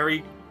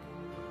very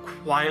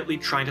quietly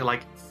trying to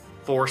like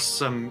force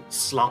some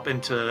slop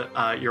into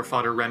your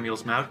father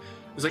Remuel's mouth.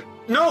 He's like,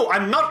 "No,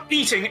 I'm not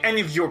eating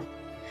any of your.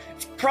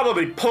 It's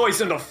probably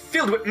poisoned or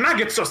filled with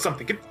maggots or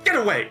something. Get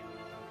away!"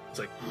 It's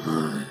like,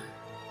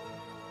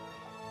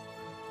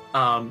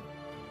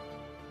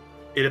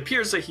 it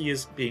appears that he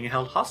is being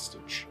held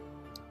hostage.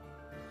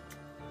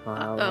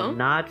 Well, Uh-oh.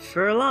 not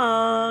for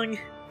long.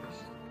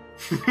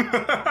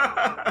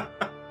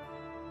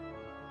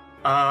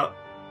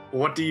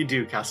 What do you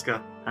do,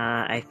 Casca?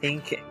 I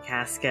think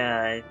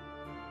Casca.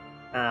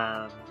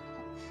 I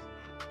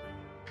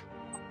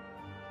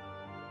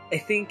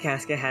think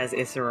Casca has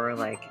Isseror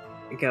like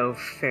go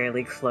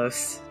fairly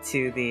close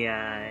to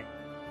the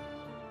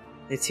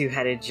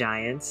two-headed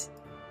giant.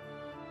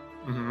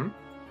 Mm-hmm.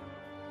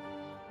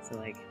 So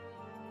like,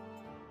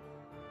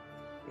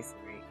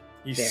 basically,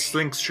 He There.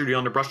 slinks through the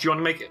underbrush. Do you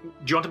want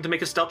him to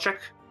make a stealth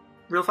check,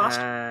 real fast?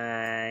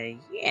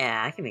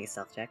 yeah, I can make a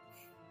stealth check.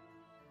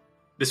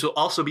 This will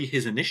also be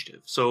his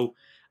initiative. So,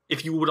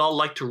 if you would all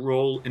like to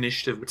roll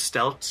initiative with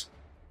stealth,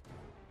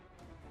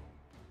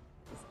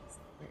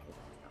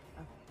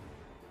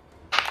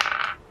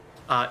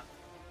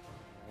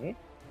 Okay.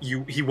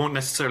 he won't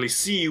necessarily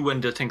see you when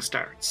the thing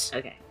starts.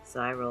 Okay, so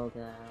I rolled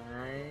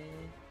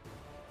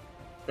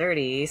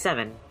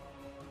 37.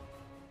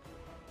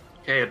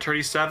 Okay, at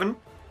 37,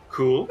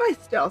 cool. My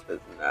stealth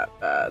isn't that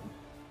bad.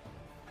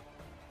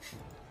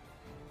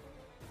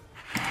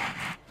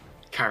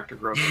 Character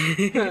growth.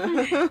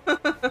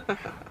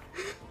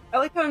 I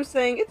like how I'm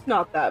saying it's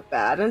not that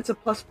bad, and it's a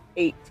plus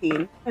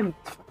 18. I'm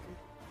fucking.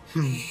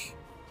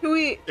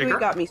 Tui Iker?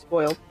 got me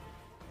spoiled.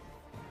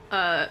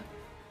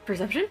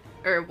 Perception?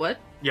 Or what?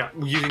 Yeah,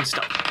 using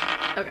stealth.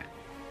 Okay.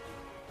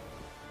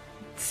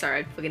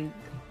 Sorry,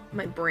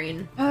 my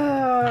brain.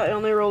 I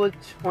only rolled a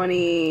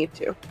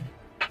 22.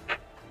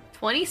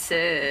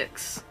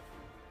 26.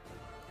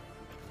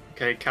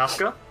 Okay,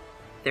 Casca.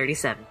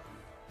 37.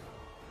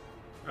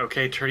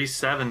 Okay,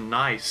 37,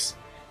 nice.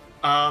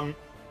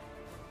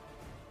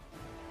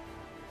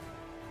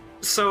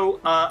 So,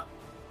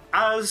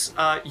 as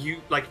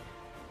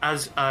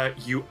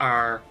you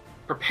are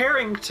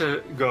preparing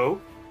to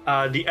go,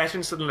 the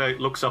Etin suddenly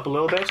looks up a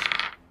little bit,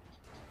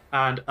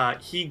 and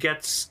he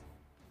gets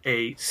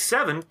a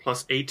 7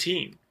 plus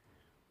 18,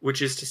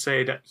 which is to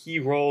say that he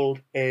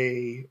rolled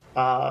a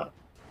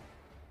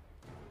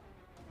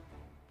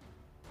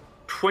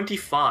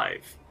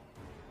 25.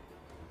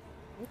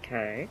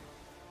 Okay.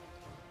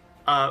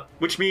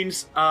 Which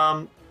means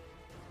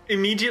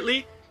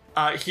immediately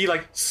he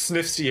like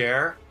sniffs the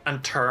air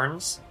and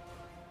turns,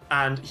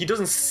 and he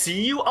doesn't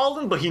see you,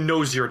 Alden, but he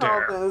knows you're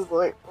there. Alden is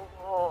like,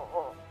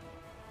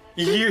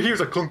 He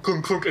hears a clunk,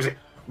 clunk, clunk,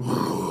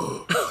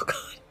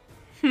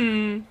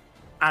 and,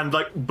 and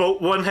like both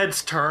one head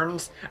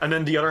turns, and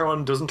then the other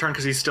one doesn't turn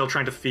because he's still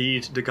trying to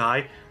feed the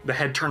guy. The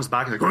head turns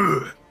back and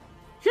like,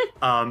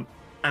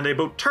 and they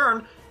both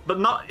turn, but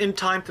not in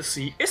time to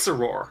see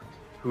Isseror,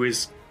 who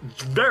is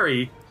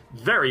very,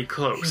 very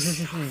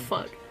close.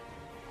 Fuck.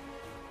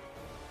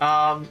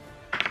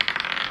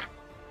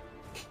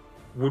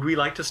 Would we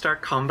like to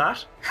start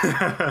combat?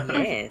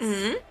 Yes.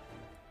 Mm-hmm.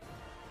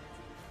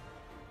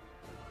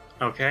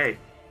 Okay.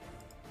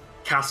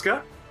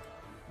 Casca,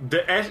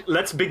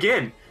 let's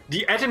begin.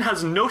 The Etin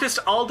has noticed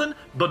Alden,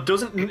 but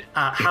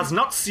has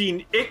not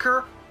seen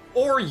Iker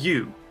or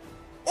you.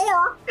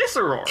 Or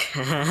Isseror.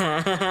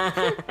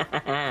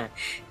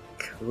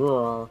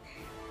 Cool.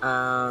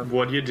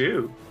 What do you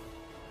do?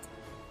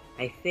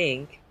 I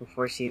think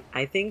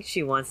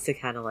she wants to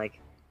kind of like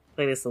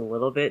play this a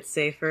little bit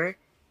safer.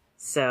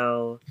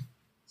 So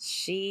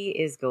she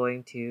is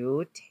going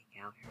to take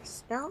out her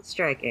spell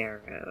strike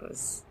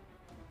arrows.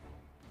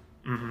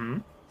 Mm-hmm.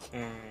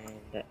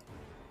 And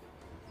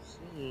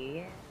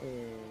she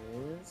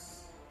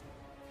is.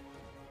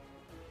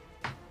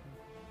 What's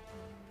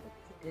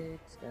a good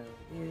spell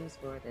to use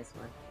for this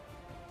one?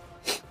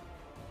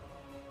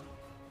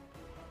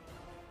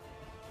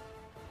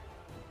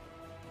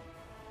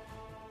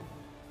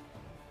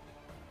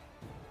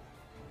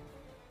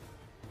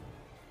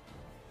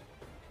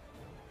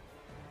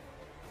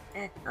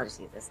 I'll just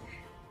use this.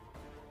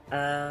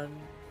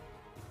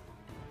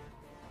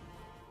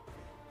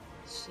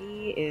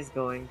 She is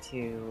going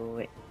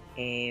to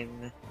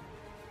aim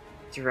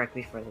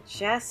directly for the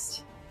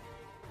chest,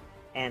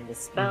 and the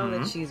spell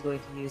that she's going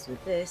to use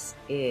with this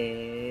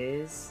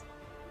is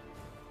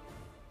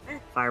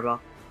Fireball.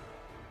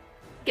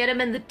 Get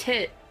him in the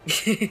tit.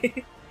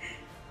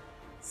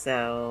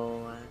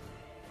 So,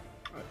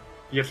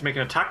 You have to make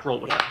an attack roll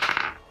with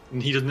that.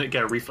 And he doesn't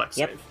get a reflex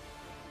Yep. save.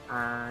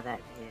 that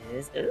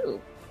is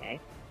okay.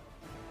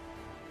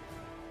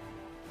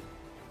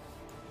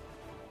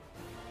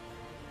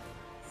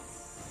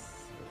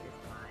 This is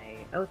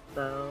my oath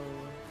bow.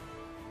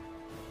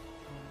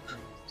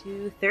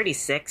 do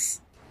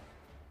 36.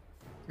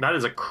 That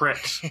is a crit.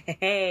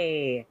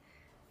 Hey!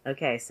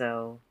 Okay,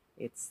 so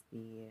it's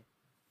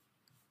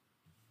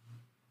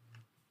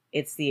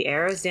the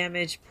arrow's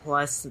damage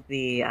plus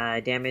the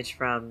damage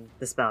from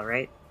the spell,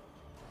 right?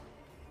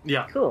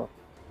 Yeah. Cool.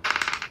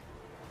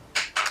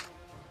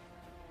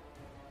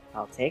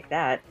 I'll take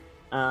that.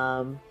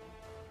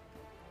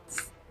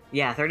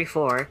 Yeah,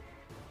 34.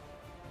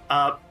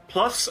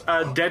 Plus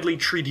a deadly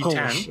 3d10.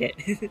 Holy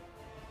shit.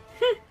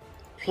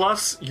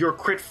 Plus your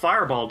crit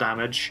fireball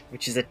damage.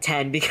 Which is a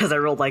 10 because I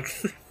rolled like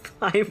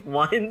 5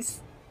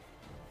 ones.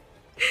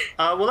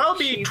 Well, that'll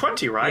be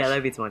 20, right? Yeah,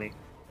 that'd be 20.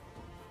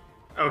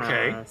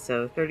 Okay.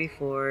 So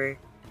 34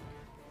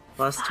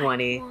 plus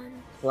 20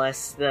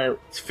 plus the...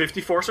 It's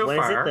 54 so what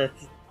far. is it?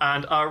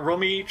 And roll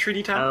me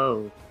 3d10.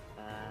 Oh.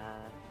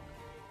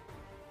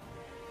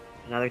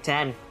 Another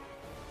 10.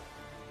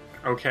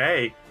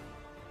 Okay.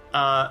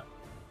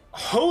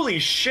 Holy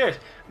shit!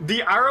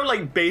 The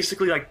arrow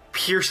basically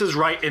pierces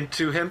right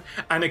into him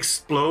and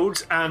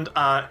explodes, and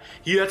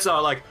he lets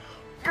out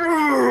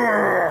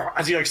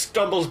as he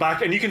stumbles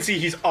back, and you can see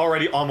he's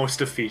already almost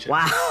defeated.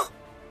 Wow.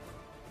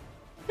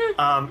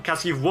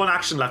 Cassie, you've one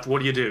action left. What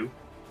do you do?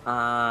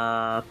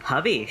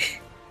 Puppy.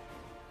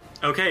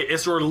 Okay,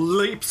 Isror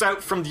leaps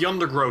out from the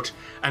undergrowth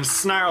and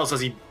snarls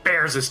as he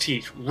bares his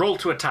teeth. Roll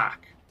to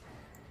attack.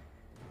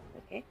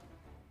 Okay.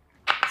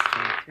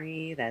 That's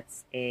 23.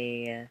 That's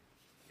a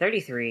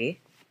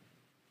 33.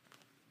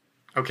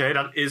 Okay,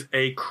 that is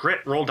a crit.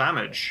 Roll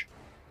damage.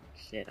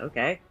 Shit,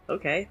 okay.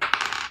 7,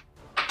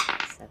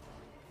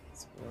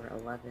 4,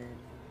 11...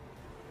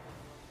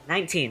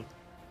 19.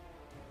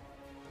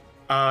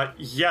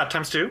 Yeah,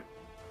 times 2.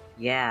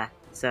 Yeah,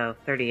 so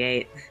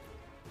 38.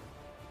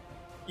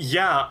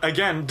 Yeah,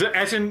 again, the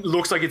Etin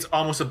looks like it's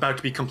almost about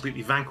to be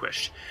completely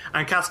vanquished.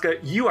 And Casca,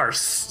 you are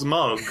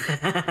smug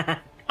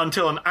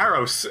until an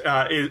arrow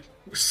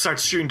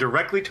starts shooting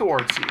directly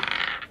towards you.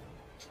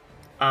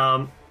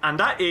 And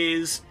that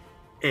is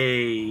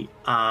a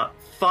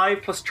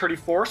 5 plus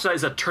 34, so that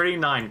is a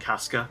 39,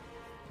 Casca.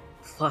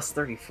 Plus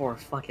 34,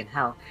 fucking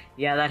hell.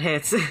 Yeah, that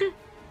hits.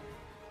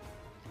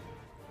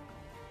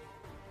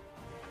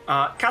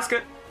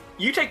 Casca,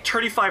 you take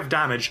 35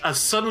 damage as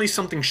suddenly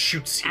something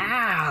shoots you.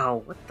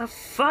 Ow, what the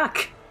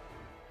fuck?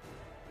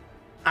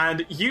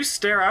 And you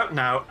stare out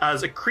now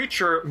as a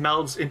creature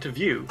melds into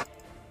view.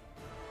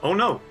 Oh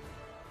no.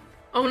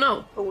 Oh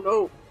no. Oh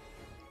no.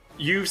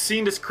 You've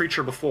seen this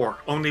creature before,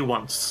 only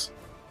once.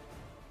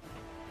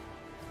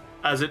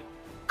 As it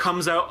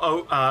comes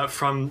out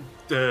from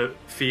the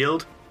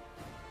field,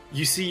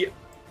 you see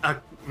a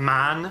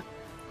man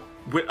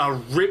with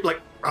a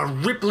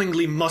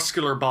ripplingly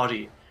muscular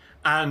body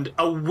and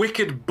a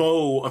wicked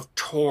bow of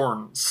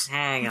thorns.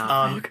 Hang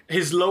on.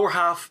 His lower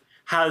half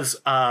has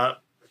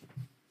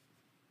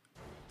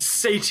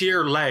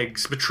satyr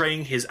legs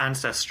betraying his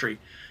ancestry,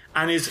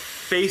 and his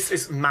face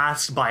is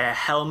masked by a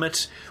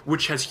helmet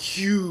which has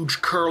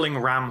huge curling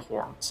ram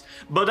horns.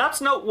 But that's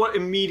not what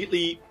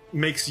immediately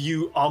makes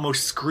you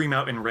almost scream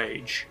out in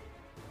rage.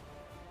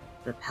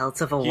 The pelt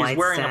of a white stag. He's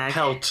wearing a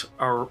pelt,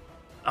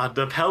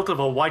 the pelt of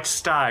a white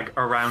stag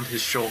around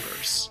his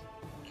shoulders.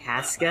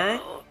 Casca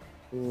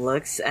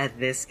looks at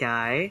this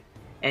guy,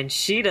 and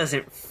she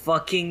doesn't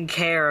fucking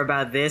care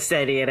about this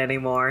idiot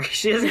anymore.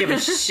 She doesn't give a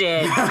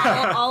shit.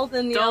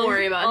 Alden yells, Don't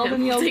worry about Alden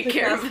him. yells Take to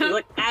care of Cassie, him.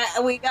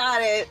 like, we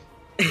got it.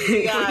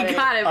 We got We it.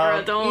 got it,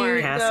 bro. Don't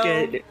worry.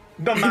 Casca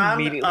The man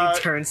immediately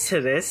turns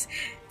to this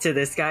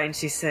guy, and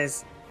she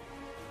says,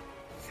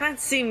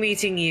 "Fancy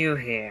meeting you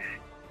here."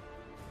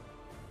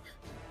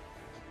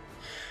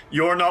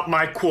 You're not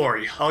my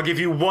quarry. I'll give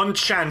you one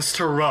chance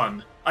to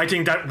run. I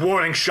think that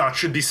warning shot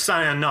should be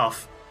sign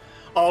enough.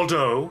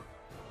 Although,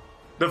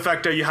 the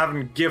fact that you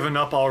haven't given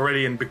up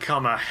already and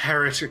become a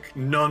heretic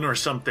nun or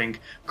something,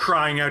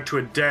 crying out to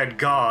a dead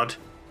god,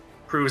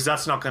 proves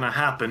that's not gonna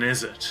happen,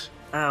 is it?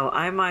 Oh,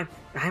 I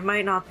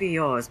might not be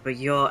yours, but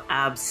you're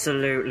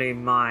absolutely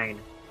mine.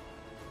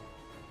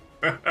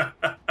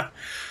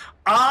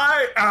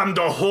 I am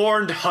the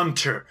Horned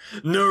Hunter,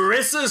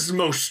 Nerissa's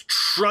most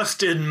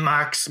trusted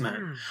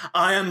marksman.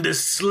 I am the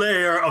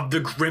slayer of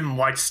the Grim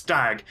White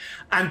Stag,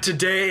 and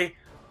today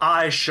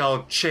I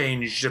shall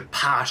change the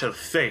path of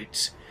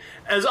fate,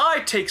 as I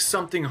take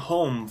something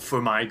home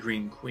for my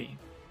Green Queen.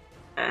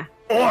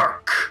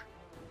 Orc!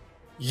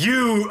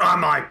 You are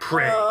my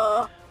prey!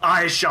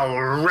 I shall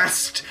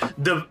wrest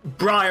the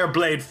briar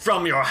blade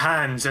from your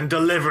hands and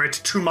deliver it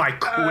to my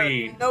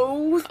queen.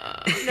 No.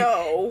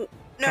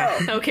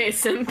 Okay,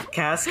 Simp.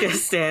 Casca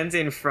stands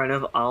in front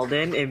of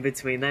Alden, in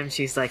between them.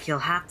 She's like, "You'll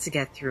have to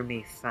get through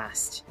me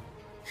first."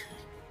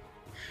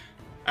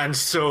 And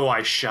so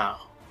I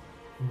shall.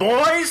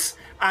 Boys!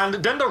 And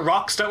then the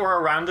rocks that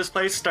were around this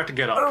place start to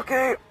get up.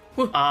 Okay.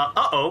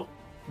 Uh-oh.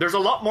 There's a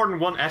lot more than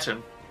one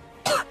Etin.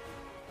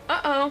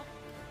 Uh-oh.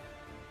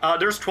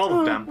 There's 12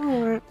 of them.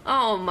 Alright.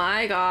 Oh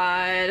my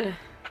god.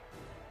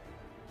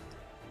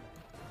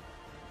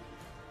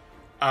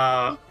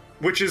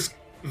 Which is...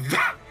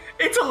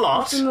 It's a lot.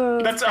 What's in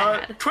the- That's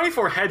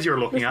 24 heads you're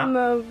looking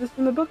This at.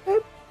 in the book,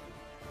 babe?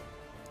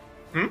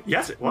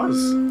 Yes, it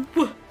was.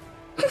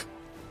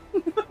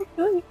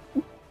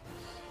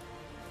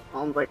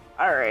 I'm like,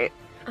 alright.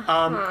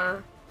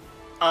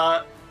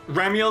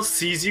 Ramiel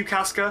sees you,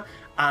 Casca,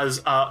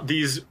 as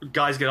these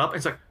guys get up, and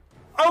it's like,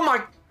 oh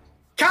my,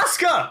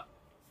 Casca!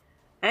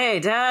 Hey,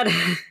 Dad.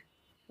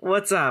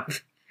 What's up?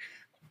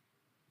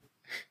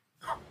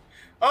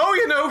 Oh,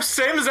 you know,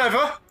 same as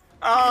ever.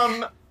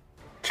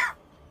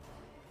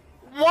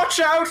 Watch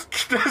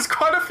out! There's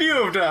quite a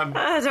few of them.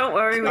 Don't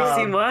worry, we've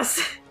seen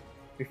worse.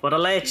 Before the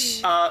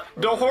lich.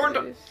 The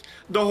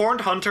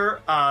horned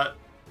hunter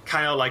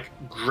kind of like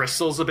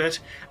gristles a bit,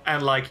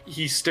 and like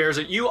he stares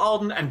at you,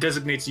 Alden, and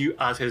designates you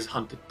as his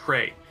hunted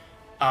prey.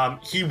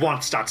 He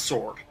wants that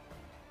sword.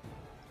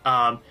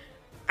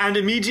 And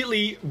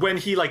immediately when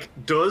he like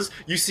does,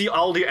 you see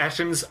all the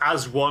Ettins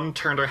as one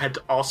turn their head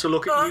to also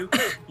look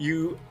at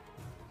you.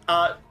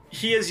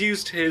 He has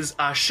used his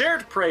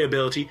shared prey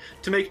ability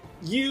to make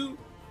you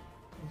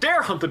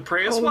their hunted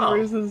prey as well.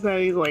 This is how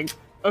he's like,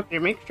 okay,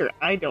 make sure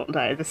I don't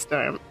die this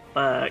time.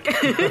 Fuck.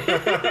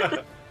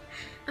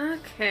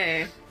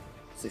 Okay.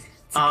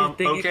 It's a good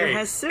thing okay, Iker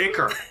has soup.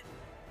 Iker.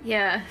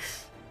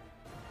 Yes.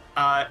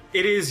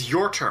 It is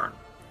your turn.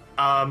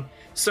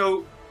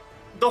 So,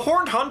 the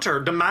Horned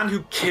Hunter, the man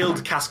who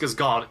killed Casca's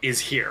god, is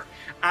here.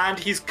 And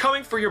he's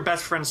coming for your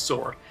best friend's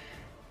sword.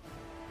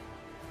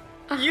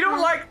 You don't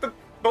like the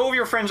both of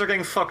your friends are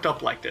getting fucked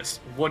up like this.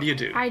 What do you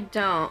do? I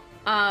don't.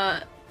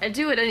 I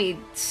do what any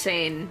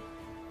sane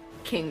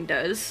king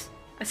does.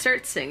 I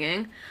start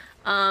singing.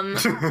 And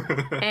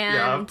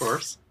yeah, of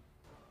course.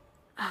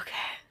 Okay,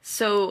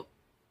 so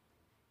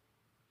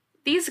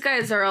these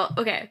guys are all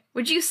okay.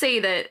 Would you say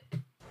that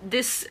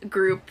this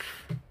group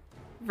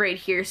right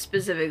here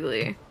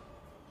specifically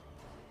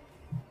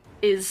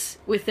is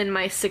within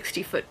my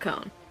 60-foot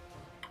cone?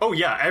 Oh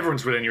yeah,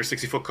 everyone's within your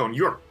 60-foot cone.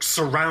 You're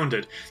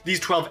surrounded. These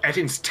 12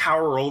 Ettins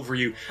tower over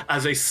you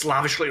as they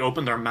slavishly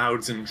open their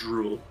mouths and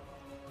drool.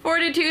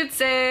 Fortitude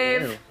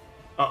save!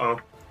 Uh-oh.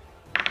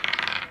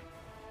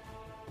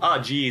 Ah,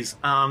 geez.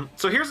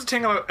 So here's the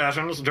thing about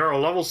Ettins. They're a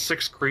level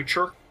 6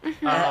 creature.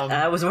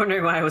 I was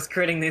wondering why I was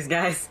critting these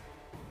guys.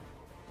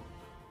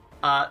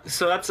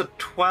 So that's a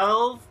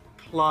 12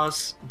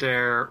 plus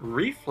their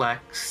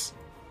reflex.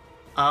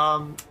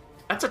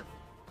 That's a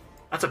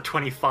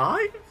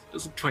 25?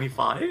 Does a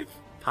 25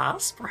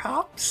 pass,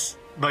 perhaps?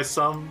 By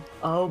some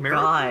Oh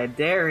miracle? god,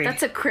 Derry.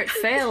 That's a crit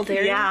fail,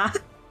 Darren. Yeah.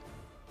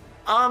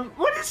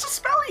 What is the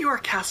spell you are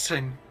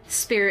casting?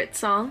 Spirit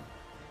song.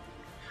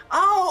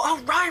 Oh,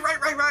 right.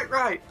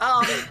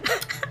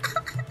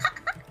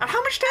 And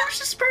how much damage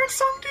does Spirit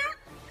Song do?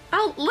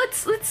 Oh,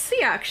 let's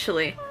see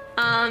actually.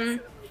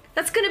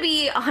 That's gonna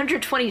be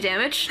 120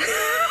 damage.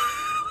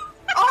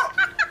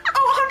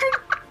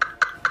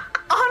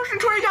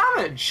 120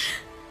 damage!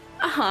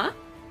 Uh-huh.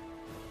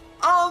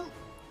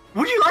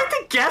 Would you like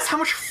to guess how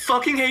much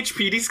fucking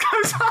HP these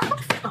guys have?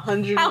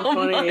 120 How much?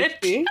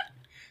 HP.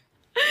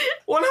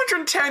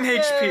 110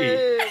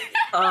 HP!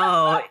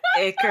 Oh,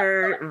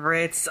 Iker,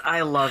 Ritz,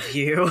 I love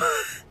you.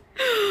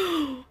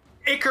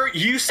 Iker,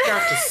 you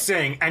start to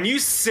sing, and you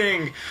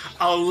sing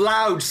a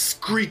loud,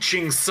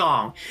 screeching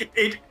song.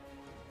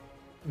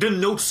 The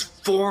notes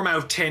form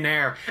out thin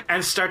air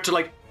and start to,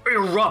 like,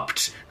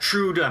 erupt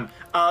through them.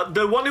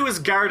 The one who is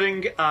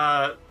guarding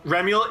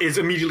Remiel is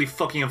immediately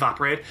fucking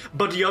evaporated,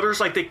 but the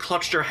others, like, they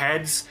clutch their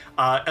heads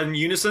in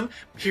unison.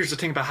 Here's the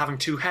thing about having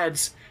two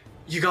heads.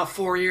 You got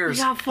 4 ears.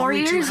 You got 4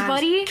 Only 2 ears, hands.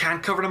 buddy?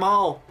 Can't cover them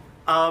all.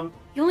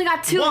 You only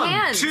got 2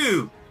 hands. 1,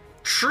 2,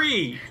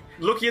 3.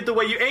 Looking at the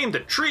way you aimed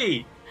it.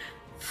 3,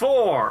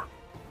 4,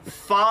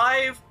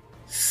 5,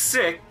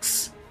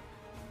 6,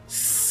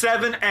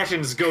 7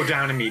 Ettins go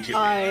down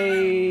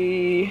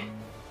immediately.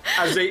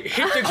 As they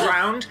hit the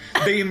ground,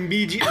 they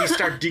immediately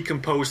start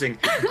decomposing.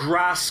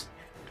 Grass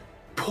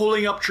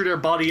pulling up through their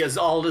body as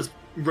all that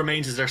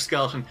remains is their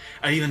skeleton,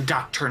 and even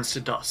that turns to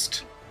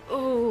dust.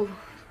 Ooh.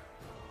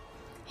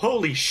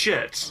 Holy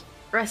shit.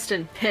 Rest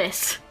in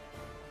piss.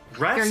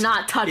 Rest You're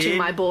not touching in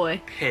my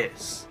boy.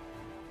 piss.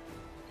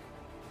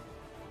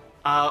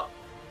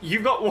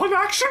 You've got one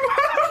action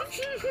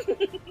left?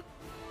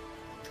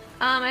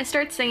 I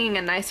start singing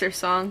a nicer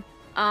song.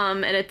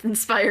 And it's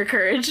Inspire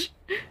Courage.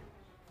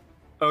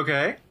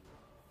 Okay.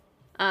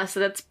 So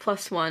that's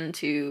 +1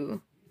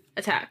 to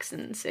attacks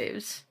and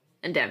saves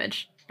and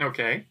damage.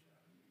 Okay.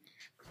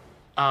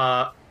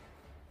 Yeah,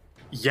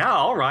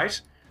 alright.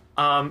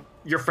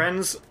 Your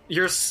friends,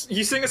 you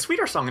sing a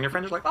sweeter song, and your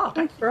friends are like, oh,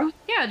 thanks. Bro.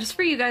 Yeah, just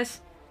for you guys.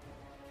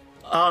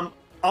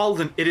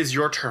 Alden, it is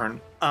your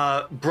turn.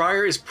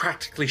 Briar is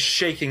practically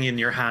shaking in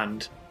your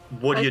hand.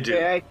 What do you do?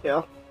 Okay, I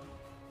kill.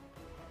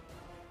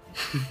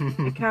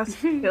 I cast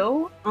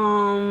kill.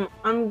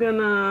 I'm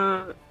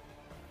gonna...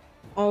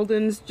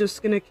 Alden's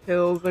just gonna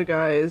kill the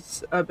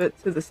guys a bit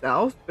to the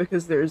south,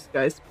 because there's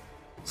guys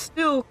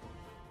still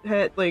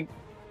like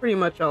pretty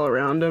much all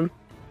around him.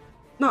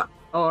 Not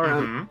all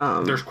around.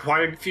 There's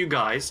quite a few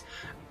guys.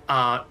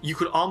 You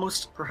could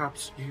almost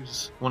perhaps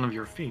use one of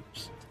your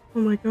feats. Oh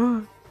my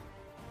god.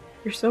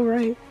 You're so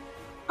right.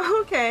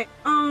 Okay,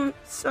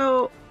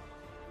 so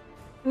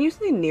when you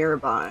say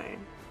nearby,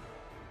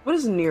 what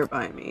does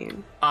nearby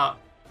mean? I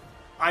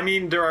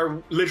mean, there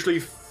are literally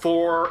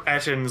 4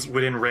 Ettins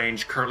within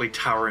range currently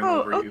towering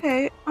over you.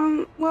 Okay.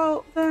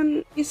 Well,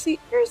 then, you see,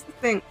 here's the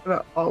thing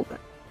about Alden.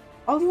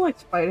 Alden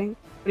likes fighting,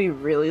 but he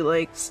really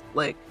likes,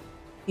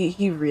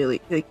 he really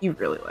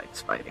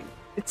likes fighting.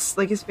 It's,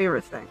 like, his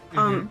favorite thing.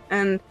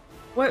 And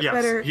what Yes,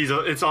 better...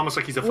 it's almost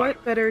like he's a fighter.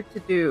 What better to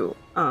do,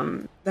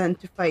 than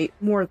to fight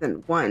more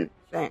than one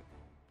thing?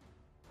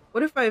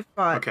 What if I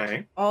fought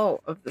all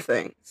of the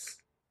things?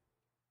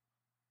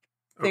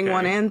 Thing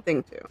 1 and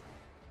Thing 2.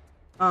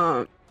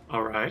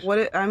 Alright.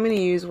 I'm gonna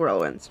use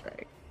Whirlwind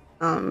Strike.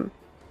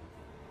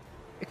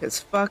 Because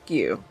fuck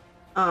you.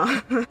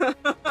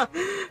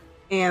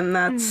 And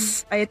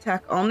that's I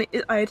attack all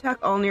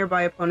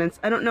nearby opponents.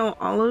 I don't know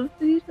all of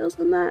the details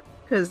on that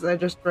because I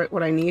just write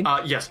what I need.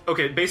 Yes.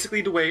 Okay.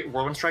 Basically, the way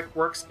Whirlwind Strike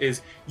works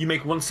is you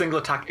make one single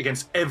attack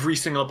against every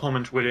single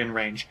opponent within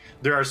range.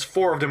 There are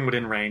 4 of them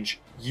within range.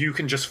 You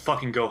can just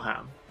fucking go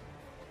ham.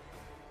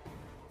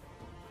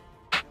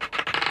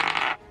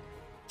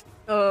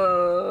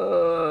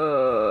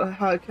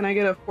 How can I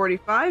get a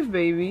 45,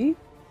 baby?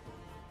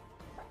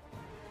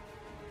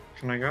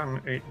 Can I get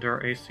an 8?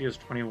 Their AC is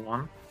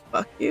 21.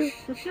 Fuck you.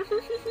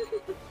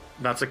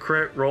 That's a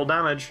crit. Roll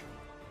damage.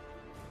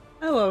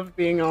 I love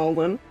being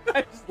Alden.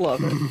 I just love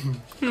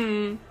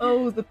it.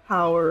 Oh, the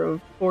power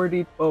of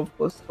 4d12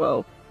 plus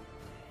 12.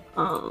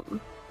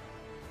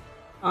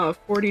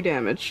 40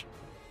 damage.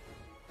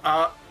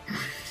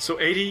 So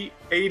 80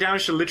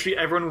 damage to literally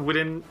everyone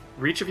within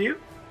reach of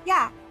you?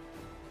 Yeah.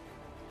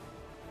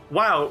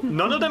 Wow,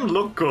 none of them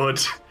look good.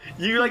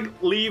 You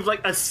leave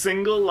a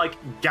single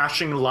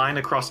gashing line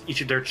across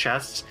each of their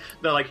chests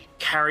that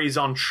carries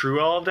on through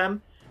all of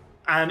them,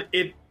 and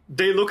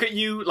they look at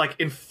you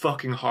in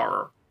fucking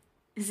horror.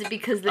 Is it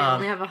because they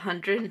only have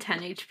 110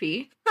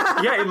 HP?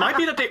 Yeah, it might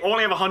be that they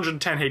only have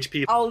 110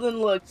 HP. Alden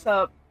looks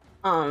up,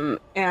 and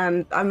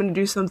I'm gonna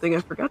do something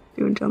I forgot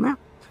to do until now.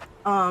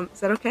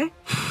 Is that okay?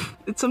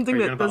 It's something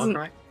that doesn't.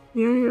 Battle cry?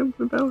 Yeah,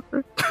 the battle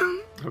cry.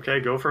 Okay,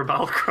 go for a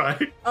battle cry.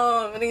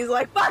 And he's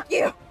like, "Fuck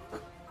you."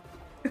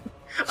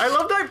 I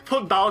love that I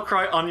put battle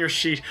cry on your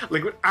sheet,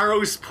 with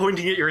arrows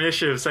pointing at your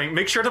initiative, saying,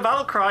 "Make sure to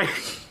battle cry."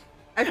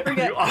 I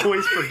forget. You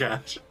always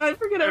forget. I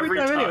forget every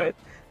time. Anyway,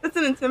 that's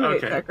an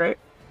intimidate check, right?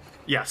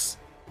 Yes.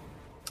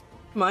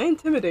 My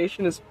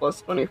intimidation is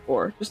plus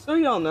 24. Just so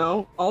y'all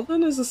know,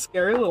 Alden is a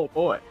scary little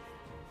boy.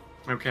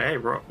 Okay,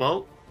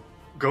 well,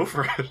 go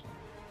for it.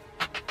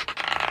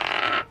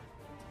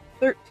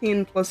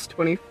 13 plus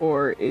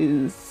 24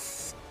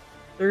 is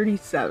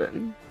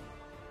 37.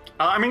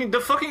 I mean,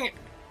 the fucking...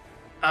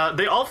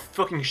 they all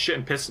fucking shit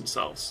and piss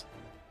themselves.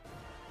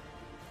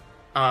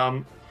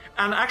 And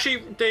actually,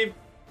 Dave...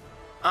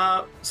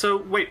 so,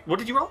 wait, what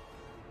did you roll?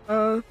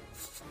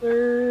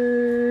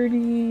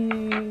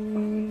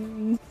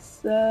 37.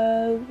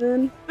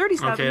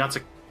 37. Okay,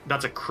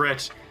 that's a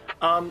crit.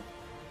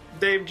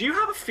 Dave, do you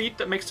have a feat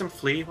that makes them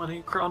flee when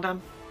you crit on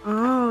them?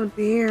 Oh,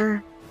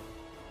 dear.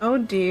 Oh,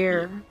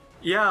 dear.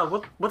 Yeah,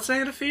 what's the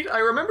name of the feat? I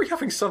remember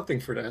having something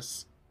for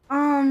this.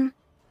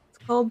 It's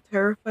called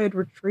Terrified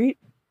Retreat,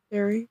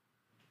 Terry.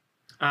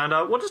 And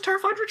what does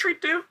Terrified Retreat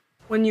do?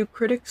 When you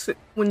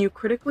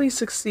critically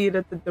succeed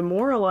at the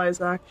Demoralize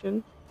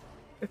action,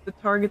 if the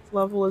target's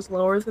level is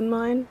lower than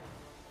mine,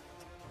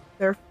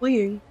 they're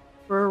fleeing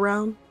for a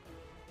round.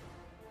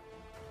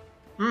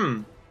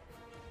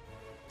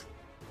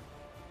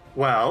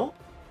 Well...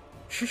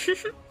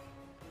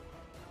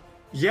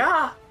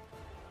 Yeah.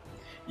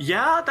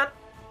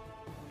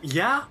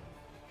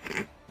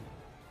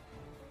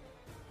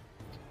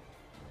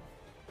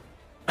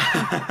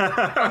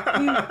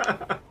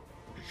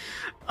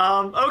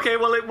 Okay,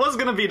 well, it was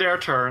gonna be their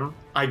turn,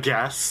 I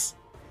guess.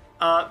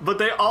 But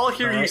they all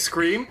hear you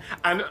scream,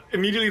 and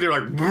immediately they're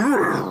like,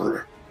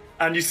 "Brrr!"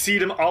 And you see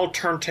them all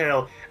turn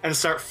tail and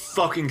start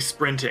fucking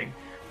sprinting.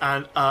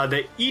 And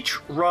they each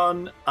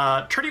run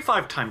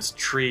 35 times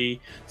 3,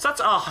 so that's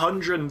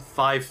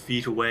 105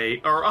 feet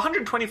away, or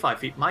 125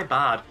 feet, my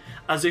bad,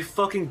 as they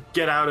fucking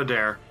get out of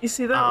there. You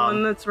see that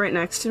one that's right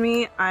next to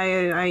me?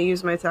 I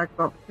use my attack of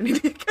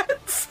opportunity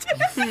against it.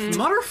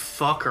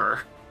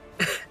 Motherfucker.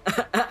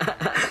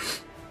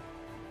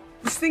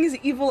 This thing is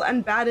evil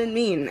and bad and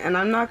mean, and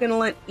I'm not gonna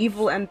let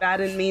evil and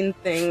bad and mean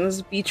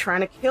things be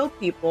trying to kill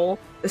people,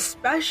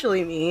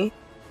 especially me.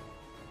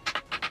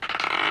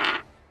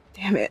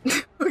 Damn it.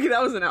 Okay,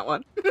 that wasn't that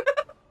one.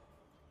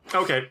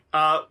 Okay,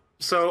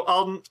 so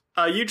Alden,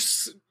 you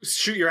just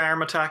shoot your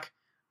arm attack,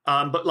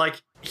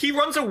 but he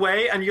runs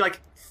away and you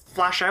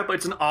flash out, but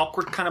it's an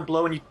awkward kind of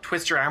blow and you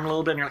twist your arm a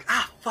little bit and you're like,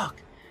 ah,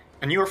 fuck.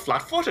 And you're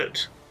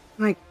flat-footed.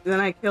 Then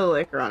I kill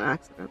Icar on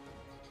accident.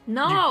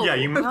 No!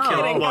 You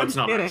kill him. Well, it's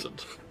not an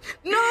accident.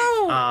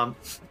 No!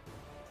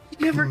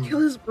 You never kill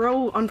his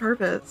bro on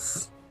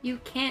purpose. You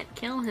can't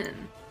kill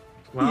him.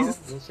 Well,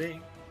 we'll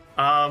see.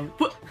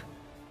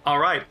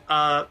 Alright,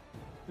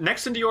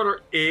 next in the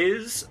order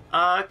is,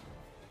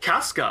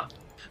 Casca.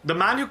 The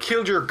man who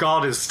killed your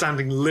god is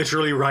standing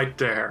literally right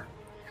there.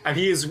 and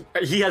he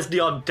has the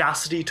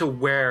audacity to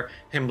wear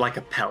him like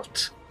a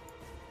pelt.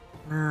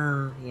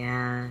 Oh,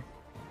 yeah.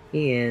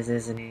 He is,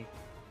 isn't he?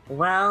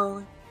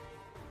 Well,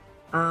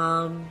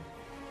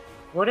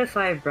 what if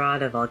I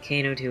brought a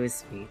volcano to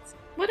his feet?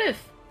 What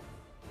if?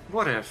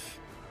 What if?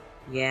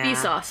 Yeah.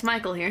 Vsauce,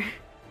 Michael here.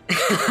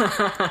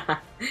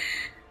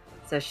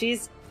 So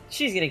she's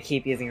gonna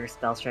keep using her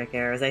spell strike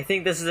arrows. I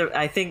think this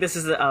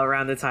is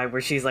around the time where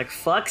she's like,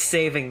 "Fuck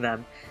saving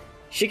them."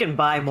 She can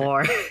buy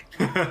more.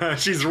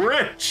 She's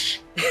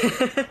rich.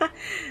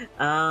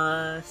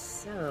 So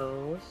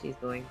she's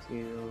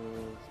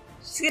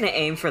gonna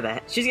aim for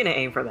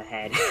the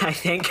head. I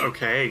think.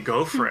 Okay,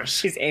 go for it.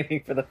 She's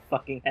aiming for the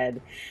fucking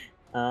head.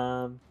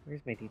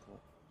 Where's my detail?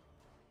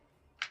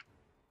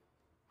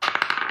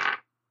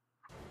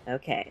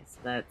 Okay, so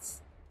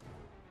that's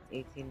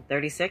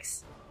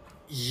 1836.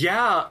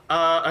 Yeah,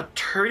 a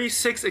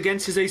 36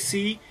 against his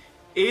AC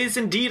is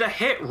indeed a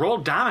hit. Roll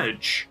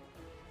damage.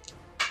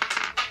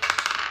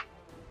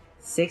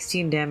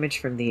 16 damage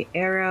from the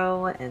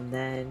arrow, and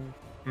then...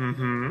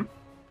 Mm-hmm.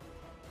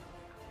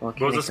 What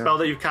was the spell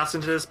that you've cast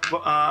into this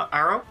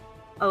arrow?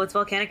 Oh, it's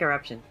Volcanic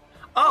Eruption.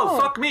 Oh,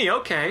 fuck me,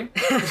 okay.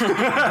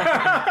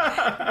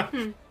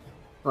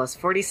 Plus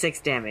 46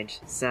 damage,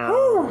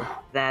 so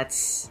that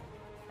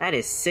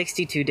is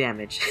 62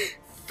 damage.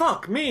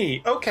 Fuck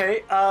me,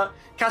 okay.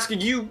 Casca,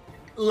 you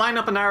line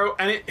up an arrow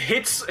and it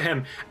hits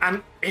him,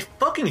 and it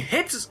fucking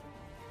hits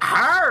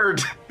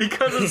hard,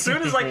 because as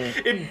soon as, like,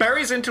 it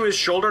buries into his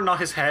shoulder, not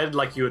his head,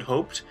 like you had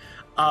hoped,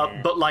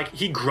 but, like,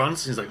 he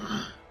grunts and he's like...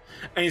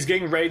 and he's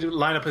getting ready to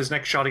line up his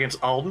next shot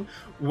against Alden,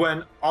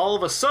 when all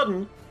of a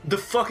sudden, the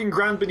fucking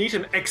ground beneath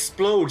him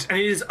explodes, and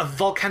it is a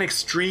volcanic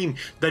stream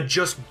that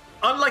just,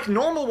 unlike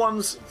normal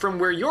ones from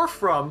where you're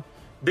from,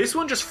 this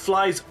one just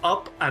flies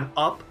up and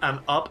up and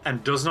up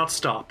and does not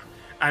stop.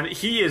 And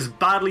he is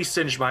badly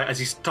singed by it as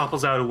he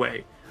topples out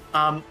away.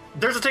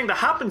 There's a thing that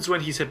happens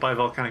when he's hit by a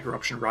volcanic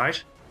eruption,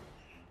 right?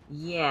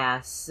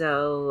 Yeah,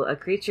 so a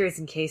creature is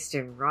encased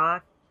in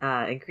rock.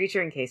 A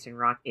creature encased in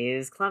rock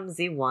is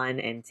Clumsy 1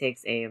 and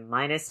takes a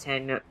minus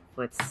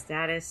 10-foot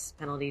status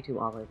penalty to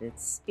all of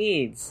its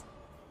speeds.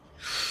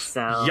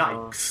 So...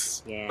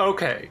 Yikes. Yeah.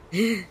 Okay.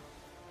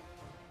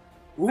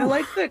 I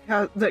like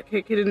that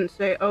Kiki didn't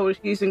say, "Oh,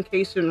 he's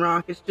encased in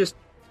rock." It's just,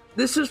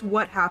 this is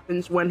what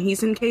happens when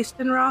he's encased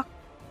in rock.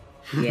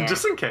 Yeah.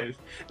 Just in case.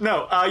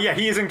 No, yeah,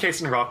 he is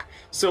encased in rock.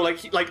 So,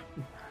 like,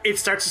 it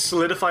starts to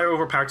solidify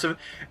over parts of it,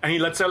 and he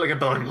lets out, like, a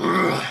bellowing...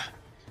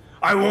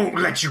 I won't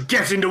let you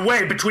get in the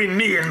way between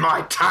me and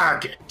my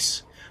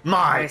target.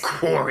 My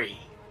quarry.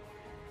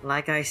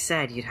 Like I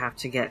said, you'd have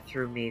to get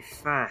through me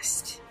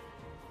first.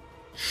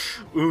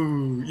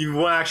 Ooh, you've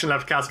one action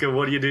left, Casca.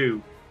 What do you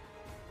do?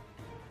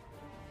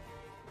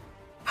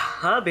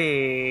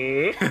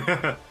 Hubby!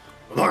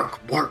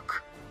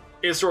 Work.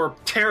 Isor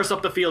tears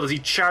up the field as he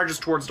charges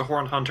towards the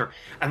Horned Hunter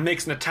and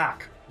makes an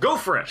attack. Go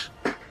for it!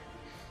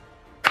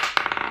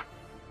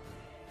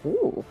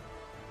 Ooh.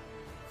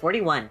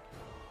 41.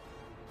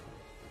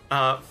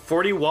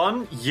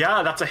 41?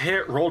 Yeah, that's a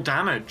hit. Roll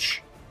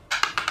damage.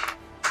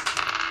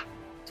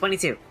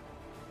 22.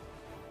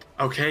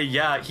 Okay,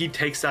 yeah, he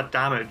takes that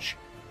damage.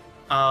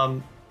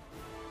 And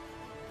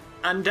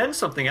then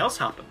something else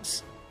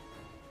happens.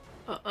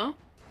 Uh-oh.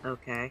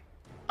 Okay.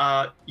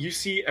 You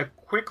see a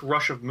quick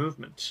rush of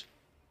movement.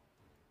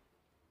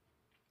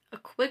 A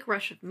quick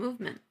rush of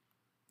movement.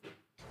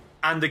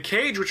 And the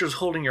cage which was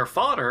holding your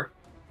father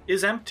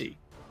is empty.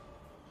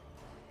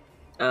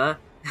 Oh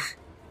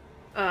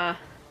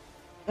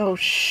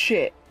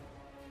shit.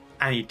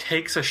 And he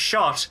takes a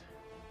shot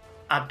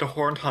at the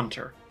Horned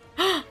Hunter.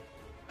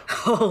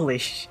 Holy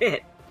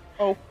shit.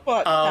 Oh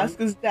fuck,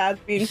 Casca's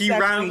dad's being He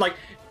sexy. ran, like,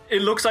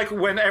 it looks like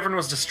when everyone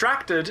was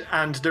distracted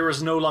and there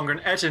was no longer an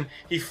Etten,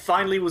 he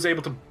finally was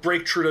able to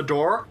break through the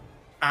door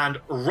and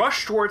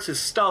rush towards his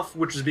stuff,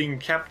 which was being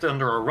kept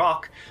under a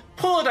rock,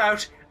 pull it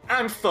out,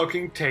 and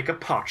fucking take a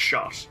pot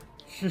shot.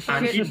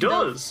 And he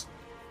does.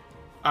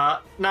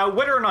 Now,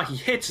 whether or not he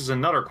hits is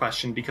another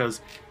question,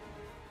 because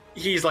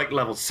he's like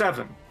level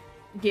 7.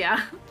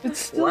 Yeah. It's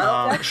still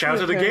sexy Shout out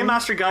to of the him. Game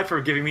Master Guide for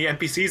giving me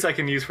NPCs I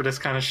can use for this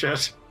kind of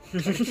shit.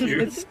 Thank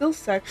you. It's still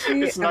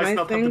sexy, It's and nice I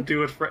not to have to think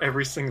do it for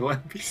every single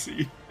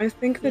NPC. I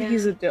think that Yeah.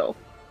 he's a dilf.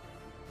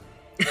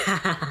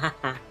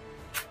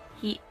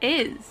 He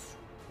is.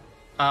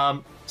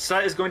 So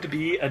that is going to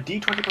be a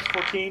D20 plus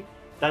 14.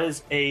 That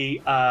is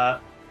a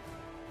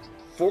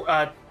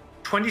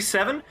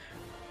 27.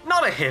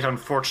 Not a hit,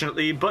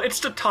 unfortunately, but it's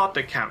the thought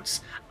that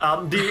counts.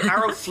 The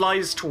arrow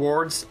flies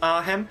towards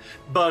him,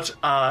 but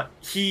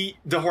the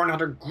Horned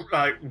Hunter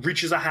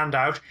reaches a hand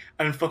out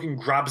and fucking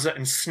grabs it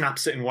and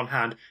snaps it in one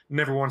hand,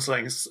 never once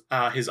letting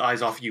his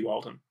eyes off you,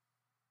 Alden.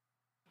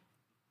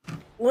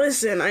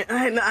 Listen,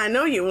 I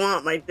know you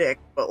want my dick,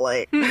 but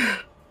like...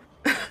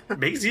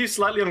 Makes you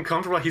slightly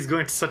uncomfortable that he's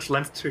going to such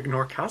lengths to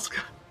ignore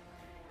Casca.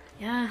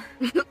 Yeah.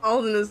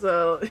 Alden is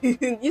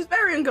he's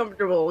very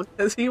uncomfortable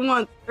because he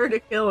wants her to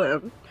kill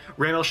him.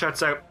 Raynal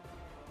shouts out,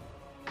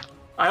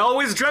 I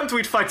always dreamt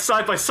we'd fight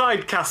side by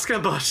side, Casca,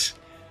 but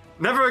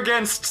never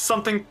against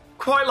something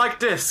quite like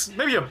this.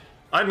 Maybe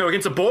I don't know,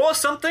 against a bow or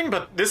something,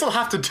 but this'll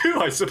have to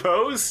do, I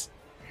suppose.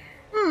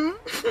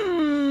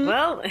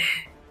 Well,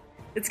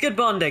 it's good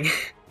bonding.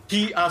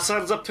 He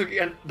sidles up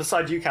to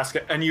beside you,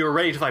 Casca, and you're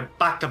ready to fight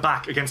back to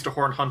back against a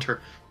Horned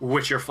Hunter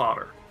with your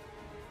father.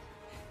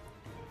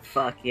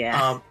 Fuck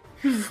yeah.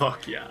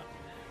 Fuck yeah.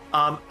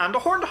 And the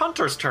Horned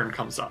Hunter's turn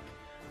comes up.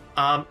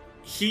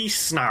 He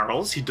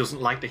snarls. He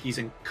doesn't like that he's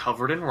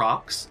covered in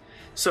rocks.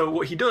 So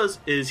what he does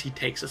is he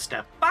takes a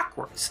step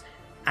backwards,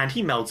 and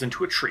he melds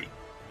into a tree.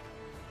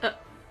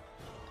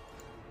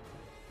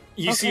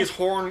 You see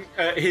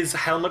his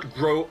helmet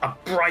grow a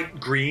bright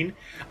green,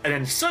 and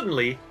then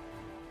suddenly,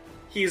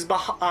 he's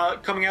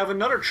coming out of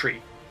another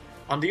tree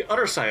on the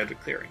other side of the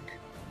clearing.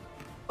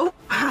 Oh,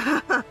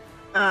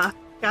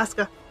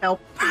 Casca,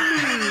 help.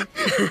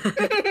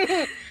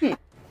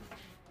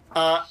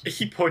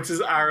 He points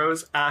his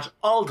arrows at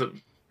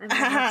Alden. I might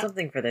have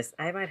something for this.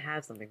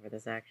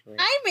 Actually.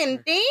 I'm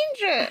in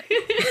danger.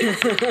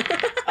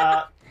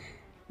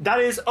 That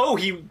is... Oh,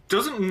 he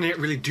doesn't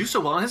really do so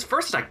well on his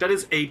first attack. That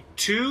is a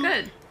 2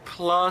 Good.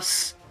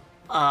 plus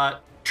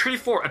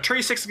 34. A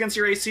 36 against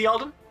your AC,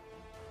 Alden?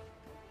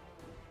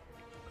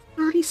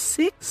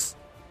 36?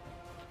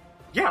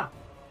 Yeah.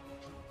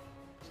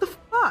 What the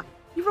fuck?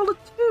 You rolled a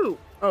 2.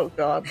 Oh,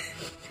 God.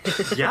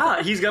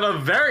 Yeah, he's got a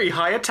very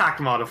high attack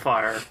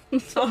modifier.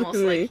 It's almost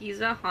like he's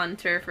a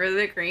hunter for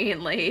the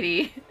Green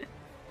Lady.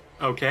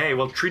 Okay,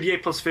 well,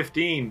 3d8 plus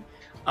 15.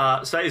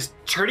 So that is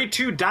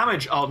 32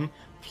 damage, Alden,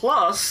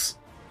 plus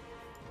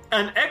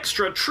an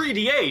extra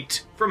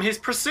 3d8 from his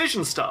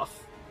precision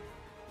stuff.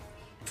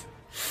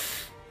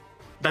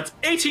 That's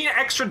 18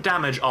 extra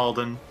damage,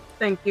 Alden.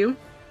 Thank you.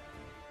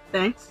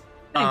 Thanks.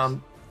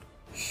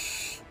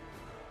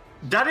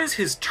 That is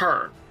his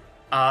turn.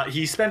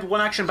 He spent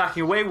one action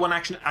backing away, one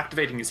action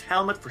activating his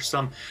helmet for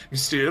some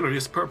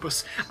mysterious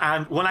purpose,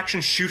 and one action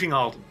shooting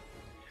Alden.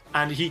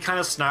 And he kind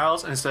of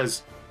snarls and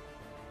says,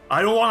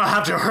 I don't want to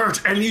have to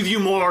hurt any of you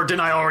more than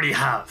I already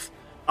have.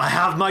 I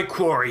have my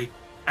quarry,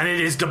 and it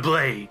is the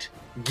blade.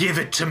 Give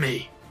it to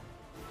me.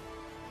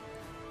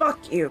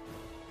 Fuck you.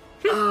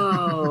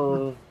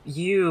 Oh,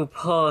 you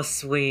poor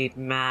sweet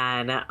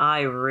man.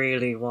 I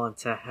really want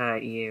to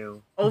hurt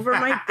you. Over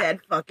my dead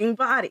fucking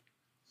body.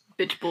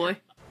 Bitch boy.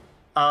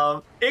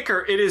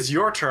 Iker, it is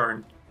your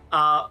turn.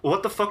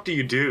 What the fuck do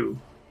you do?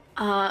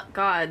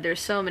 God, there's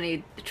so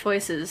many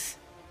choices.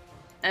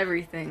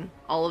 Everything.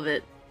 All of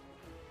it.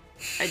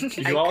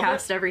 I all of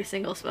cast every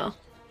single spell.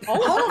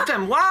 All of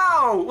them!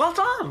 Wow! Well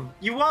done!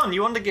 You won!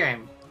 You won the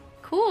game.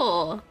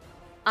 Cool.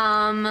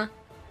 I'm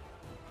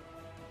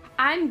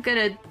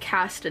gonna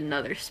cast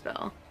another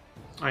spell.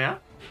 Oh, yeah?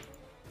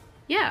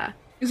 Yeah.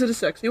 Is it a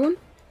sexy one?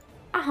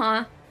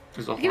 Uh-huh.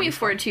 There's a Give me a horny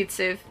fortitude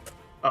save.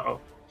 Uh-oh.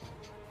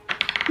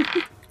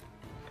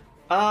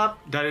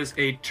 That is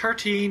a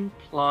 13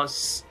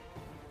 plus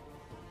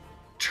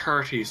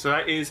 30, so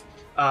that is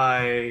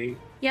a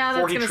Yeah, that's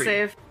 43. gonna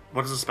save.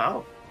 What is the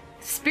spell?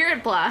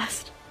 Spirit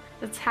Blast.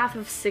 That's half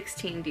of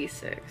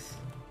 16d6.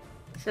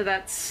 So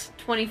that's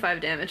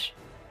 25 damage.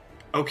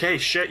 Okay,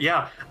 shit,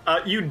 yeah.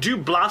 You do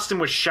blast him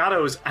with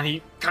shadows, and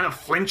he kind of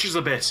flinches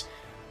a bit.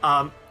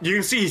 You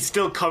can see he's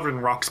still covered in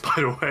rocks, by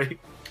the way.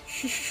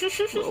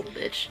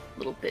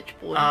 Little bitch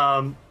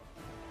boy.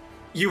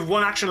 You've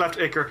one action left,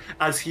 Iker,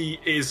 as he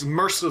is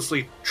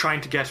mercilessly trying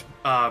to get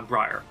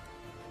Briar.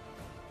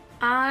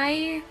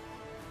 I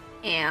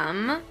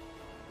am...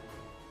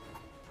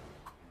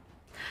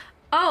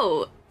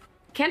 Oh!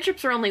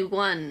 Cantrips are only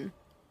one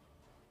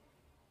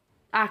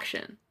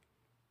action.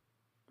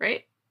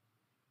 Right?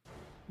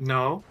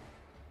 No.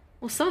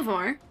 Well, some of them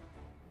are.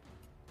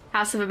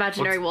 House of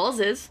Imaginary Walls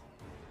is.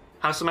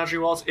 House of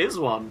Imaginary Walls is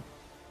one.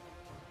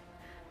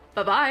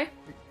 Bye-bye.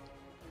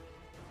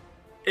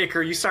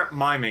 Iker, you start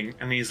miming,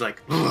 and he's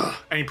like, ugh,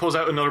 and he pulls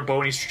out another bow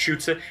and he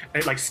shoots it,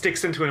 and it like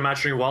sticks into an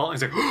imaginary wall, and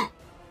he's like,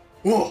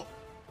 whoa!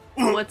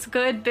 What's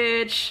good,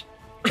 bitch?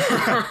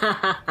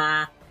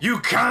 You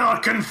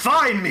cannot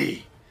confine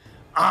me!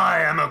 I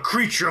am a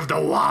creature of the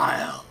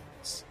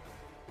wilds.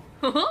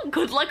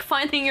 Good luck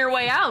finding your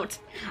way out.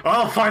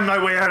 I'll find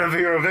my way out of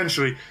here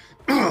eventually.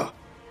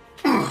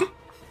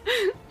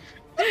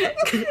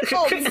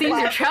 Seems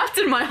you're trapped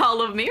in my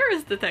Hall of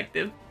Mirrors,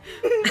 detective.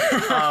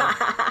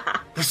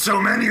 There's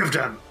so many of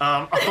them.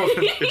 How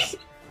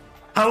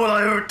will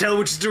I ever tell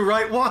which is the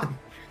right one?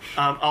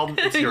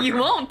 It's your You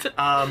turn. won't.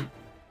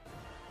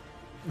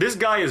 This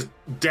guy is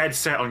dead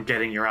set on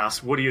getting your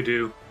ass. What do you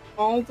do?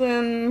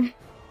 Alden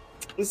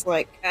is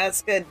like,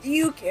 Casca, do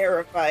you care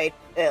if I,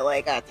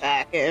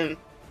 attack him?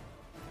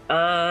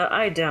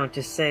 I don't.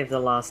 Just save the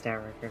lost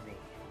arrow for me.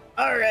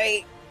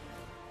 Alright.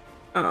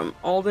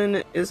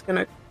 Alden is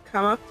gonna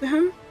come up to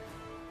him.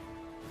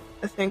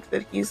 I think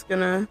that he's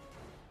gonna,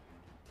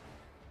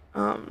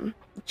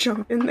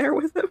 jump in there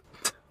with him.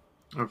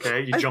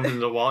 Okay, you jump into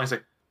the wall, and he's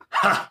like,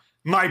 ha!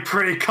 My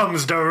prey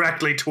comes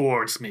directly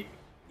towards me.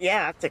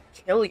 Yeah, to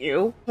kill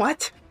you.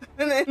 What?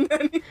 And then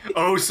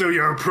Oh, so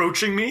you're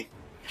approaching me?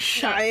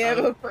 I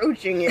am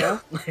approaching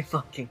you. My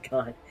fucking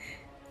god.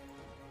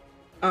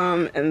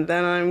 And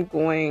then I'm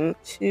going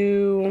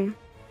to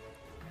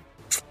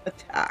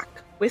attack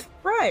with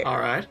Briar. All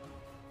right.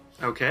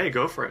 Okay,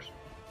 go for it.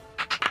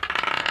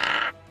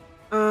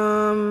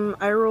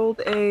 I rolled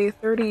a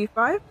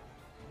 35.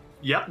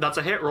 Yep, that's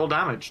a hit. Roll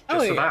damage. Oh,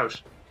 Just yeah.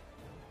 about.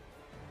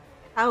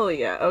 Hell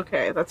yeah.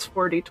 Okay, that's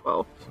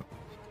 4d12.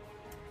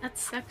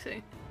 That's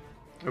sexy.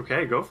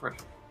 Okay, go for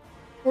it.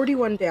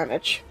 41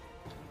 damage.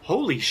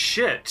 Holy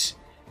shit.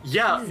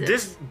 Yeah, Jesus.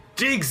 this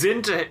digs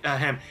into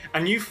him,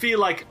 and you feel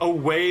like a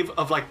wave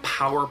of like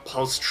power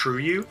pulse through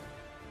you.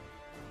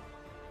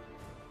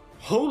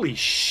 Holy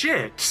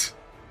shit.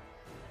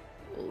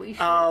 Holy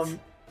shit.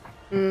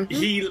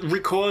 He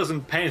recoils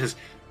in pain and says,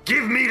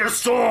 "Give me the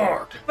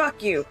sword!"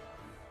 Fuck you.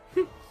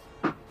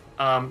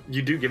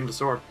 You do give him the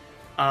sword.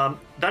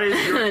 That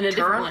is your And a different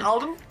turn, one.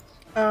 Alden?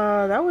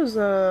 That was,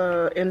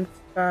 in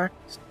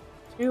fact,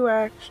 2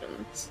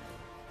 actions.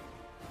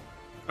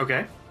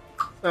 Okay.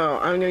 So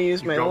I'm gonna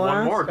use You've my got one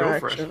last more, go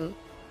for it. action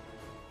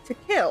to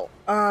kill.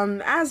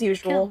 As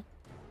usual.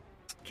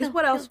 Because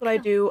what else would I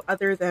do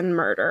other than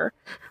murder?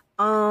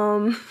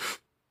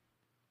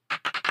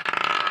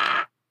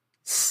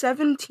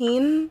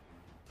 17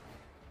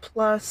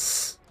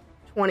 plus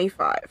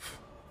 25.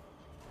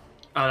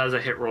 That's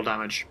a hit. Roll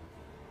damage.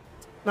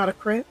 Not a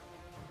crit?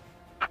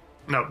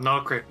 No,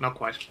 not a crit. Not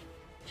quite.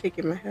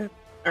 Shaking my head.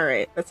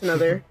 Alright, that's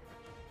another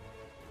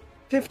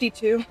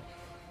 52.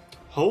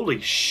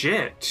 Holy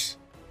shit.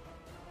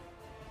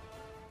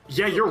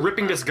 Yeah, you're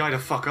ripping this guy to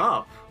fuck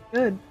up.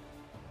 Good.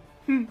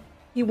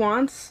 He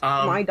wants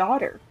my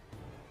daughter.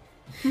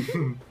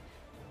 The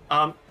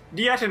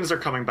Ettins are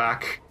coming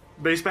back.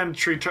 They spend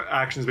 3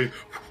 actions being...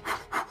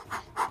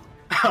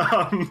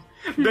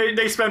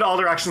 they spend all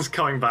their actions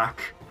coming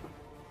back.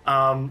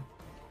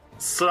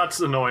 So that's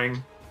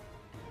annoying.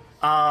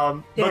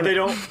 But they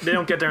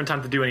don't get there in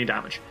time to do any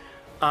damage.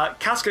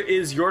 Casca,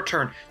 is your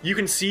turn. You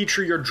can see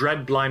through your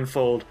dread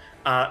blindfold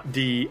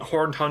the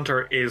Horned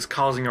Hunter is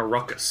causing a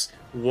ruckus.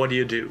 What do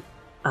you do?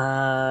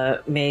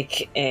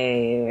 Make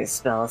a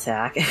spell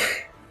attack.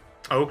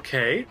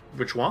 Okay,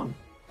 which one?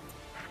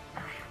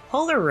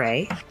 Polar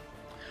Ray.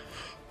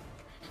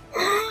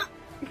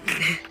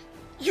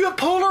 You have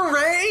Polar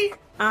Ray?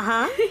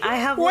 Uh-huh. I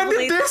have When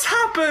level did 8 this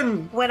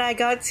happen? when I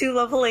got 2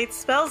 level 8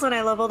 spells when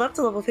I leveled up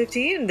to level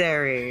 15,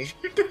 Derry.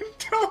 You didn't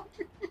tell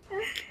me.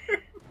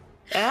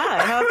 Yeah,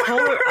 I have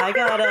Polar... I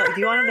got,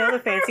 do you want to know the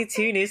fancy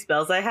 2 new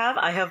spells I have?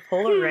 I have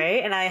Polar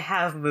Ray and I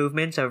have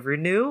Movement of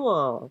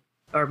Renewal.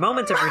 Or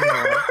Moment of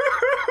Renewal.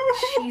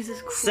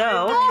 Jesus Christ.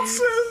 So,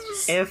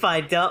 Bosses! if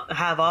I don't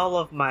have all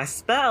of my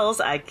spells,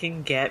 I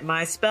can get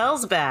my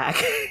spells back.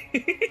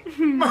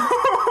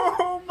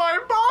 Oh, my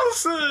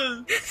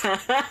bosses!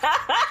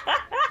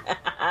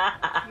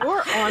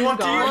 You're on What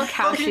do you- guard. Look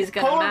how fucking she's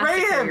gonna Polar Ray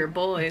massacre him. your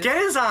boys. Get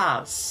his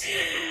ass!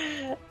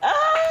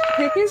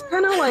 Pick is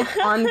kind of like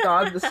on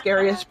God, the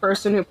scariest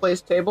person who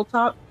plays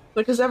tabletop,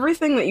 because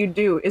everything that you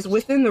do is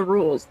within the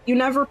rules. You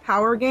never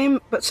power game,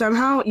 but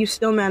somehow you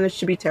still manage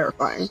to be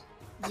terrifying.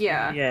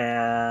 Yeah.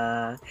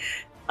 Yeah.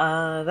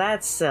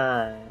 That's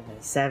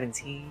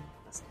 17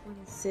 plus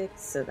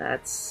 26, so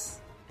that's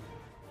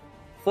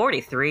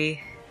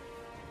 43.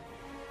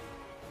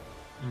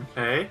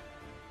 Okay.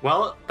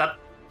 Well,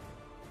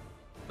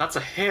 that's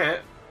a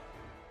hit.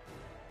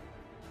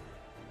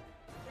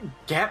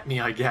 Get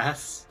me, I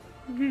guess.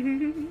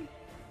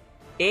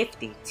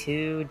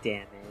 52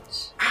 damage.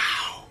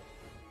 Ow.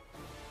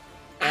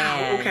 Ow,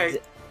 And okay.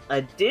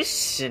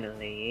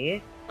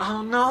 additionally,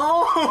 Oh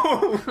no!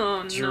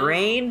 Oh no.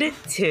 drained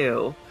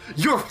 2.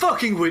 You're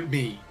fucking with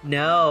me!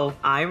 No,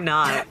 I'm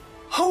not.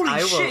 Holy I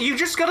shit, will- you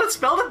just got a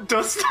spell that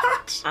does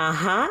that?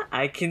 Uh-huh.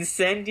 I can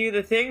send you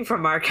the thing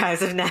from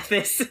Archives of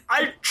Nephis.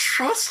 I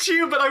trust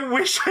you, but I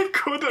wish I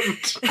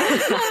couldn't.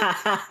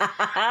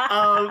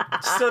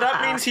 So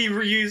that means he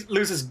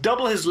loses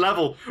double his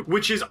level,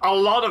 which is a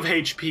lot of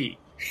HP.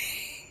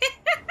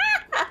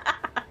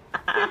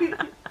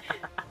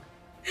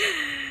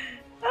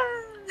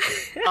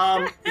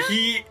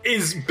 He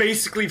is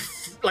basically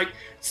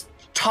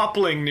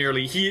toppling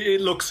nearly. It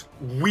looks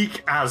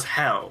weak as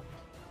hell.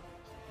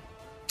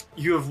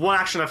 You have 1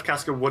 action left,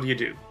 Casca. What do you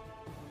do?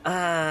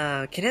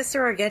 Can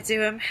Isra get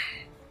to him?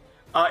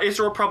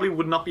 Isra probably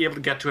would not be able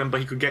to get to him,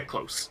 but he could get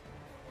close.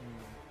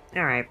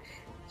 Alright.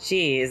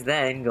 She is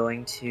then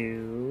going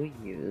to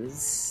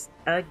use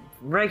a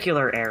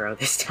regular arrow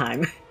this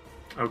time.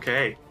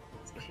 Okay.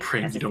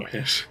 Praying you don't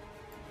hit.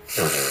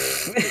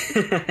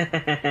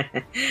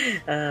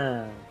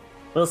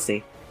 We'll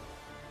see.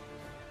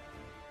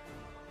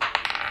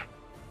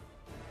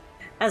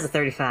 That's a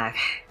 35.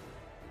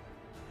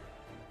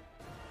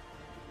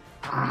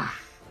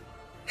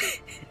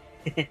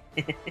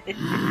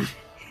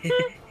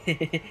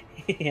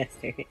 Yes,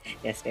 Derry.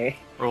 Yes, Derry.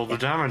 Roll the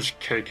damage,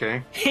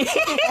 KK.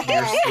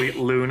 Dear sweet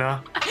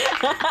Luna.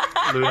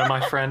 Luna,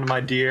 my friend, my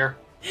dear.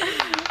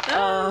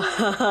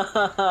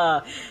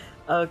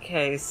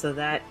 Okay, so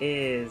that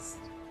is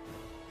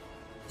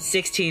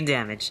 16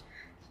 damage.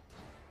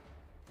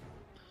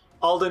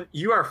 Alden,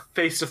 you are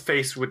face to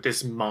face with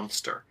this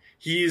monster.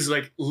 He's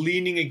like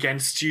leaning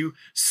against you,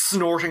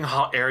 snorting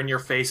hot air in your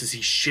face as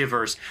he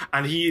shivers,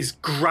 and he is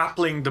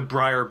grappling the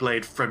briar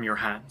blade from your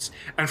hands.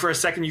 And for a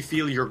second, you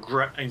feel your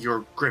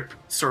grip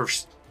sort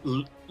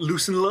of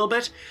loosen a little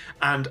bit,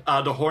 and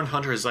the Horned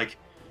Hunter is like,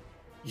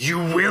 "You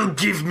will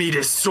give me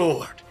this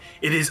sword.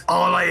 It is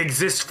all I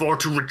exist for,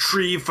 to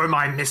retrieve for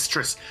my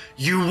mistress.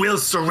 You will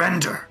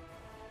surrender.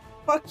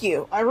 Fuck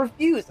you. I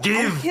refuse.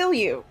 I'll kill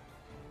you.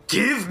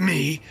 Give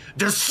me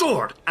the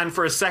sword." And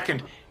for a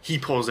second, he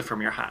pulls it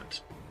from your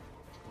hand.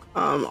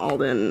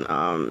 Alden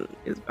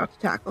is about to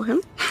tackle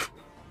him.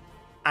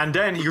 And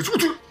then he goes,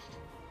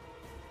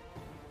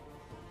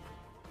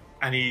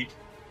 and he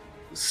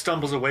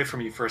stumbles away from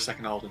you for a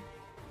second, Alden.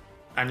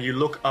 And you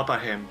look up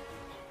at him,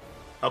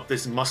 up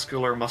this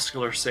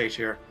muscular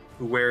satyr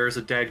who wears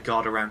a dead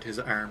god around his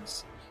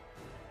arms.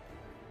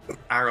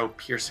 Arrow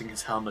piercing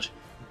his helmet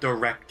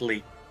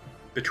directly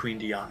between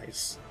the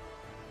eyes.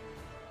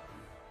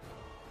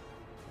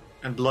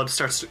 And blood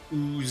starts to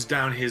ooze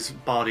down his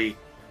body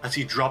as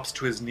he drops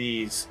to his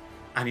knees,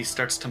 and he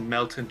starts to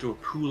melt into a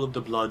pool of the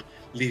blood,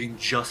 leaving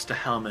just a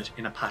helmet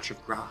in a patch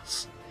of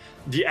grass.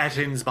 The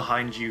Ettins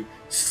behind you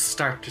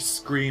start to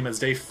scream as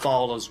they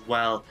fall as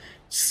well,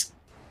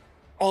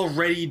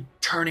 already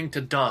turning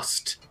to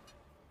dust,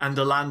 and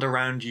the land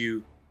around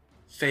you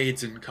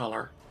fades in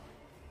color,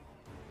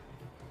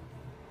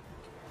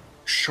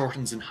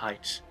 shortens in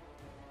height,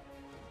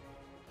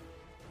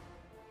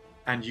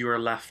 and you are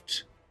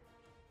left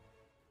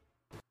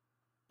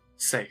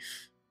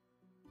safe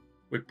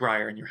with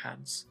Briar in your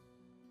hands.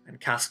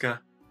 And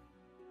Casca,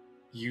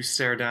 you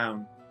stare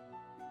down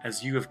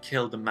as you have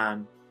killed the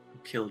man who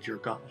killed your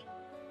god.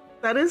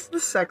 That is the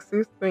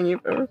sexiest thing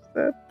you've ever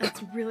said.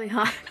 That's really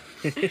hot.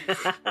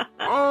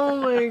 Oh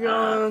my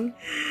god.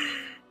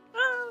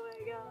 Oh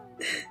my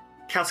god.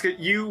 Casca,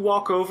 you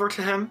walk over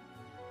to him.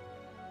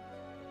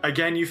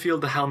 Again, you feel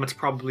the helmet's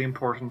probably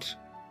important.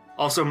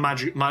 Also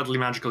mildly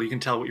magical, you can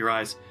tell with your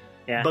eyes.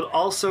 Yeah. But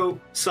also,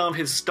 some of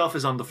his stuff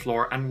is on the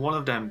floor, and one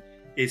of them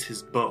is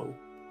his bow.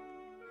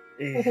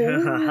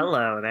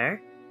 Hello there.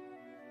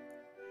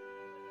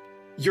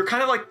 You're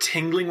kind of like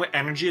tingling with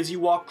energy as you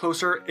walk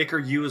closer,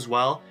 Iker, you as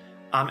well.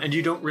 And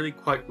you don't really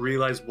quite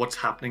realize what's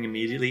happening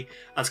immediately.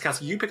 As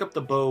Casca, you pick up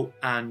the bow,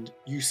 and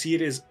you see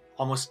it is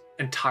almost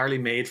entirely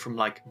made from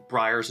like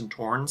briars and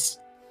thorns.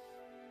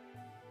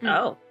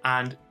 Oh.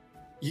 And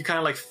you kind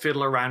of like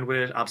fiddle around with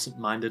it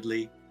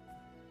absent-mindedly.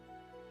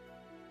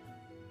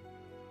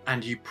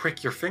 And you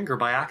prick your finger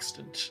by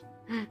accident.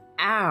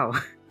 Ow.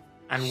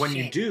 And when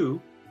you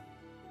do,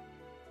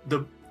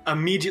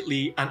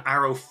 immediately an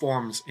arrow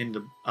forms in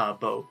the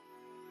bow.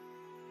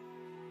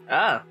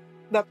 Oh.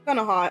 That's kind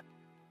of hot.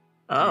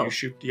 Do Oh. you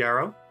shoot the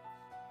arrow?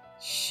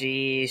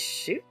 She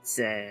shoots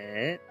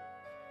it.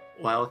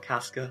 While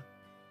Casca,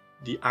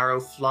 the arrow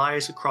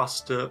flies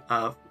across the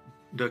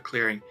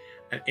clearing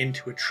and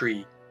into a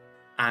tree,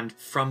 and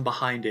from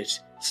behind it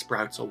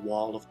sprouts a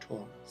wall of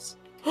thorns,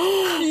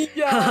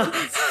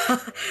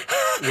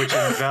 which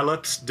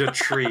envelops the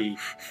tree,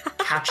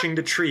 catching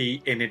the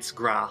tree in its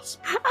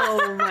grasp.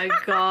 Oh my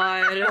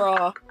god.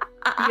 Bruh.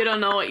 You don't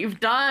know what you've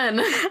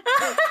done.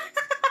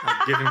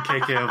 I've given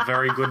KK a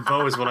very good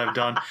bow is what I've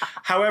done.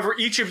 However,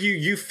 each of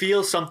you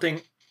feel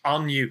something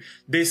on you.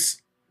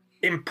 This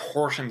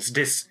importance,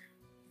 this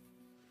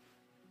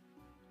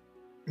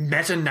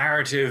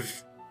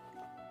meta-narrative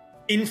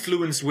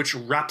influence which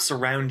wraps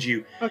around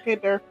you. Okay,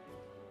 Dirk.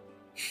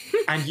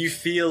 And you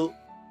feel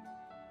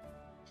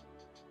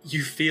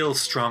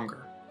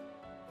stronger.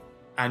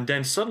 And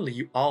then suddenly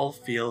you all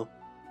feel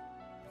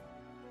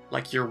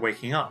like you're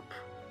waking up.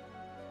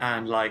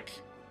 And like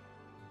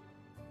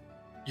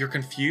you're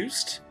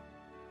confused.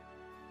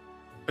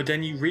 But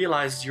then you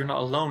realize you're not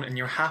alone and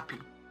you're happy.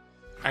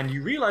 And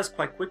you realize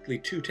quite quickly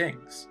two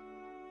things.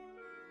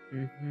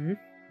 Mm-hmm.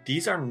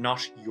 These are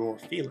not your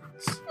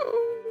feelings.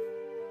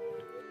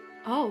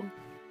 Oh.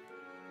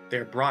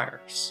 They're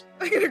Briar's.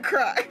 I'm gonna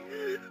cry.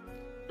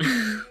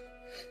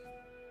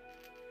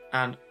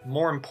 And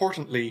more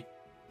importantly,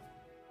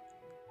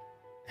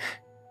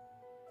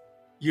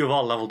 you have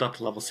all leveled up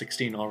to level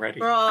 16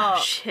 already. Oh, Bruh.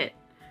 shit.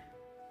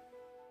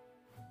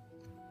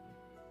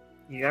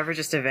 You ever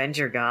just avenge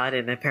your god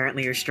and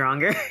apparently you're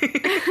stronger?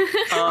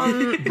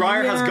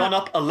 Briar has gone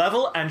up a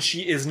level and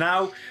she is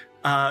now,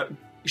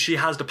 she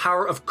has the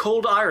power of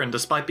cold iron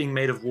despite being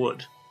made of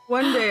wood.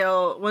 One day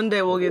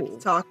we'll get to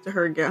talk to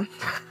her again.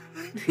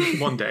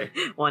 One day.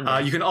 One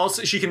day.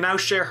 She can now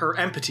share her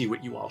empathy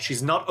with you all.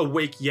 She's not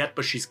awake yet,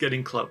 but she's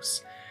getting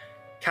close.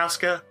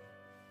 Casca,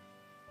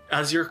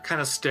 as you're kind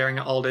of staring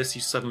at all this,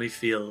 you suddenly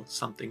feel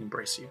something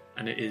embrace you,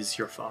 and it is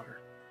your father.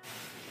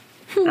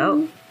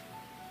 Oh.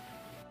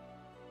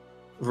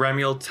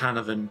 Remiel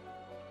Tanavan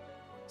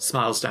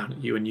smiles down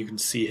at you, and you can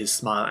see his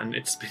smile, and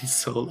it's been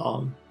so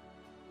long.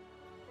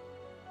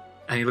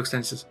 And he looks down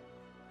and says,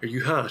 "Are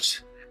you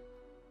hurt?"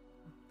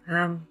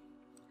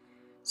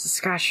 It's a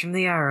scratch from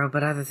the arrow,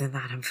 but other than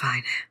that, I'm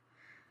fine.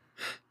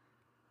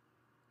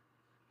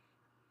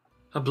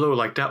 A blow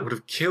like that would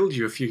have killed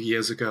you a few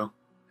years ago.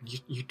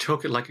 And you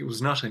took it like it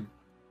was nothing.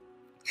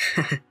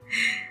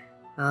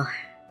 Well,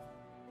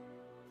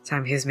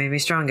 time here's made me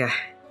stronger.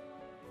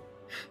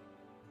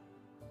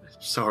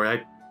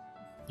 Sorry,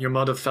 your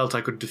mother felt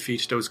I could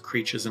defeat those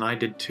creatures, and I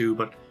did too,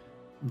 but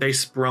they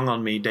sprung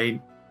on me.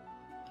 They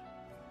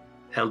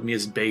held me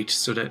as bait,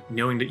 so that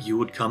knowing that you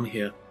would come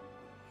here,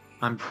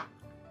 I'm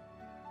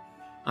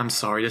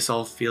sorry. This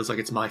all feels like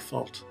it's my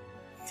fault.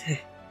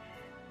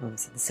 Mom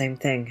said the same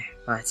thing,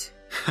 but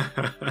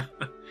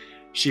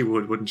She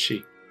would, wouldn't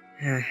she?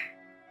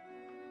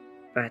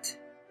 but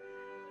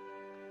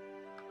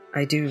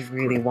I do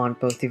really want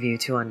both of you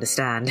to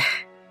understand.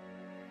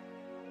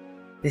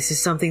 This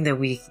is something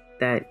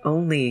that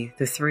only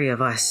the three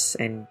of us,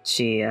 and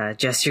she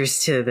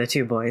gestures to the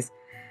two boys.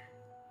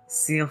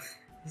 It's the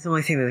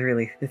only thing that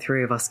really the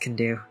three of us can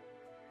do.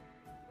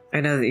 I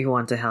know that you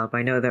want to help.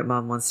 I know that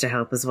Mom wants to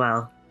help as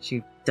well.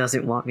 She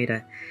doesn't want me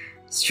to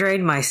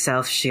strain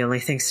myself. She only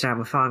thinks that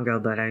I'm a farm girl,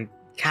 but I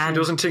can't. She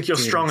doesn't think you're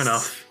strong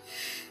enough.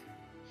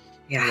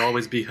 Yeah. You'll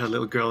always be her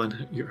little girl in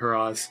her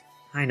eyes.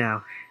 I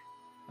know.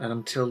 And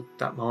until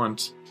that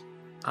moment,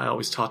 I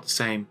always thought the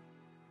same.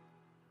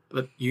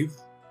 But you've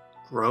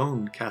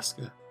grown,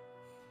 Casca.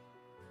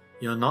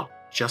 You're not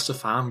just a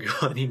farm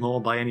girl anymore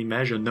by any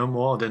measure, no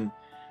more than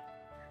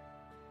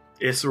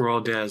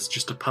Isserod is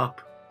just a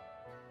pup.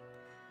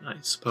 I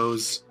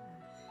suppose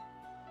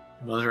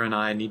Mother and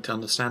I need to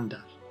understand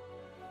that.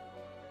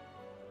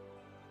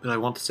 But I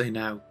want to say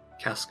now,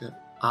 Casca,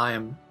 I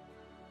am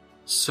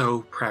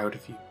so proud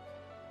of you.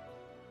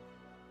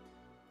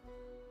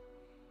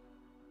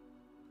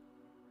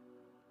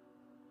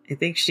 I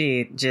think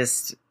she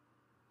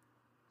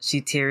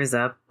tears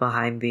up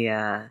behind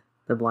the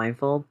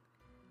blindfold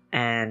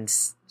and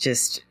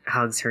just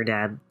hugs her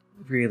dad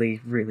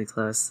really, really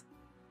close.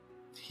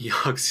 He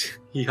hugs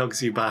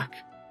you back.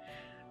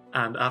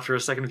 And after a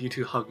second of you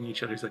two hugging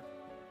each other, he's like,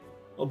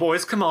 "Oh,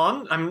 boys, come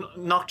on. I'm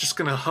not just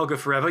going to hug her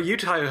forever. You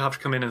two have to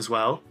come in as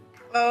well.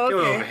 Oh, okay.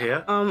 Go over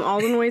here."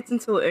 Alden waits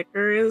until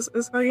Iker is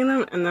hugging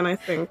him, and then I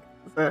think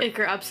that...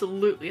 Iker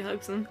absolutely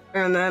hugs him.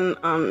 And then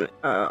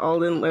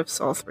Alden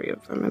lifts all three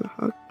of them in a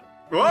hug.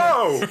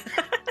 Whoa!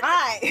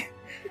 Hi!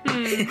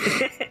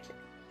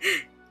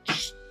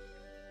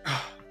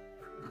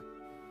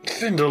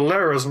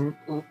 Findalera's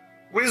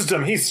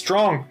wisdom, he's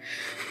strong.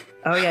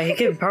 Oh yeah, he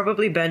could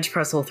probably bench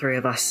press all three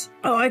of us.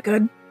 Oh, I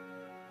could.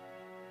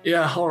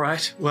 Yeah,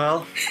 alright.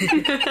 Well...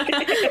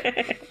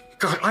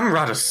 God, I'm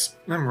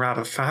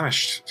rather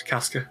famished,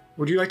 Casca.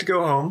 Would you like to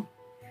go home?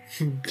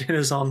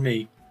 Dinner's on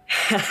me.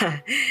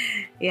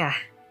 Yeah.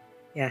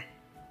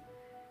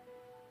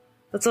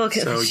 Let's all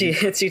get... So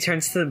she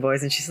turns to the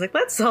boys and she's like,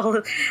 let's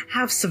all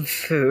have some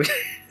food.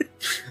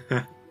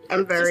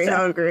 I'm very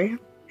hungry.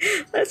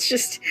 Let's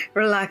just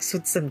relax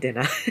with some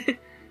dinner.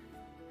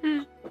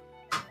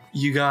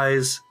 You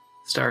guys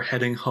start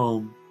heading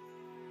home.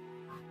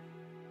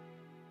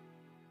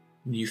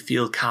 You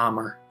feel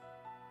calmer.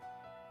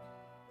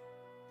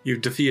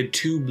 You've defeated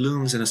 2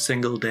 blooms in a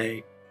single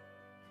day.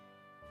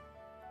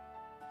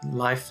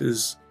 Life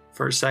is,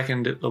 for a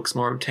second, it looks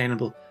more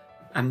obtainable.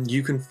 And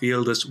you can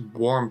feel this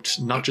warmth,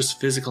 not just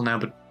physical now,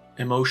 but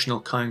emotional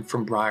coming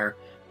from Briar.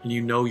 And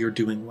you know you're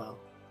doing well.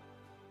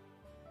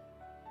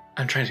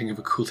 I'm trying to think of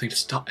a cool thing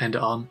to end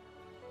it on.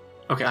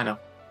 Okay, I know.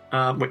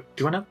 Wait,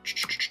 do I know?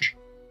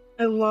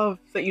 I love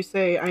that you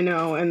say I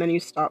know, and then you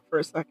stop for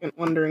a second,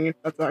 wondering if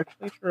that's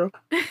actually true.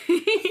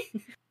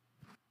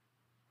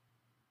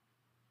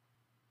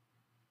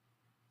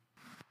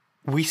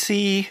 We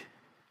see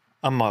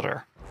a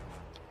mother.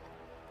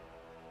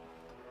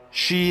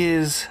 She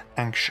is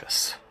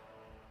anxious.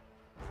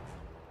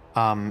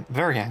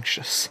 Very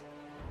anxious.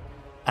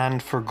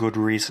 And for good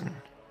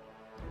reason.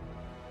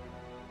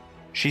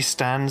 She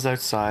stands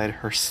outside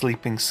her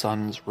sleeping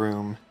son's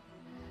room,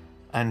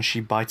 and she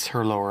bites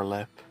her lower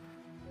lip.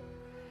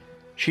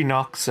 She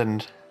knocks,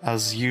 and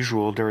as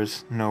usual, there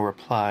is no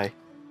reply.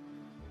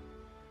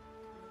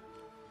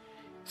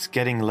 It's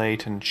getting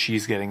late, and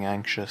she's getting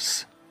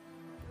anxious.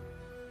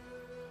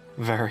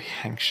 Very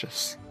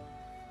anxious.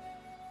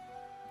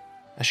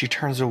 As she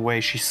turns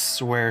away, she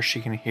swears she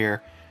can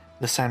hear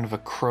the sound of a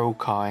crow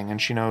cawing, and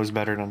she knows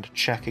better than to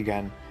check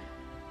again.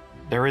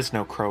 There is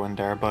no crow in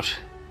there, but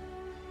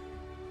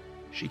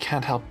she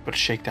can't help but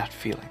shake that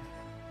feeling.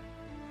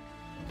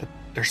 That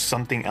there's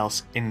something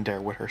else in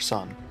there with her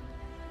son.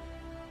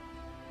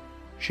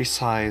 She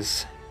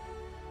sighs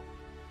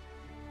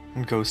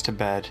and goes to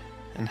bed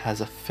and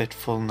has a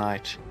fitful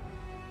night,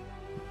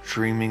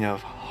 dreaming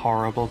of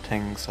horrible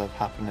things that have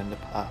happened in the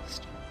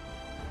past.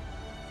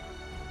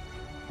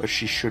 But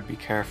she should be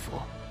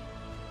careful,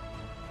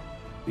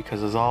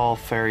 because as all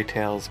fairy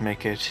tales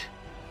make it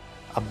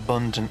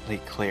abundantly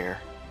clear,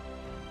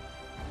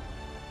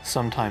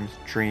 sometimes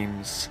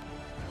dreams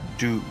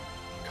do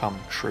come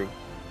true.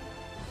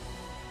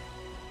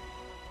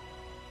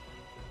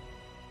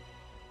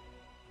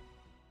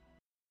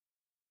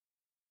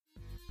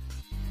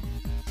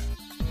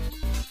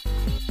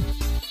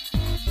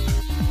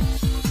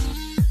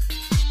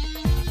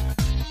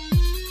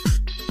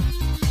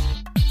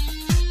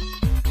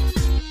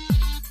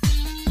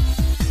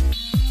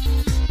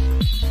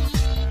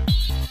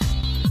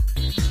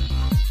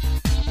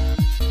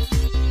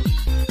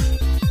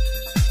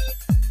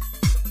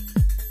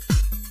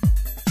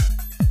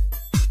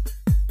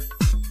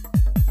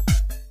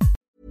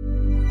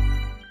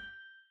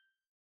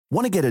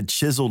 Want to get a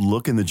chiseled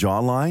look in the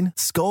jawline?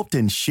 Sculpt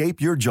and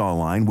shape your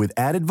jawline with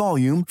added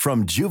volume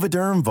from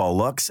Juvederm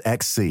Volux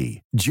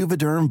XC.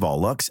 Juvederm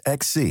Volux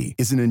XC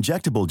is an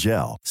injectable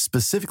gel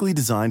specifically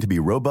designed to be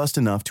robust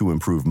enough to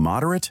improve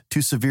moderate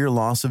to severe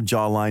loss of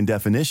jawline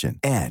definition.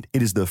 And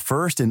it is the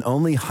first and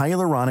only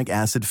hyaluronic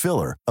acid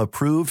filler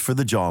approved for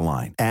the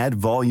jawline. Add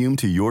volume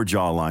to your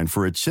jawline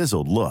for a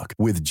chiseled look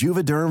with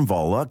Juvederm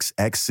Volux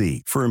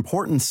XC. For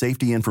important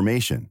safety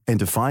information and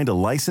to find a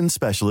licensed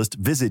specialist,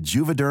 visit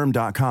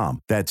juvederm.com.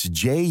 That's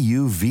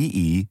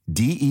JUVEDERM.com.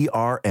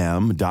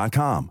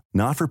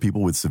 Not for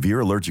people with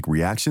severe allergic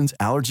reactions,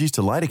 allergies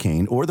to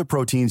lidocaine, or the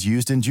proteins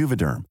used in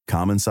Juvederm.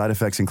 Common side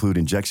effects include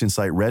injection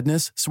site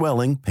redness,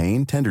 swelling,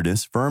 pain,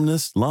 tenderness,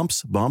 firmness,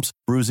 lumps, bumps,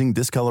 bruising,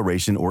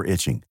 discoloration, or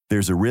itching.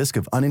 There's a risk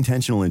of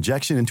unintentional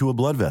injection into a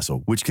blood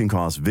vessel, which can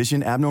cause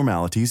vision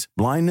abnormalities,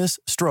 blindness,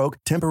 stroke,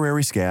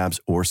 temporary scabs,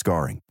 or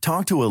scarring.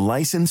 Talk to a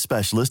licensed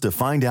specialist to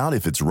find out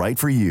if it's right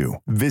for you.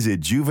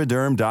 Visit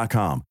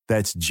Juvederm.com.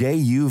 That's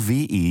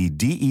JUVEDERM.com.